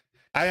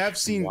 I have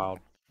seen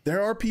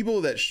there are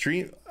people that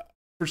stream.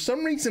 For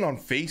some reason on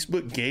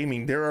Facebook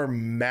gaming, there are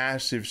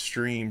massive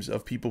streams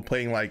of people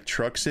playing like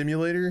Truck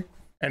Simulator,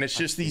 and it's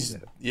just these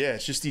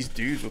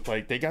dudes with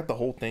like, they got the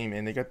whole thing,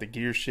 man. They got the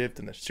gear shift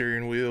and the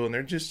steering wheel, and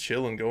they're just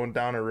chilling, going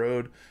down a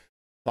road,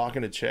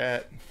 talking to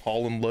chat,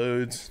 hauling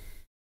loads.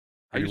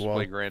 I used to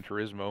play Gran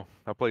Turismo.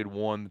 I played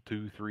 1,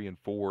 2, 3, and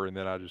 4, and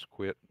then I just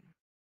quit.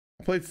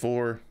 I played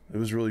 4. It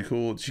was really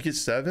cool. Did you get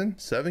 7?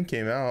 7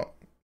 came out.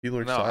 People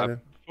are excited.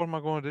 What am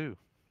I going to do?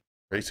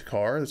 Race a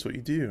car? That's what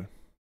you do.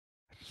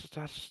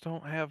 I just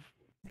don't have.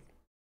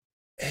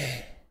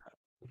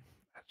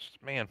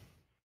 Man.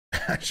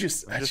 I'm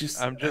just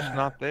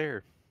not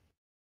there.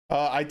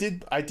 I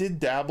did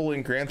dabble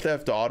in Grand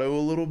Theft Auto a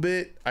little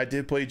bit. I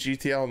did play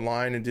GTA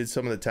Online and did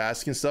some of the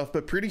tasks and stuff,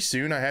 but pretty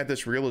soon I had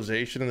this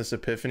realization and this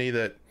epiphany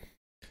that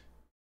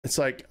it's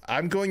like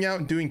I'm going out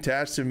and doing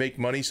tasks to make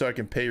money so I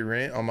can pay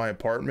rent on my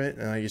apartment,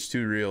 and like, it's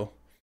too real.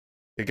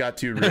 It got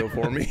too real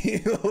for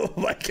me.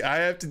 Like I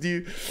have to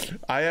do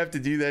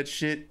that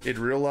shit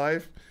in real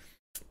life.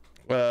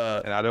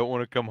 And I don't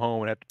want to come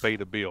home and have to pay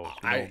the bills.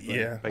 I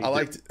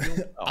like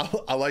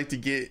to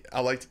get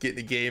in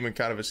the game and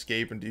kind of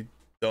escape and do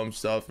dumb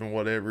stuff and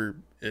whatever,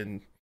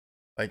 and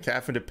like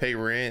having to pay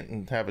rent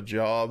and have a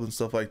job and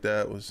stuff like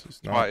that was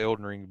just not. Why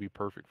Elden Ring would be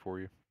perfect for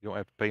you. You don't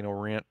have to pay no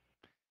rent.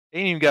 You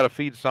ain't even got to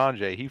feed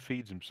Sanjay. He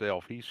feeds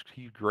himself. He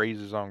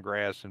grazes on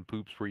grass and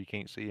poops where you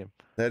can't see him.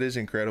 That is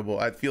incredible.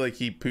 I feel like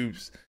he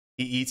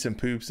eats and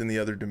poops in the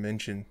other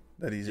dimension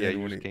that he's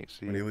in when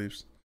he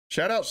leaves.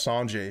 Shout out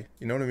Sanjay.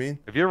 You know what I mean?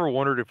 Have you ever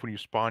wondered if when you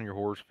spawn your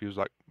horse, feels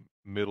like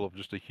middle of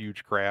just a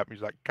huge crap?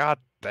 He's like, God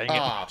dang it!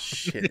 Ah,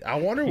 shit. I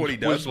wonder what he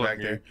does back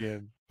there.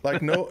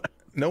 Like no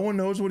one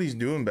knows what he's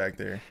doing back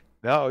there.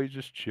 No, he's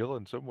just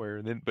chilling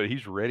somewhere, but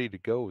he's ready to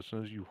go as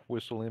soon as you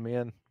whistle him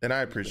in. And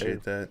I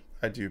appreciate that.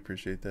 I do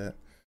appreciate that.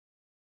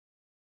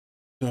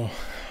 So,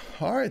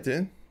 all right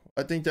then.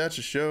 I think that's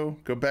a show.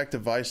 Go back to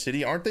Vice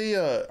City. Aren't they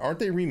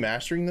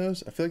remastering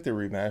those? I feel like they're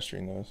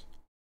remastering those.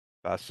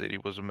 Vice City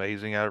was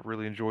amazing. I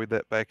really enjoyed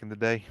that back in the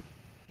day.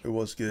 It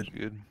was good. It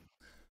was good.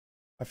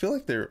 I feel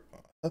like I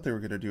thought they were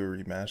gonna do a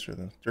remaster of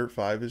them. Dirt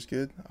 5 is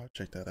good. I'll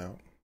check that out.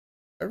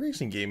 A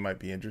racing game might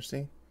be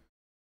interesting.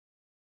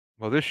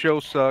 Well, this show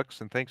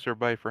sucks, and thanks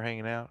everybody for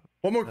hanging out.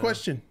 One more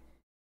question.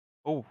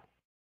 Oh.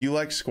 You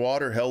like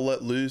Squad or Hell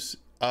Let Loose?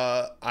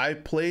 I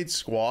played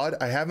Squad.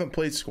 I haven't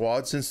played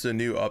Squad since the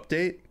new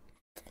update.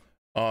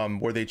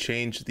 Where they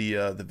changed the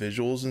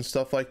visuals and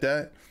stuff like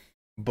that.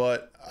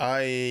 But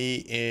I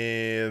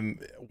am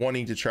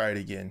wanting to try it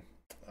again.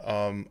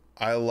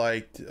 I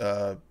like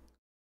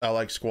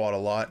Squad a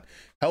lot.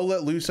 Hell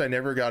Let Loose I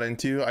never got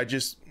into. I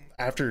just,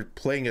 after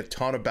playing a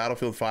ton of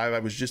Battlefield 5, I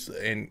was just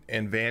in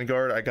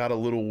Vanguard. I got a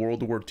little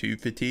World War II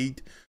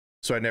fatigued,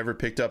 so I never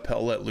picked up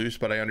Hell Let Loose.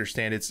 But I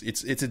understand it's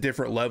a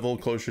different level,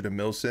 closer to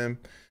Milsim.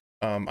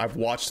 I've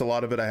watched a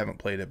lot of it. I haven't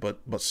played it,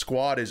 but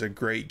Squad is a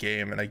great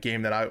game, and a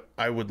game that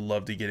I would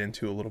love to get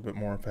into a little bit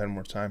more if I had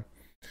more time.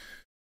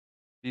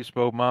 Beast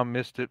Mode Mom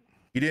missed it.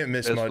 You didn't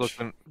miss much.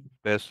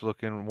 Best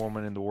looking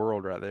woman in the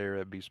world right there.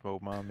 That Beast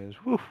Mode Mom is.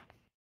 Whew.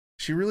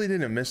 She really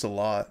didn't miss a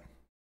lot.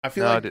 I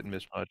didn't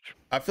miss much.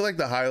 I feel like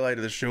the highlight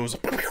of the show was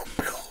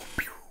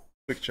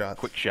quick shot.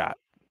 Quick shot.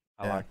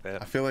 I like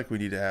that. I feel like we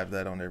need to have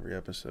that on every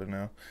episode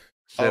now.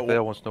 Seth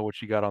wants to know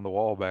what you got on the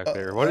wall back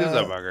there. What is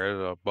that back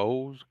there?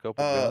 Bows, a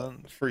couple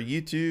guns. For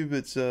YouTube,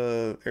 it's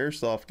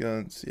airsoft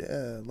guns. Yeah,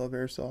 I love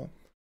airsoft.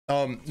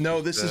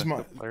 No, this is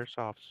my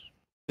airsofts.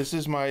 This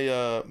is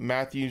my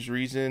Matthews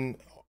Reason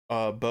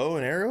bow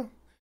and arrow,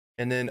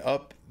 and then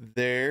up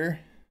there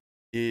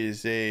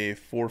is a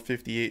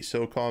 458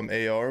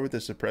 SOCOM AR with a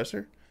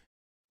suppressor,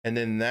 and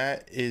then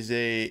that is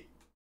a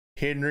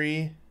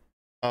Henry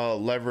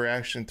lever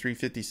action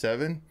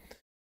 357.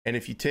 And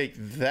if you take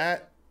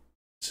that,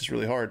 this is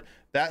really hard,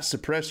 that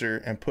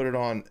suppressor and put it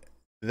on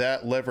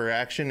that lever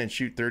action and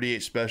shoot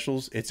 38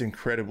 specials, it's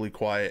incredibly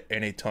quiet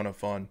and a ton of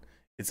fun.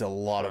 It's a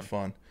lot of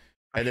fun.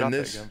 And then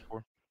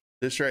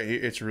this right here,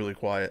 it's really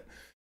quiet.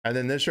 And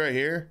then this right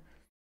here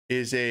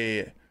is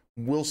a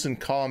Wilson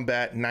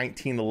Combat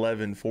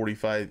 1911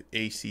 45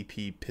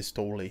 ACP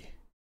Pistoli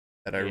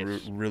that I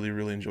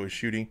really enjoy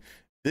shooting.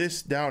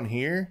 This down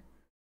here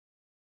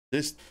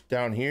is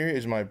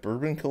my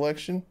bourbon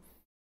collection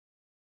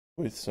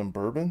with some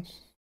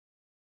bourbons.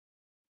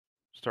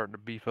 Starting to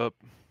beef up.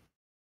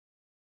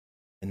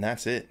 And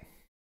that's it.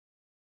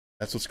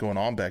 That's what's going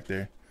on back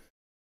there.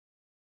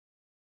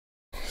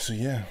 So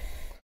yeah,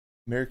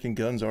 American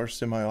guns are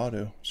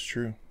semi-auto. It's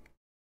true.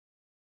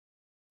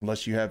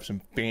 Unless you have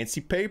some fancy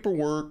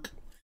paperwork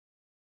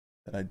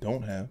that I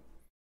don't have.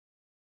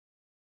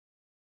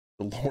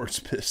 The Lord's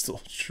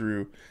pistol. It's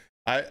true.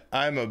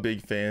 I'm a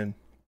big fan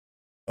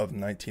of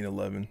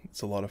 1911.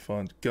 It's a lot of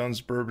fun. Guns,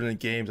 bourbon, and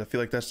games. I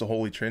feel like that's the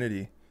holy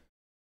trinity.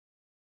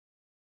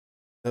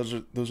 Those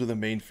are the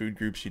main food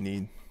groups you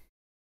need.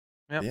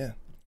 Yep. Yeah.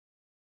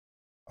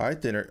 All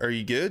right then. Are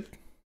you good?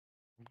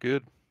 I'm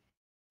good.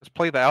 Let's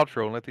play the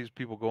outro and let these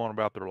people go on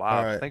about their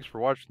lives. Right. Thanks for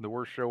watching the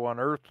worst show on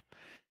earth.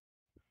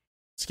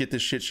 Let's get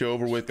this shit show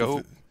over with.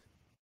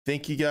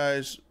 Thank you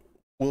guys.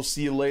 We'll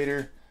see you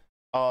later.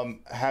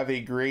 Have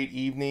a great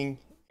evening,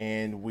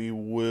 and we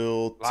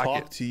will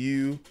talk to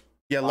you.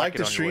 Yeah, like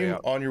the stream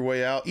on your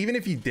way out. Even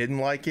if you didn't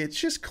like it,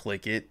 just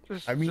click it.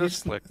 It's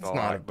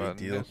not a big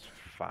deal. It's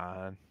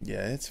fine.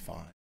 Yeah, it's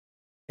fine.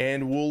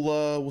 And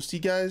we'll see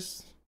you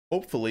guys,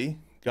 hopefully,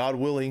 God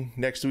willing,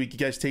 next week. You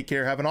guys take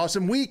care. Have an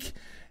awesome week,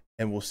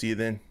 and we'll see you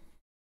then.